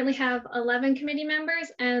 They currently have 11 committee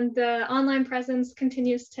members, and the online presence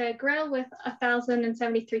continues to grow with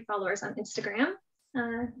 1,073 followers on Instagram.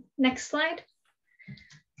 Next slide.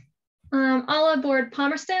 All aboard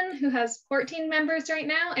Palmerston, who has 14 members right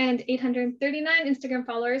now and 839 Instagram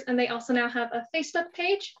followers, and they also now have a Facebook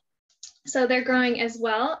page. So they're growing as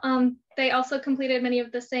well. They also completed many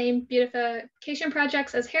of the same beautification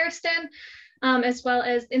projects as Hairston, as well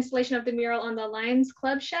as installation of the mural on the Lions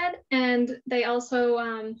Club shed. And they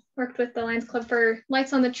also worked with the Lions Club for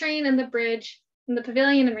lights on the train and the bridge and the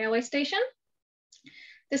pavilion and railway station.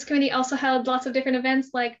 This committee also held lots of different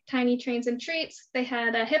events like Tiny Trains and Treats. They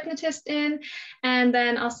had a hypnotist in, and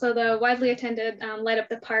then also the widely attended Light Up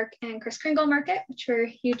the Park and Kris Kringle Market, which were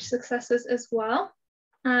huge successes as well.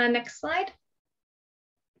 Next slide.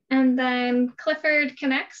 And then Clifford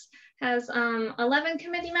Connects has 11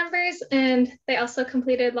 committee members, and they also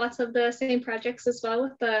completed lots of the same projects as well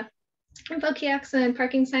with the info kiosks and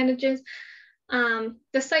parking signages.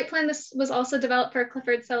 The site plan was also developed for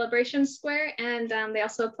Clifford Celebration Square, and they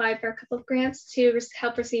also applied for a couple of grants to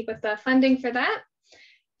help receive with the funding for that.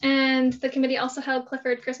 And the committee also held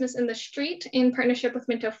Clifford Christmas in the Street in partnership with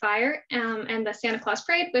Minto Fire and the Santa Claus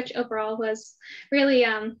Parade, which overall was really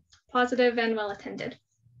positive and well attended.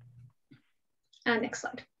 Next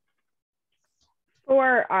slide.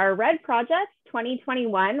 For our RED project,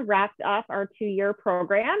 2021 wrapped up our 2-year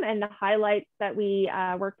program, and the highlights that we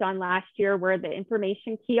worked on last year were the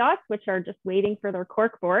information kiosks, which are just waiting for their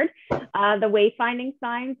corkboard, the wayfinding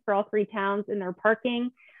signs for all 3 towns in their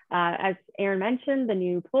parking, as Aaron mentioned, the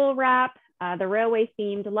new pole wrap, the railway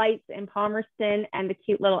themed lights in Palmerston, and the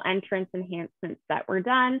cute little entrance enhancements that were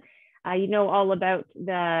done. You know all about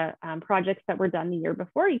the projects that were done the year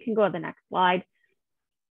before. You can go to the next slide.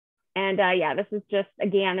 And yeah, this is just,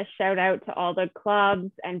 again, a shout out to all the clubs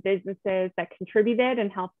and businesses that contributed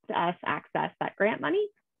and helped us access that grant money.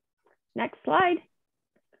 Next slide.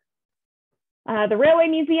 The Railway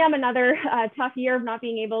Museum, another tough year of not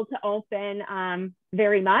being able to open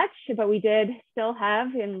very much, but we did still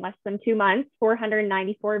have, in less than 2 months,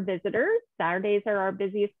 494 visitors. Saturdays are our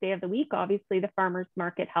busiest day of the week. Obviously, the farmers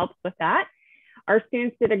market helps with that. Our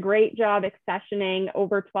students did a great job accessioning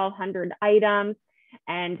over 1,200 items.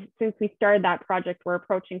 And since we started that project, we're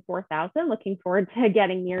approaching 4,000, looking forward to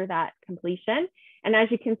getting near that completion. And as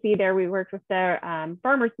you can see there, we worked with the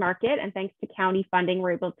farmers market, and thanks to county funding,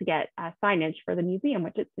 we're able to get signage for the museum,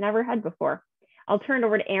 which it's never had before. I'll turn it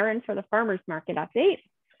over to Erin for the farmers market update.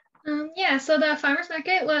 Yeah, so the farmers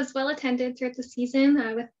market was well attended throughout the season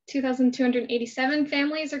with 2,287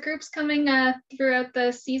 families or groups coming throughout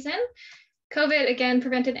the season. COVID, again,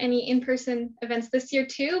 prevented any in-person events this year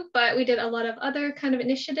too, but we did a lot of other kind of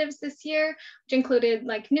initiatives this year, which included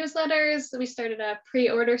like newsletters. We started a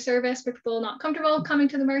pre-order service for people not comfortable coming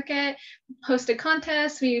to the market, hosted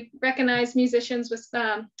contests. We recognized musicians with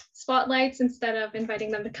spotlights instead of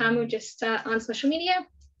inviting them to come, just on social media.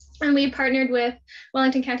 And we partnered with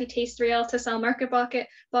Wellington County Taste Reel to sell market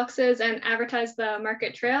boxes and advertise the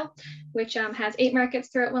market trail, which has 8 markets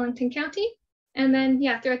throughout Wellington County. And then,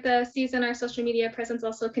 yeah, throughout the season, our social media presence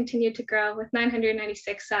also continued to grow with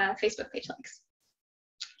 996 Facebook page likes.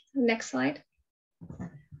 Next slide.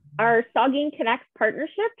 Our Saugeen Connects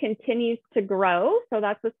partnership continues to grow. So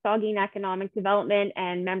that's with Saugeen Economic Development,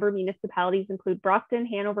 and member municipalities include Brockton,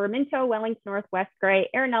 Hanover, Minto, Wellington North, West Grey,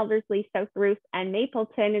 Erin Elderslie, South Ruth, and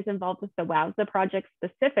Mapleton is involved with the WowZA project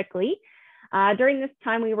specifically. During this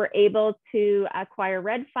time, we were able to acquire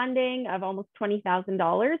RED funding of almost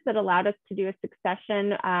 $20,000 that allowed us to do a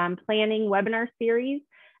succession planning webinar series,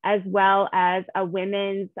 as well as a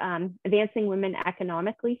women's Advancing Women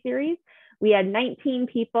Economically series. We had 19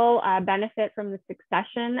 people benefit from the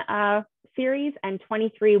succession series, and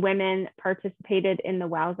 23 women participated in the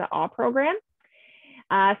WowZA Awe program.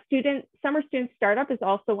 Summer Student Startup is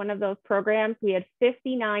also one of those programs. We had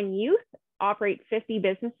 59 youth operate 50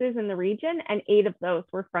 businesses in the region, and 8 of those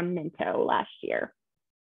were from Minto last year.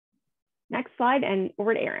 Next slide, and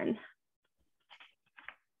over to Erin.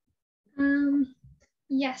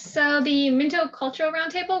 Yes, so the Minto Cultural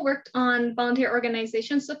Roundtable worked on volunteer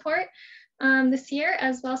organization support this year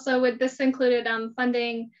as well. So this included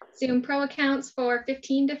funding Zoom Pro accounts for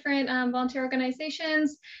 15 different volunteer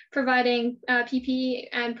organizations, providing PPE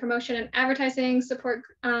and promotion and advertising support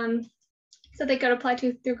so they could apply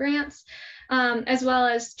through grants, as well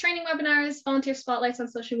as training webinars, volunteer spotlights on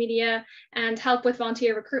social media, and help with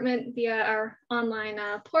volunteer recruitment via our online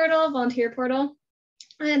volunteer portal,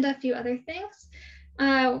 and a few other things.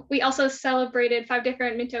 We also celebrated 5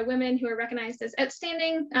 different Minto women who are recognized as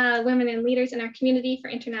outstanding women and leaders in our community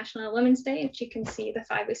for International Women's Day, which you can see the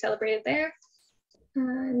 5 we celebrated there.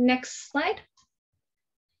 Next slide.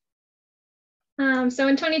 So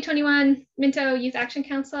in 2021, Minto Youth Action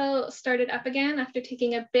Council started up again after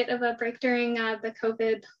taking a bit of a break during the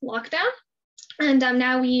COVID lockdown. And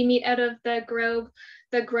now we meet out of the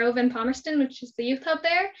Grove in Palmerston, which is the youth hub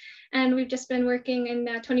there. And we've just been working in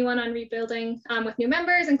 21 on rebuilding with new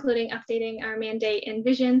members, including updating our mandate and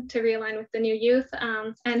vision to realign with the new youth,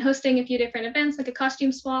 and hosting a few different events like a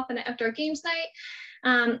costume swap and an outdoor games night,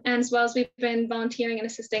 and as well as we've been volunteering and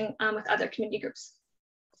assisting with other community groups.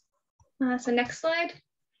 So next slide.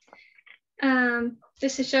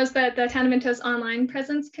 This just shows that the Town of Minto's online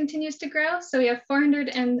presence continues to grow. So we have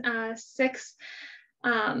 406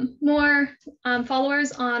 more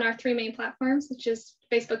followers on our 3 main platforms, which is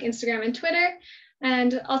Facebook, Instagram, and Twitter.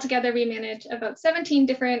 And altogether, we manage about 17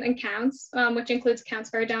 different accounts, which includes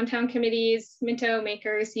accounts for our downtown committees, Minto,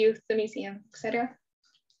 Makers, Youth, the museum, etc.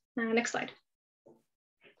 Next slide.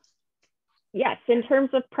 Yes, in terms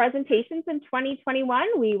of presentations in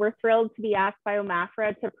 2021, we were thrilled to be asked by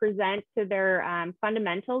OMAFRA to present to their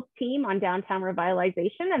fundamentals team on downtown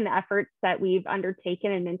revitalization and the efforts that we've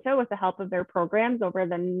undertaken in Minto with the help of their programs over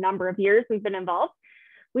the number of years we've been involved.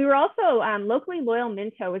 We were also, Locally Loyal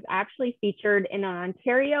Minto was actually featured in an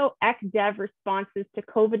Ontario ECDev responses to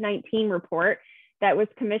COVID-19 report that was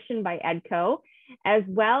commissioned by EDCO, as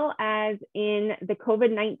well as in the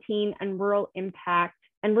COVID-19 and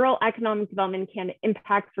Rural Economic Development Canada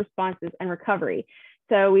Impacts Responses and Recovery.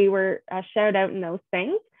 So we were shout out in those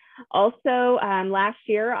things. Also, last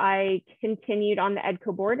year, I continued on the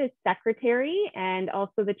EDCO board as secretary and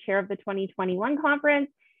also the chair of the 2021 conference.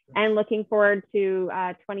 and looking forward to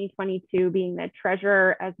 2022 being the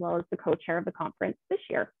treasurer as well as the co-chair of the conference this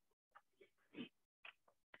year.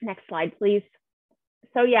 Next slide, please.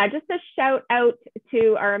 So yeah, just a shout out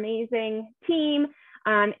to our amazing team.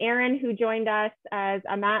 Aaron, who joined us as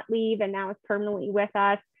a mat leave and now is permanently with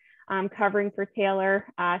us, covering for Taylor.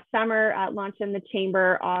 Summer at Launch in the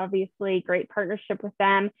Chamber, obviously great partnership with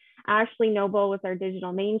them. Ashley Noble was our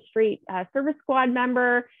Digital Main Street Service Squad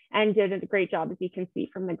member and did a great job, as you can see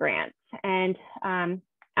from the grants. And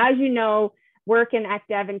as you know, work in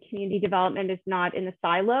ECDev and community development is not in a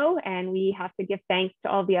silo, and we have to give thanks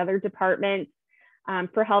to all the other departments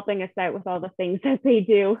for helping us out with all the things that they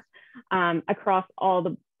do across all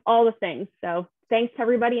the things. So thanks to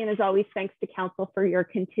everybody, and as always, thanks to Council for your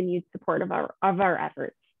continued support of our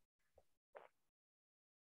efforts.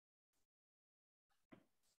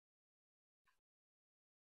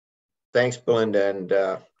 Thanks, Belinda,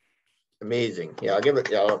 and amazing. Yeah, I'll give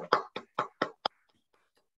it. Yeah,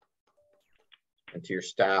 and to your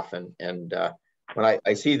staff, and when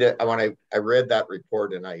I see that, when I read that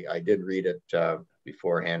report, and I did read it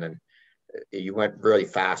beforehand, and you went really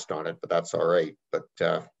fast on it, but that's all right. But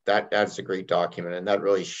that's a great document, and that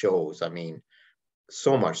really shows, I mean,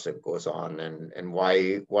 so much that goes on, and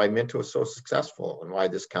why Minto is so successful, and why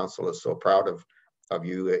this council is so proud of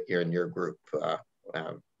you here in your group.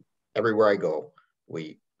 Everywhere I go,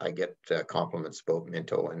 I get compliments about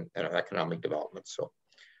Minto and economic development. So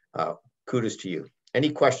kudos to you.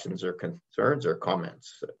 Any questions or concerns or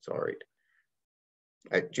comments? That's all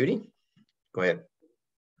right. Judy, go ahead.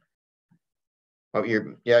 Oh,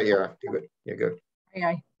 you're good. You're good.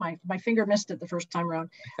 Yeah, my finger missed it the first time around.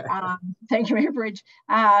 Thank you, Mayor Bridge.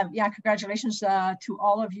 Yeah, congratulations to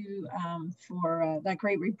all of you for that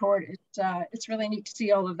great report. It's really neat to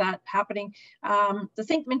see all of that happening. The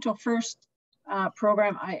Think Minto First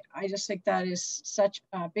program, I just think that is such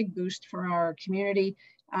a big boost for our community.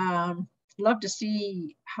 Love to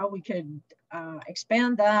see how we could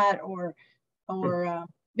expand that or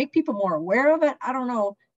make people more aware of it. I don't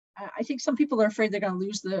know. I think some people are afraid they're going to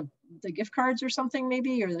lose the gift cards or something,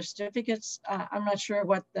 maybe, or the certificates. I'm not sure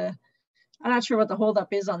what the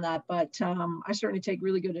holdup is on that, but I certainly take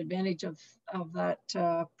really good advantage of that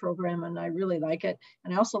program, and I really like it.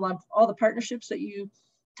 And I also love all the partnerships that you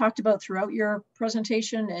talked about throughout your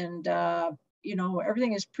presentation, and you know,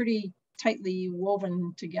 everything is pretty tightly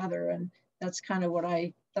woven together, and that's kind of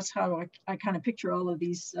how I kind of picture all of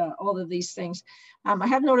these things. I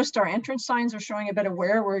have noticed our entrance signs are showing a bit of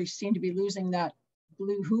wear, where you seem to be losing that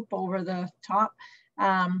blue hoop over the top.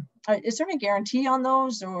 Is there any guarantee on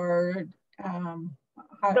those, or?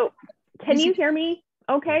 So can you hear me?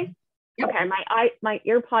 Okay. Yep. Okay. My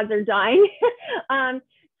ear pods are dying.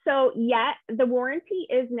 So yeah, the warranty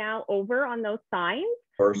is now over on those signs,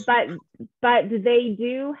 but they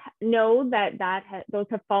do know that those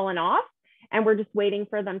have fallen off, and we're just waiting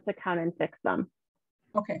for them to come and fix them.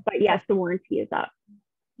 Okay. But yes, the warranty is up.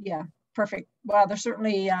 Yeah, perfect. Well, they're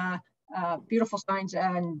certainly beautiful signs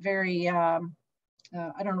and very, I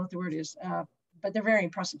don't know what the word is, but they're very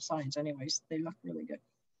impressive signs anyways. They look really good.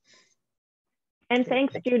 And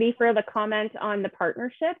thanks, Judy, for the comment on the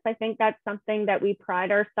partnerships. I think that's something that we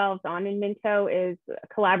pride ourselves on in Minto, is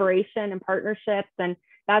collaboration and partnerships. And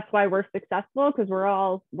that's why we're successful, because we're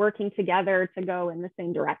all working together to go in the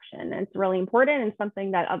same direction. And it's really important, and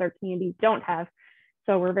something that other communities don't have.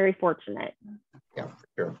 So we're very fortunate. Yeah,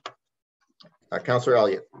 sure. Councillor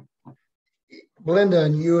Elliott. Belinda,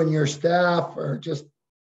 and you and your staff are just,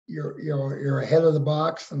 you're ahead of the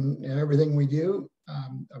box and everything we do.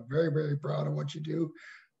 I'm very, very proud of what you do,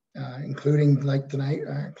 including like tonight,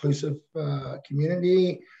 inclusive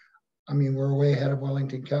community. I mean, we're way ahead of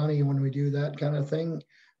Wellington County when we do that kind of thing.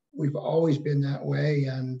 We've always been that way.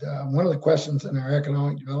 And one of the questions in our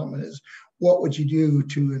economic development is, what would you do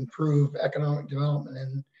to improve economic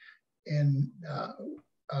development in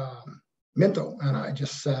Minto? And I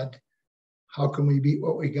just said, how can we beat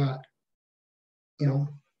what we got? You know,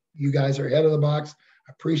 you guys are ahead of the box.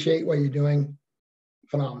 Appreciate what you're doing.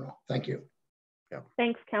 Phenomenal. Thank you. Yeah.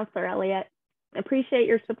 Thanks, Councillor Elliott. Appreciate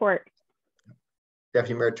your support.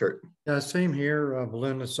 Deputy Mayor Turton. Yeah, same here,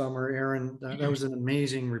 Belinda, Summer, Aaron. That was an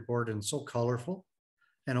amazing report and so colorful.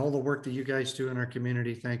 And all the work that you guys do in our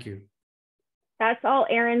community, thank you. That's all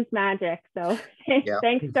Aaron's magic. So yeah.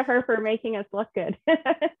 Thanks to her for making us look good.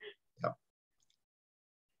 Yeah.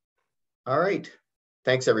 All right.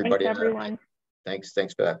 Thanks, everybody. Thanks, everyone. Thanks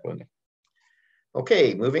for that, Belinda.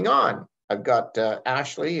 Okay, moving on. I've got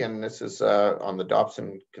Ashley, and this is on the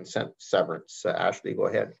Dobson consent severance. Ashley, go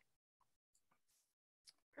ahead.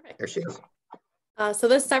 Perfect. There she is. So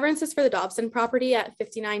this severance is for the Dobson property at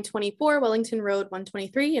 5924 Wellington Road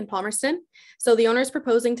 123 in Palmerston. So the owner is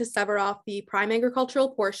proposing to sever off the prime agricultural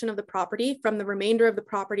portion of the property from the remainder of the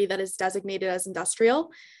property that is designated as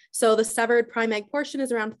industrial. So the severed prime ag portion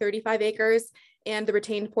is around 35 acres and the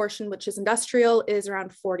retained portion, which is industrial, is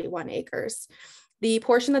around 41 acres. The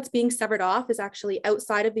portion that's being severed off is actually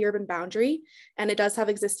outside of the urban boundary, and it does have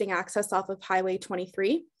existing access off of Highway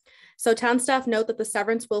 23. So town staff note that the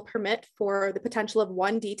severance will permit for the potential of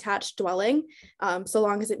one detached dwelling, so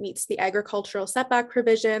long as it meets the agricultural setback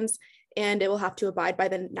provisions, and it will have to abide by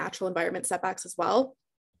the natural environment setbacks as well.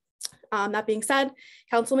 That being said,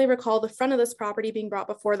 council may recall the front of this property being brought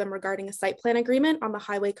before them regarding a site plan agreement on the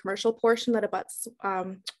highway commercial portion that abuts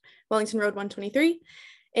Wellington Road 123,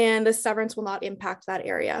 and this severance will not impact that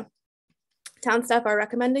area. Town staff are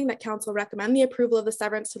recommending that council recommend the approval of the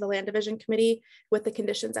severance to the Land Division Committee with the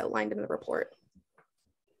conditions outlined in the report.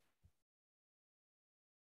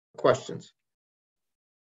 Questions?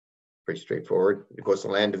 Pretty straightforward. It goes to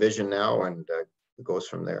Land Division now, and it goes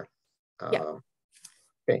from there. Yeah.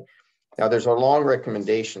 Okay. Now there's a long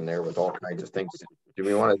recommendation there with all kinds of things. Do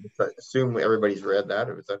we want to assume everybody's read that,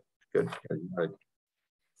 or is that good?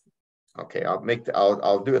 Okay,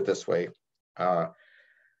 I'll do it this way.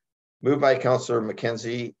 Moved by Councillor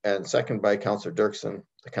McKenzie and second by Councillor Dirksen.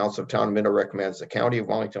 The Council of Town of Minto recommends the County of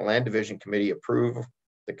Wellington Land Division Committee approve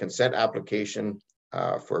the consent application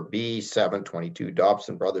for B722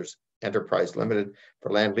 Dobson Brothers Enterprise Limited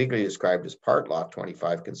for land legally described as Part Lot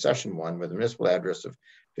 25 Concession 1 with a municipal address of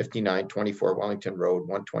 5924 Wellington Road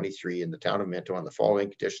 123 in the Town of Minto, and the following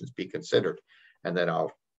conditions be considered. And then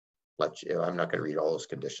I'll let you, I'm not going to read all those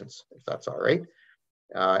conditions, if that's all right.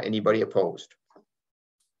 Anybody opposed?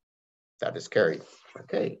 That is carried.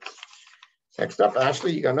 Okay. Next up,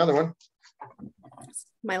 Ashley, you got another one?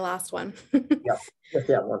 My last one.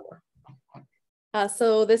 Yeah, one more.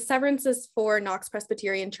 So this severance is for Knox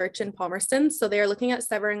Presbyterian Church in Palmerston. So they are looking at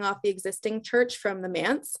severing off the existing church from the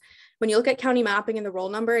manse. When you look at county mapping and the roll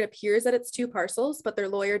number, it appears that it's 2 parcels, but their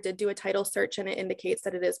lawyer did do a title search and it indicates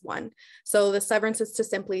that it is 1. So the severance is to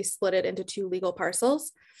simply split it into 2 legal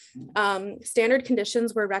parcels. Standard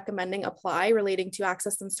conditions we're recommending apply relating to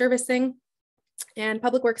access and servicing. And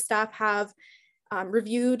public works staff have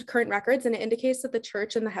reviewed current records, and it indicates that the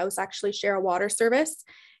church and the house actually share a water service,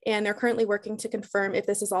 and they're currently working to confirm if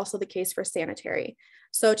this is also the case for sanitary.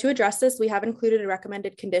 So to address this, we have included a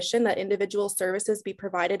recommended condition that individual services be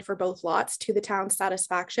provided for both lots to the town's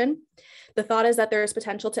satisfaction. The thought is that there is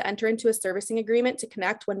potential to enter into a servicing agreement to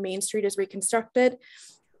connect when Main Street is reconstructed.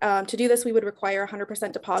 To do this, we would require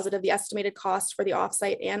 100% deposit of the estimated cost for the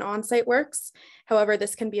offsite and onsite works. However,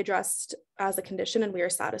 this can be addressed as a condition, and we are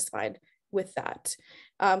satisfied with that.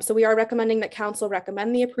 So we are recommending that council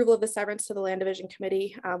recommend the approval of the severance to the Land Division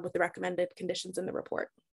Committee with the recommended conditions in the report.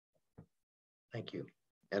 Thank you.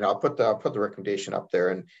 And I'll put the recommendation up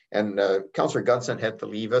there. And Councillor Gunson had to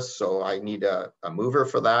leave us, so I need a mover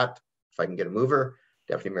for that. If I can get a mover,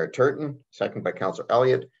 Deputy Mayor Turton, second by Councillor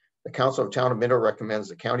Elliott. The Council of Town of Minto recommends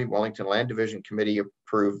the County of Wellington Land Division Committee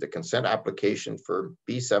approve the consent application for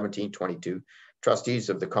B1722 trustees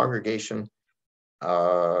of the congregation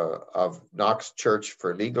of Knox Church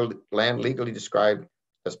for land legally described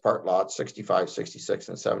as part lot 65, 66,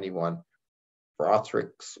 and 71 for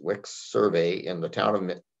Othric-Wicks survey in the town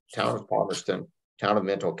of Palmerston, Town of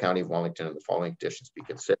Minto, County of Wellington, and the following conditions be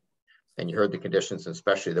considered. And you heard the conditions,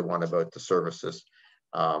 especially the one about the services.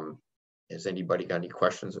 Has anybody got any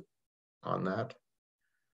questions on that?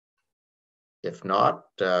 If not,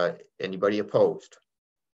 anybody opposed?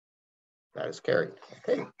 That is carried.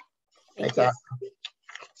 Okay. Thanks.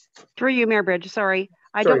 Through you, Mayor Bridge, sorry.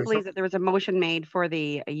 I don't believe that there was a motion made for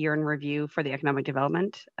the year in review for the economic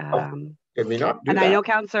development. Did we not do and that? I know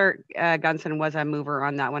Councillor Gunson was a mover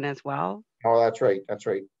on that one as well. Oh, that's right. That's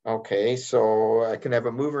right. Okay, so I can have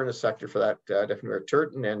a mover and a seconder for that, Deputy Mayor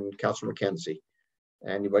Turton and Councillor McKenzie.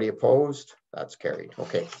 Anybody opposed? That's carried.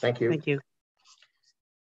 Okay, thank you. Thank you.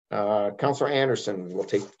 Councillor Anderson will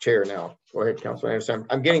take the chair now. Go ahead, Councillor Anderson.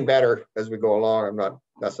 I'm getting better as we go along. I'm not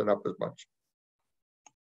messing up as much.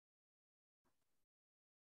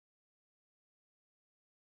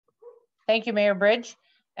 Thank you, Mayor Bridge.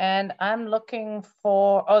 And I'm looking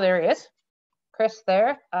for, oh, there he is, Chris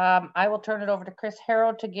there. I will turn it over to Chris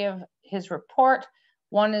Harrow to give his report.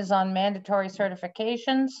 One is on mandatory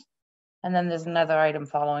certifications, and then there's another item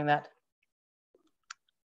following that.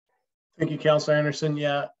 Thank you, Councillor Anderson.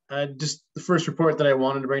 Yeah, just the first report that I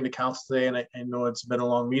wanted to bring to Council today, and I know it's been a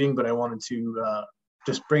long meeting, but I wanted to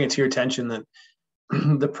just bring it to your attention that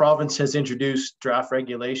the province has introduced draft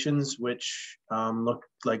regulations, which look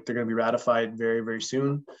like they're going to be ratified very, very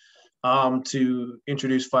soon. to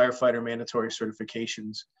introduce firefighter mandatory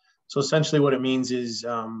certifications. So essentially what it means is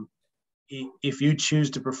if you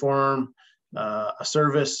choose to perform a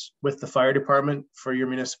service with the fire department for your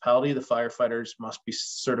municipality, the firefighters must be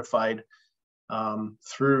certified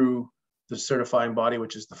through the certifying body,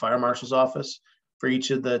 which is the fire marshal's office, for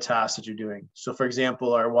each of the tasks that you're doing. So for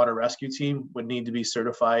example, our water rescue team would need to be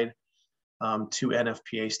certified to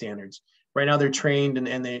NFPA standards. Right now they're trained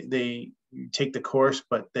and they take the course,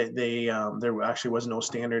 but there actually was no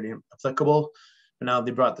standard applicable. But now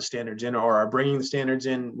they brought the standards in or are bringing the standards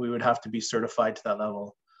in, we would have to be certified to that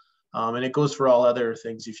level. And it goes for all other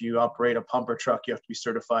things. If you operate a pumper truck, you have to be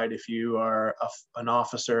certified. If you are an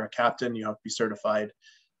officer, a captain, you have to be certified.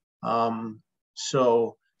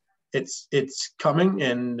 So it's coming,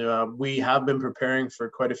 and we have been preparing for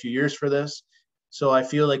quite a few years for this. So I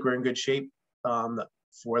feel like we're in good shape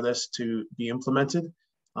for this to be implemented.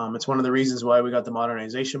 It's one of the reasons why we got the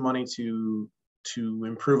modernization money to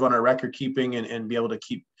improve on our record keeping and be able to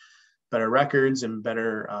keep better records and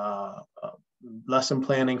better lesson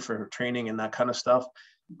planning for training and that kind of stuff.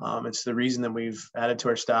 It's the reason that we've added to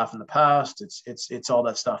our staff in the past. It's all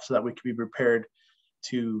that stuff so that we can be prepared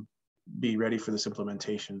to be ready for this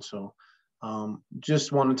implementation. So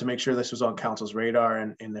just wanted to make sure this was on council's radar,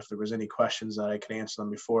 and if there was any questions that I could answer them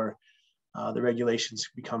before the regulations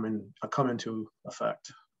come into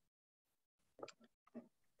effect.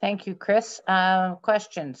 Thank you, Chris.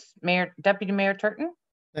 Questions? Deputy Mayor Turton?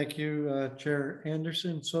 Thank you, Chair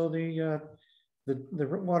Anderson. So the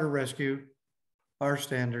water rescue, our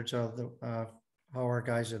standards of how our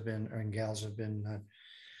guys have been and gals have been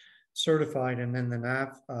certified, and then the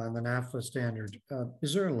NAFA standard.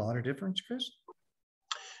 Is there a lot of difference, Chris?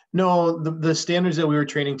 No, the standards that we were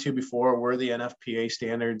training to before were the NFPA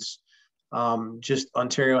standards. Just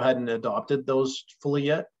Ontario hadn't adopted those fully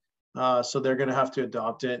yet. So they're going to have to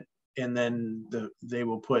adopt it, and then they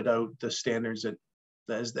will put out the standards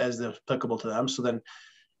as applicable to them. So then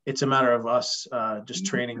it's a matter of us just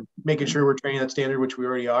training, making sure we're training that standard, which we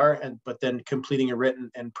already are, but then completing a written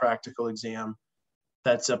and practical exam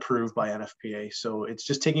that's approved by NFPA. So it's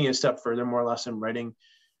just taking a step further, more or less, in writing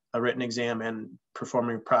a written exam and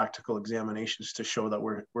performing practical examinations to show that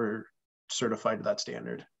we're certified to that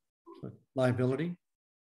standard. Liability?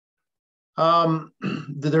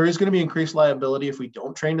 There is going to be increased liability if we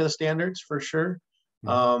don't train to the standards, for sure.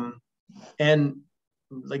 And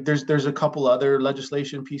like there's a couple other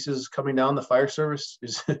legislation pieces coming down. The fire service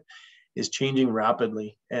is changing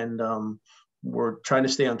rapidly, and we're trying to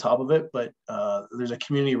stay on top of it. But there's a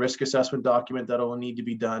community risk assessment document that will need to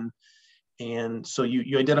be done. And so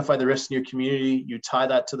you identify the risks in your community, you tie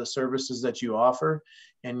that to the services that you offer,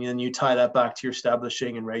 and then you tie that back to your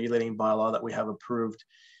establishing and regulating bylaw that we have approved.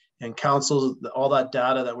 And council, all that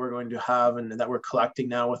data that we're going to have and that we're collecting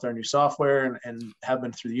now with our new software and have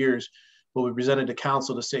been through the years, will be presented to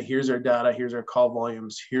council to say, here's our data, here's our call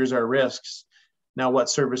volumes, here's our risks. Now,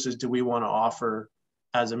 what services do we want to offer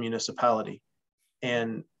as a municipality?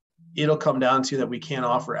 And it'll come down to that we can't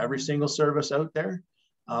offer every single service out there.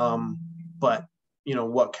 But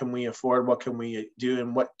what can we afford? What can we do?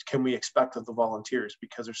 And what can we expect of the volunteers?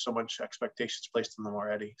 Because there's so much expectations placed on them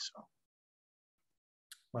already. So.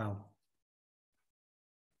 Wow.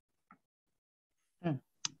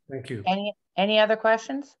 Thank you. Any other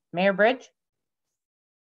questions? Mayor Bridge?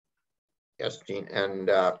 Yes, Jean, and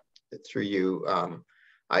through you,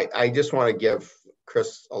 I just want to give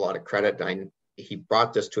Chris a lot of credit. He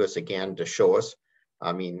brought this to us again to show us.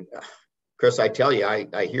 I mean, Chris, I tell you,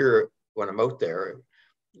 I hear when I'm out there,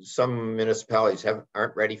 some municipalities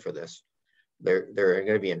aren't ready for this. They're going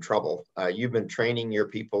to be in trouble. You've been training your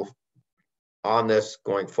people on this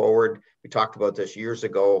going forward. We talked about this years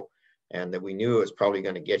ago, and that we knew it was probably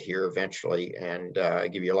going to get here eventually. And I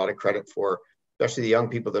give you a lot of credit for, especially the young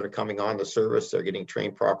people that are coming on the service. They're getting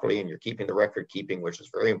trained properly, and you're keeping the record keeping, which is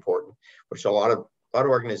very important, which a lot of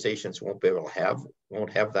organizations won't be able to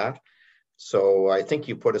won't have that. So I think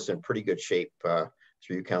you put us in pretty good shape through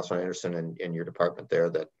you, Councillor Anderson, and your department there,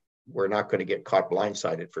 that we're not going to get caught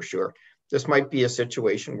blindsided for sure. This might be a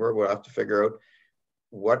situation where we'll have to figure out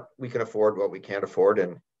what we can afford, what we can't afford,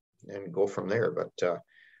 and go from there. But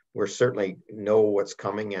we certainly know what's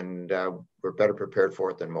coming, and we're better prepared for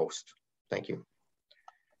it than most. Thank you.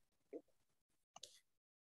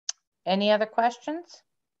 Any other questions?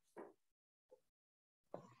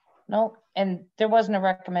 No, and there wasn't a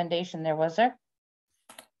recommendation there, was there?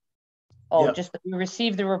 Oh, yeah. Just that we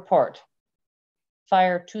received the report.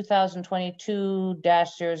 Fire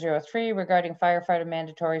 2022-003 regarding firefighter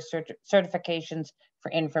mandatory certifications for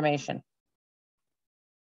information.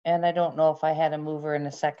 And I don't know if I had a mover and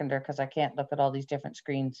a seconder because I can't look at all these different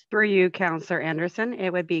screens. For you, Councillor Anderson,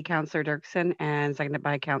 it would be Councillor Dirksen and seconded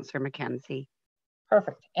by Councillor McKenzie.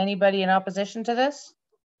 Perfect. Anybody in opposition to this?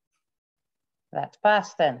 That's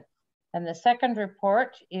passed then. And the second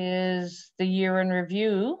report is the year in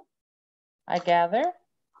review, I gather.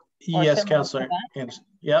 Yes, Councillor.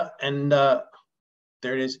 Yeah, and there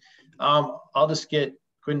it is. I'll just get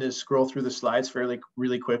going to scroll through the slides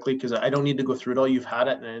really quickly because I don't need to go through it all. You've had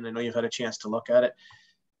it, and I know you've had a chance to look at it.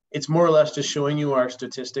 It's more or less just showing you our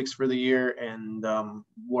statistics for the year and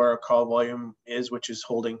where our call volume is, which is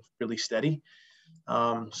holding really steady.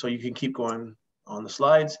 So you can keep going on the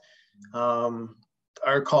slides.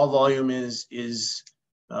 Our call volume is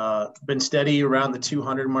been steady around the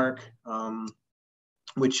 200 mark,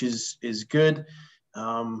 which is good.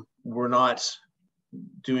 We're not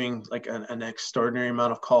doing like an extraordinary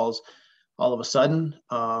amount of calls all of a sudden.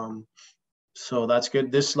 So that's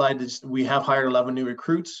good. This slide is, we have hired 11 new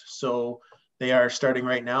recruits. So they are starting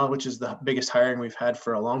right now, which is the biggest hiring we've had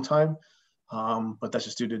for a long time. But that's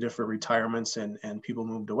just due to different retirements and people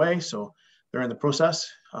moved away. So they're in the process.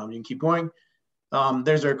 You can keep going.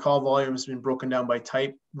 There's our call volume has been broken down by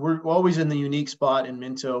type. We're always in the unique spot in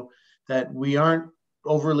Minto that we aren't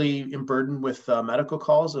overly burdened with medical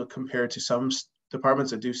calls compared to some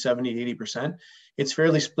departments that do 70–80%. It's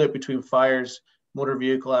fairly split between fires, motor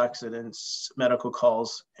vehicle accidents, medical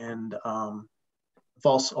calls, and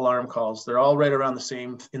false alarm calls. They're all right around the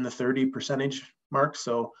same in the 30% mark.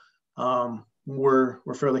 So we're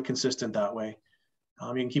fairly consistent that way.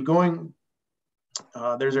 You can keep going.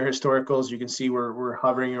 There's our historicals. You can see we're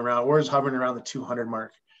hovering around the 200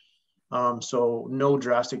 mark. So no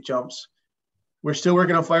drastic jumps. We're still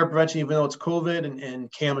working on fire prevention, even though it's COVID,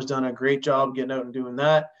 and Cam has done a great job getting out and doing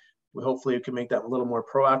that. We hopefully can make that a little more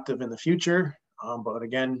proactive in the future. But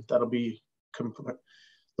again, that'll be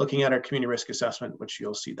looking at our community risk assessment, which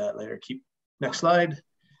you'll see that later. Next slide.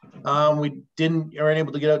 We aren't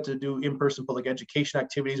able to get out to do in-person public education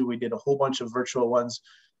activities. We did a whole bunch of virtual ones.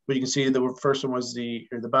 But you can see the first one was the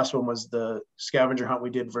best one was the scavenger hunt we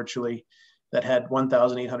did virtually that had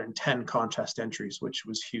 1,810 contest entries, which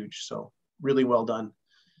was huge. So really well done.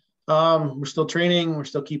 We're still training. We're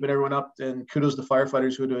still keeping everyone up, and kudos to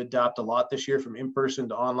firefighters who had to adapt a lot this year from in-person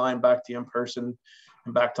to online, back to in-person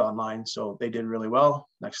and back to online. So they did really well.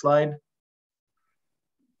 Next slide.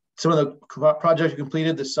 Some of the projects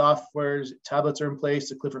completed, the softwares, tablets are in place.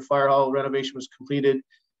 The Clifford Fire Hall renovation was completed.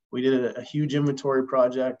 We did a huge inventory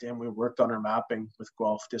project, and we worked on our mapping with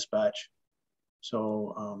Guelph Dispatch.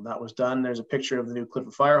 So that was done. There's a picture of the new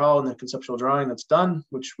Clifford Fire Hall and the conceptual drawing that's done,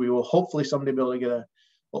 which we will hopefully someday be able to get a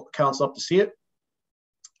council up to see it.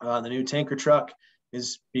 The new tanker truck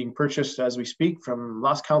is being purchased as we speak from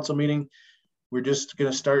last council meeting. We're just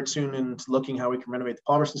going to start soon into looking how we can renovate the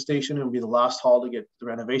Palmerston station. It'll be the last hall to get the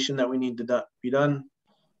renovation that we need to be done.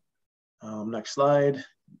 Next slide.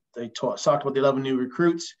 They talked about the 11 new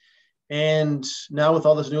recruits. And now with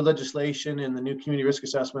all this new legislation and the new community risk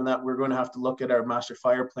assessment, that we're going to have to look at our master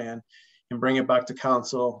fire plan and bring it back to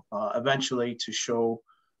council eventually to show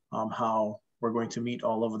how we're going to meet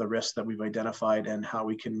all of the risks that we've identified and how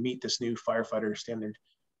we can meet this new firefighter training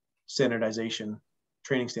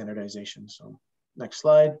standardization. So next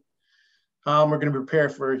slide. We're going to prepare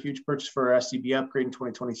for a huge purchase for our SCB upgrade in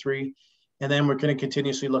 2023. And then we're going to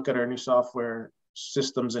continuously look at our new software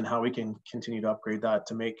systems and how we can continue to upgrade that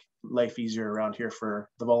to make life easier around here for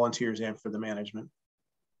the volunteers and for the management.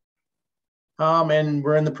 And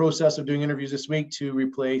we're in the process of doing interviews this week to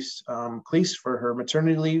replace Cleese for her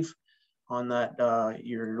maternity leave on that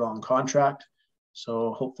year-long contract.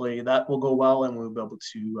 So hopefully that will go well, and we'll be able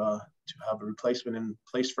to have a replacement in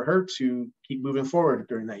place for her to keep moving forward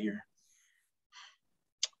during that year.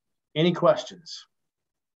 Any questions?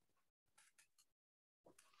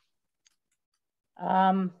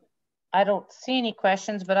 I don't see any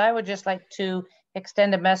questions, but I would just like to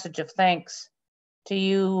extend a message of thanks to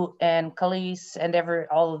you and Khalees and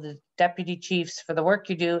all of the deputy chiefs for the work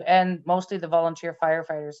you do, and mostly the volunteer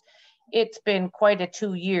firefighters. It's been quite a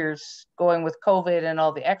 2 years going with COVID and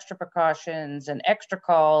all the extra precautions and extra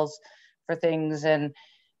calls for things. And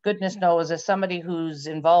goodness knows, as somebody who's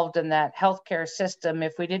involved in that healthcare system,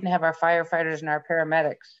 if we didn't have our firefighters and our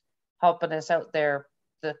paramedics helping us out there,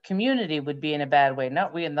 the community would be in a bad way.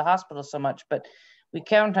 Not we in the hospital so much, but we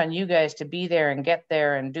count on you guys to be there and get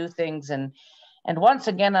there and do things. And once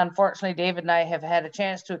again, unfortunately, David and I have had a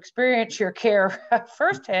chance to experience your care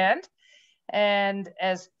firsthand. And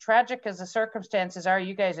as tragic as the circumstances are,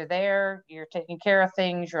 you guys are there, you're taking care of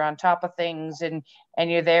things, you're on top of things, and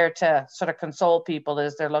you're there to sort of console people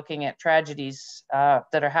as they're looking at tragedies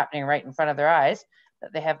that are happening right in front of their eyes.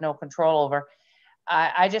 that they have no control over.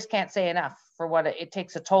 I just can't say enough for what it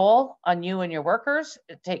takes a toll on you and your workers.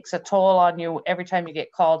 It takes a toll on you every time you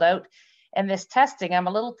get called out. And this testing, I'm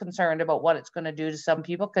a little concerned about what it's going to do to some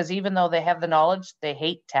people, because even though they have the knowledge, they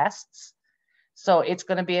hate tests. So it's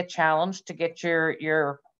going to be a challenge to get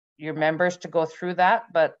your members to go through that,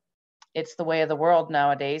 but it's the way of the world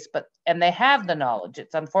nowadays. And they have the knowledge.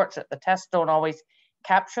 It's unfortunate the tests don't always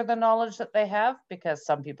capture the knowledge that they have, because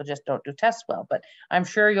some people just don't do tests well, but I'm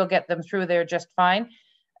sure you'll get them through there just fine.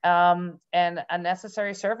 And a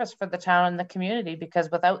necessary service for the town and the community, because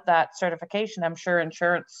without that certification, I'm sure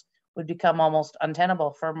insurance would become almost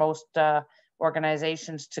untenable for most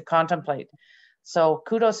organizations to contemplate. So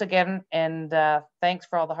kudos again, and thanks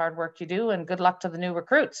for all the hard work you do, and good luck to the new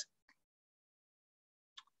recruits.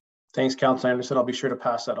 Thanks, Councilor Anderson. I'll be sure to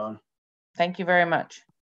pass that on. Thank you very much.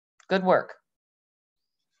 Good work.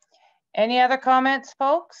 Any other comments,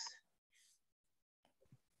 folks?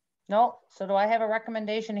 No. So do I have a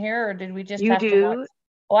recommendation here, or did we just have to watch?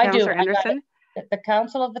 Oh, I do. Councillor Anderson. The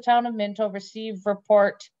Council of the Town of Minto received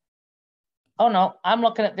report. Oh no, I'm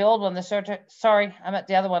looking at the old one. Sorry, I'm at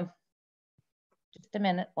the other one. Just a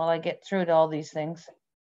minute while I get through to all these things.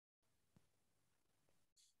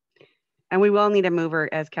 And we will need a mover,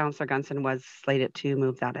 as Councillor Gunson was slated to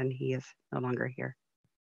move that, and he is no longer here.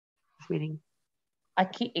 This meeting.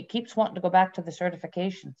 It keeps wanting to go back to the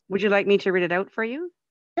certifications. Would you like me to read it out for you?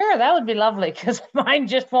 Sure, that would be lovely, because mine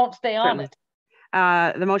just won't stay on it.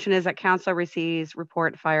 The motion is that Council receives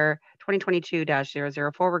report fire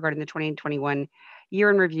 2022-004 regarding the 2021 year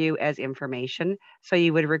in review as information. So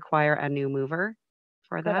you would require a new mover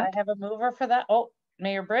for that. Could I have a mover for that? Oh,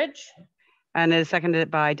 Mayor Bridge. And it is seconded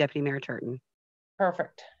by Deputy Mayor Turton.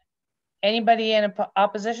 Perfect. Anybody in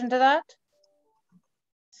opposition to that?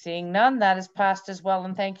 Seeing none, that is passed as well.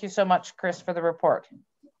 And thank you so much, Chris, for the report.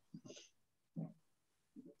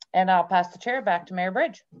 And I'll pass the chair back to Mayor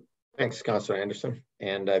Bridge. Thanks, Councillor Anderson.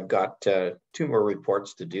 And I've got 2 more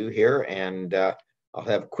reports to do here, and I'll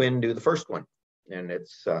have Quinn do the first one. And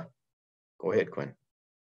it's, go ahead, Quinn.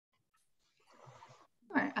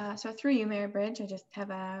 Sure. So through you, Mayor Bridge, I just have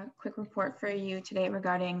a quick report for you today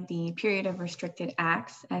regarding the period of restricted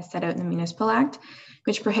acts as set out in the Municipal Act,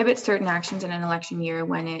 which prohibits certain actions in an election year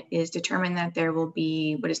when it is determined that there will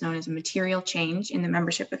be what is known as a material change in the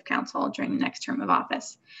membership of council during the next term of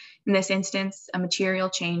office. In this instance, a material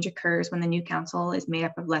change occurs when the new council is made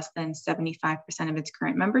up of less than 75% of its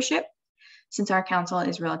current membership. Since our council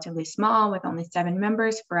is relatively small with only 7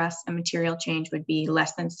 members, for us, a material change would be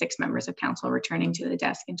less than 6 members of council returning to the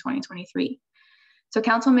desk in 2023. So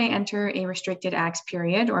council may enter a restricted acts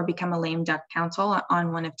period or become a lame duck council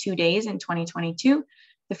on one of 2 days in 2022.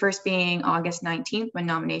 The first being August 19th when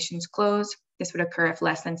nominations close. This would occur if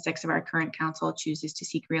less than 6 of our current council chooses to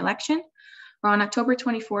seek re-election. Or on October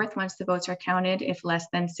 24th, once the votes are counted, if less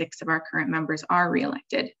than 6 of our current members are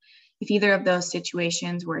re-elected. If either of those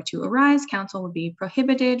situations were to arise, council would be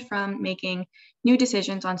prohibited from making new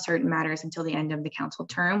decisions on certain matters until the end of the council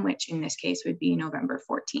term, which in this case would be November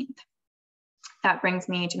 14th. That brings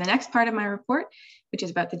me to the next part of my report, which is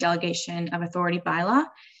about the delegation of authority bylaw. In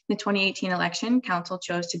the 2018 election, council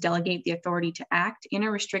chose to delegate the authority to act in a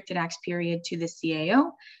restricted acts period to the CAO,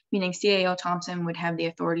 meaning CAO Thompson would have the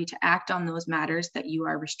authority to act on those matters that you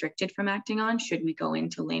are restricted from acting on should we go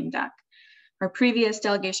into lame duck. Our previous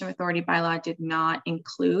delegation of authority bylaw did not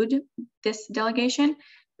include this delegation,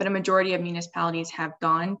 but a majority of municipalities have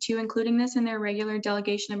gone to including this in their regular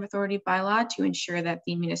delegation of authority bylaw to ensure that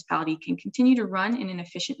the municipality can continue to run in an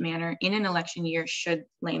efficient manner in an election year should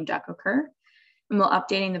lame duck occur. And we're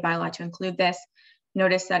updating the bylaw to include this.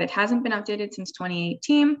 Notice that it hasn't been updated since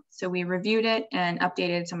 2018, so we reviewed it and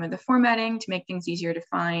updated some of the formatting to make things easier to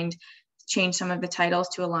find, change some of the titles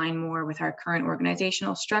to align more with our current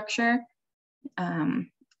organizational structure.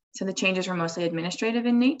 So the changes were mostly administrative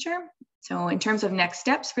in nature. So in terms of next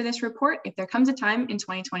steps for this report, if there comes a time in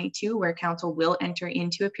 2022 where council will enter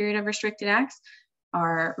into a period of restricted acts,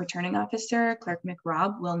 our returning officer, Clerk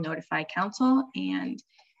McRobb, will notify council, and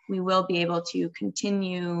we will be able to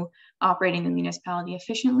continue operating the municipality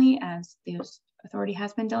efficiently as this authority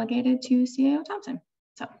has been delegated to CAO Thompson.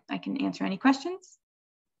 So I can answer any questions.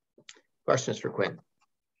 Questions for Quinn?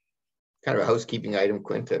 Kind of a housekeeping item,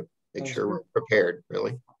 Quinn, to make sure we're prepared,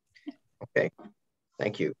 really. Okay,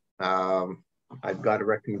 thank you. I've got a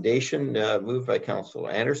recommendation moved by Councillor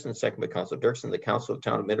Anderson, second by Councillor Dirksen. The Council of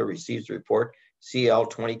Town of Minto receives the report CL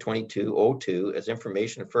 2022-02 as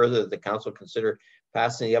information. Further, the council consider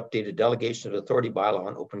passing the updated delegation of authority bylaw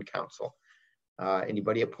on open council.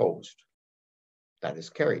 Anybody opposed? That is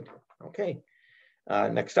carried. Okay.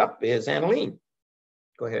 Next up is Annaline.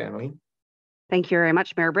 Go ahead, Annaline. Thank you very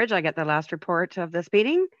much, Mayor Bridge. I get the last report of this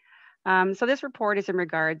meeting. So this report is in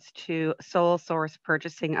regards to sole source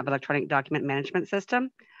purchasing of electronic document management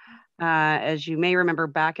system. As you may remember,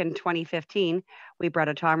 back in 2015, we brought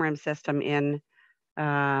a TomRem system in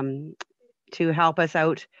to help us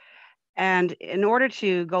out. And in order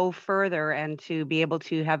to go further and to be able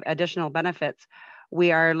to have additional benefits,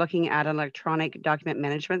 we are looking at an electronic document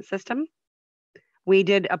management system. We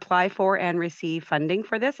did apply for and receive funding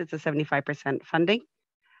for this. It's a 75% funding,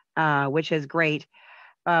 which is great.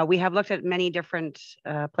 We have looked at many different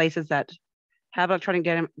places that have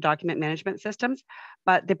electronic document management systems,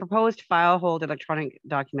 but the proposed file hold electronic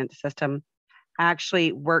document system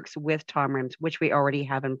actually works with TomRems, which we already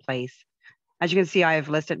have in place. As you can see, I have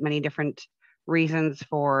listed many different reasons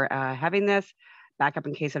for having this: backup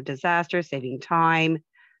in case of disaster, saving time,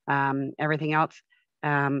 everything else.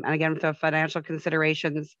 And again, with the financial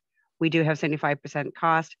considerations, we do have 75%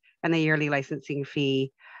 cost, and the yearly licensing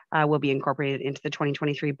fee will be incorporated into the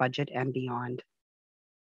 2023 budget and beyond.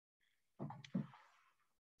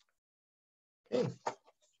 Okay.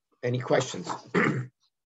 Any questions?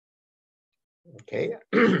 Okay.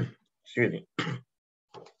 Excuse me.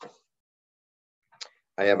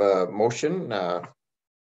 I have a motion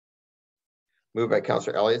moved by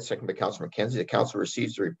Councillor Elliott, second by Councillor McKenzie. The council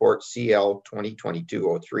receives the report CL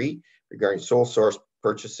 2022-03 regarding sole source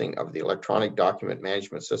purchasing of the electronic document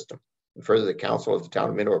management system. And further, the council of the town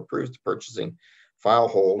of Minto approves the purchasing file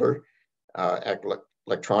holder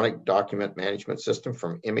electronic document management system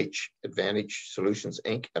from Image Advantage Solutions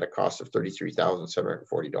Inc. at a cost of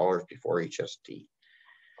 $33,740 before HST.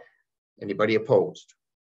 Anybody opposed?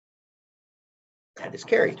 That is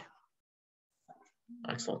carried.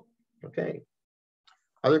 Excellent. Okay.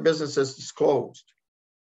 Other businesses disclosed.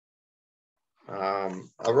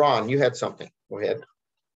 Ron, you had something. Go ahead.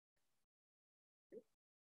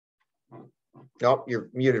 Nope, you're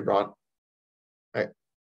muted, Ron. All right.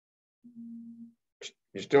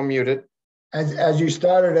 You're still muted. As you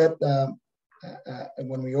started it,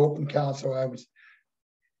 when we opened council,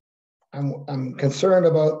 I'm concerned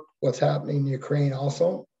about what's happening in Ukraine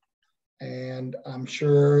also. And I'm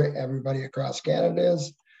sure everybody across Canada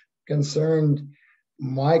is concerned.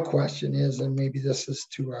 My question is, and maybe this is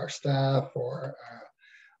to our staff, or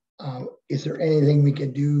is there anything we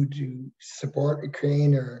can do to support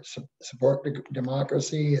Ukraine or support the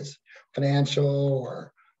democracy? Is financial,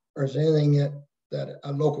 or is there anything that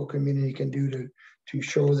a local community can do to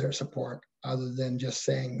show their support other than just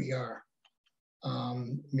saying we are?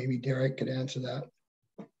 Maybe Derek could answer that.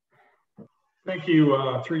 Thank you,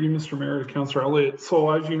 through you, Mr. Mayor, to Councillor Elliott. So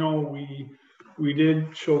as you know, we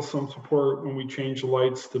did show some support when we changed the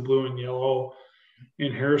lights to blue and yellow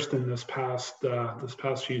in Harrison this past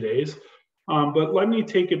few days. But let me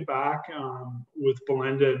take it back with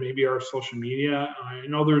Belinda and maybe our social media. I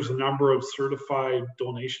know there's a number of certified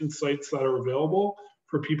donation sites that are available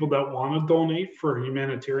for people that want to donate for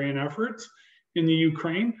humanitarian efforts in the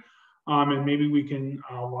Ukraine. And maybe we can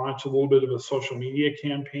launch a little bit of a social media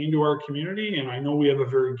campaign to our community. And I know we have a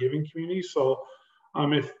very giving community. So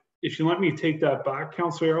if you let me take that back,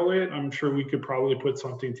 Councillor Elliott, I'm sure we could probably put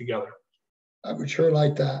something together. I would sure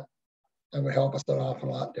like that. That would help us an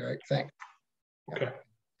awful lot, Derek. Thanks. Okay.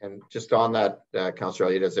 And just on that, Councillor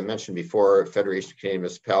Elliott, as I mentioned before, Federation of Canadian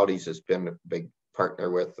Municipalities has been a big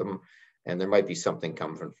partner with them, and there might be something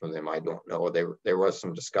coming from them. I don't know. There was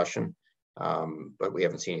some discussion, but we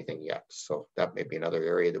haven't seen anything yet. So that may be another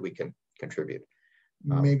area that we can contribute.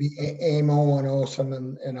 Maybe AMO and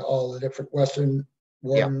OSM and all the different Western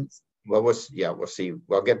wardens. Yeah. Well, we'll see.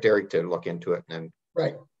 We'll get Derek to look into it, and then.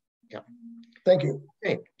 Right. Yeah. Thank you.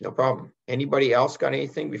 Okay, no problem. Anybody else got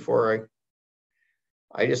anything before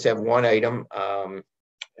I just have one item,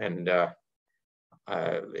 and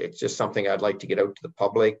it's just something I'd like to get out to the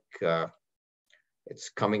public. It's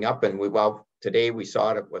coming up, and today we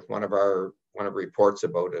saw it with one of reports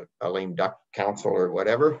about a lame duck council or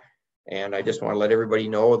whatever, and I just want to let everybody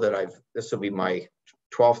know that this will be my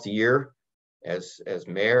 12th year as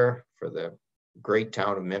mayor for the great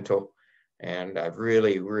town of Minto. And I've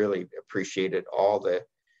really, really appreciated all the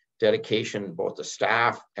dedication, both the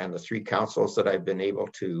staff and the 3 councils that I've been able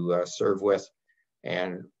to serve with.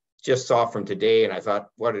 And just saw from today, and I thought,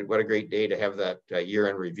 what a great day to have that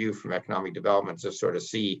year-end review from economic development to sort of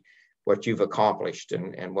see what you've accomplished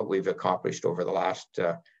and what we've accomplished over the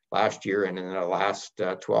last year and in the last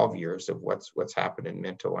 12 years of what's happened in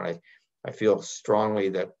Minto. And I feel strongly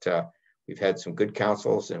that we've had some good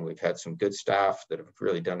councils and we've had some good staff that have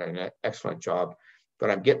really done an excellent job.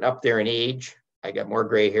 But I'm getting up there in age. I got more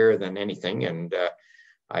gray hair than anything. And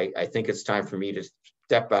I think it's time for me to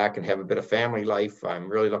step back and have a bit of family life. I'm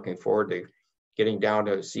really looking forward to getting down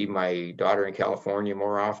to see my daughter in California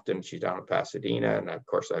more often. She's down in Pasadena. And of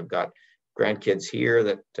course, I've got grandkids here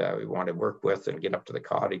that we want to work with and get up to the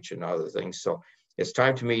cottage and other things. So it's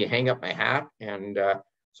time to me hang up my hat. And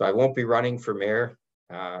so I won't be running for mayor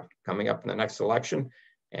coming up in the next election.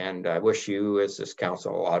 And I wish you, as this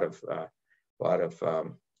council, a lot of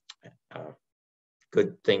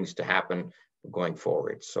good things to happen going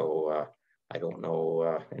forward. So I don't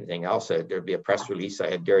know anything else. There'll be a press release. I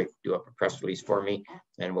had Derek do up a press release for me,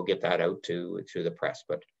 and we'll get that out to the press.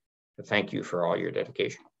 But thank you for all your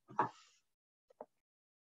dedication.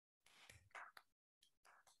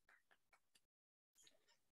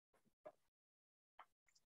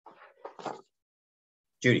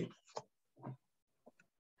 Judy.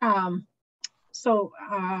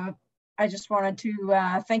 I just wanted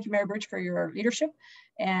to thank you, Mayor Bridge, for your leadership.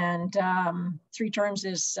 And 3 terms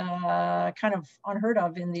is kind of unheard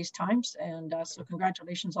of in these times. And so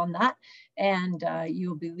congratulations on that. And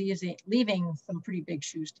you'll be leaving some pretty big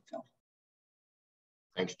shoes to fill.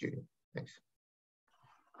 Thanks, Judy. Thanks.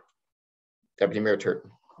 Deputy Mayor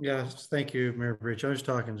Turton. Yes, thank you, Mayor Bridge. I was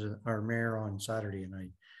talking to our mayor on Saturday,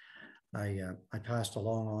 and I passed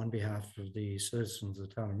along on behalf of the citizens of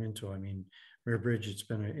the town of Minto. I mean, Mayor Bridge,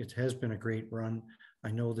 it has been a great run.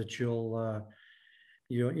 I know that you'll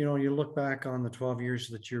you look back on the 12 years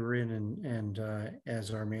that you were in and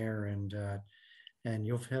as our mayor, and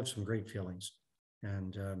you'll have some great feelings.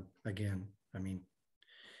 And again, I mean,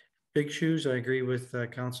 big shoes. I agree with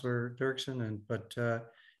Councillor Dirksen, but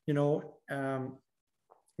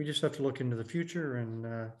we just have to look into the future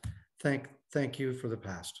and thank you for the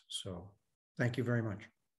past. So thank you very much.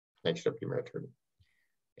 Thanks, Deputy Mayor Turton.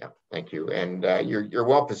 Yeah, thank you. And you're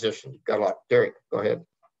well positioned. You've got a lot. Derek, go ahead.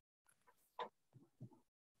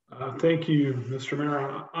 Thank you, Mr.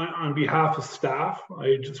 Mayor. On behalf of staff,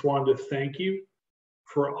 I just wanted to thank you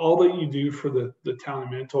for all that you do for the town of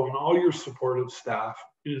Minto and all your supportive staff.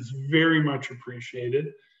 It is very much appreciated.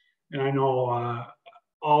 And I know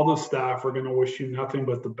all the staff are going to wish you nothing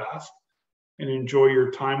but the best and enjoy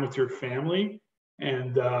your time with your family.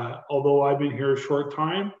 And although I've been here a short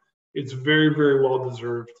time, it's very, very well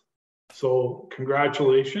deserved. So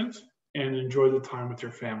congratulations and enjoy the time with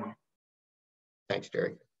your family. Thanks,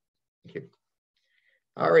 Derek. Thank you.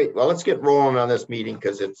 All right, well, let's get rolling on this meeting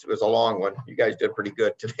because it was a long one. You guys did pretty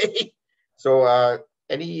good today. So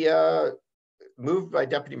any moved by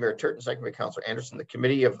Deputy Mayor Turton, second by Councillor Anderson, the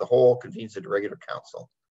committee of the whole convenes the regular council.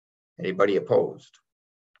 Anybody opposed?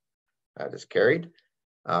 That is carried.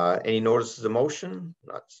 Any notices of motion?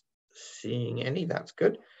 Not seeing any. That's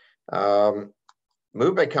good.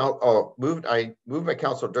 Moved by Councillor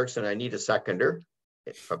Dirksen. I need a seconder.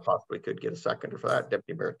 If I possibly could get a seconder for that,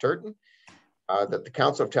 Deputy Mayor Turton. That the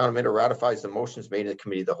Council of Town of Minto ratifies the motions made in the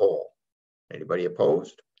committee of the whole. Anybody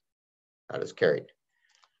opposed? That is carried.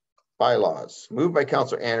 Bylaws. Moved by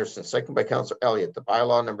Councillor Anderson, second by Councillor Elliott. The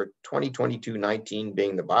bylaw number 2022-19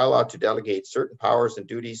 being the bylaw to delegate certain powers and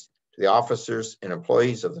duties to the officers and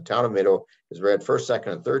employees of the town of Minto is read first,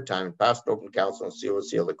 second, and third time and passed in open council and sealed with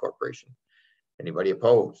seal of the corporation. Anybody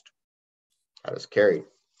opposed? That is carried.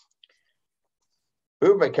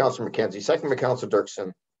 Moved by Councillor McKenzie, second by Councillor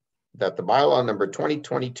Dirksen, that the bylaw number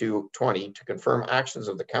 2022-20 to confirm actions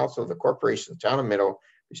of the council of the corporation of the town of Minto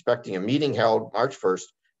respecting a meeting held March 1st,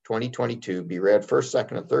 2022 be read first,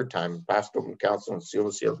 second, and third time and passed open council and sealed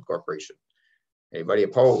with seal of the corporation. Anybody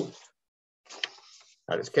opposed?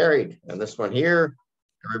 That is carried. And this one here,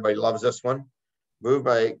 everybody loves this one. Moved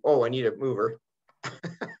by, I need a mover. Who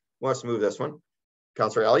wants to move this one?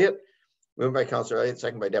 Councillor Elliott. Moved by Councillor Elliott,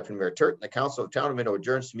 second by Deputy Mayor Turton. The Council of Town of Minto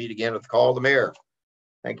adjourns to meet again with the call of the mayor.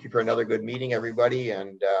 Thank you for another good meeting, everybody,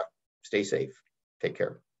 and stay safe. Take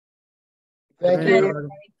care. Thank you.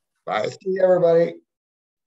 Bye. See you, everybody.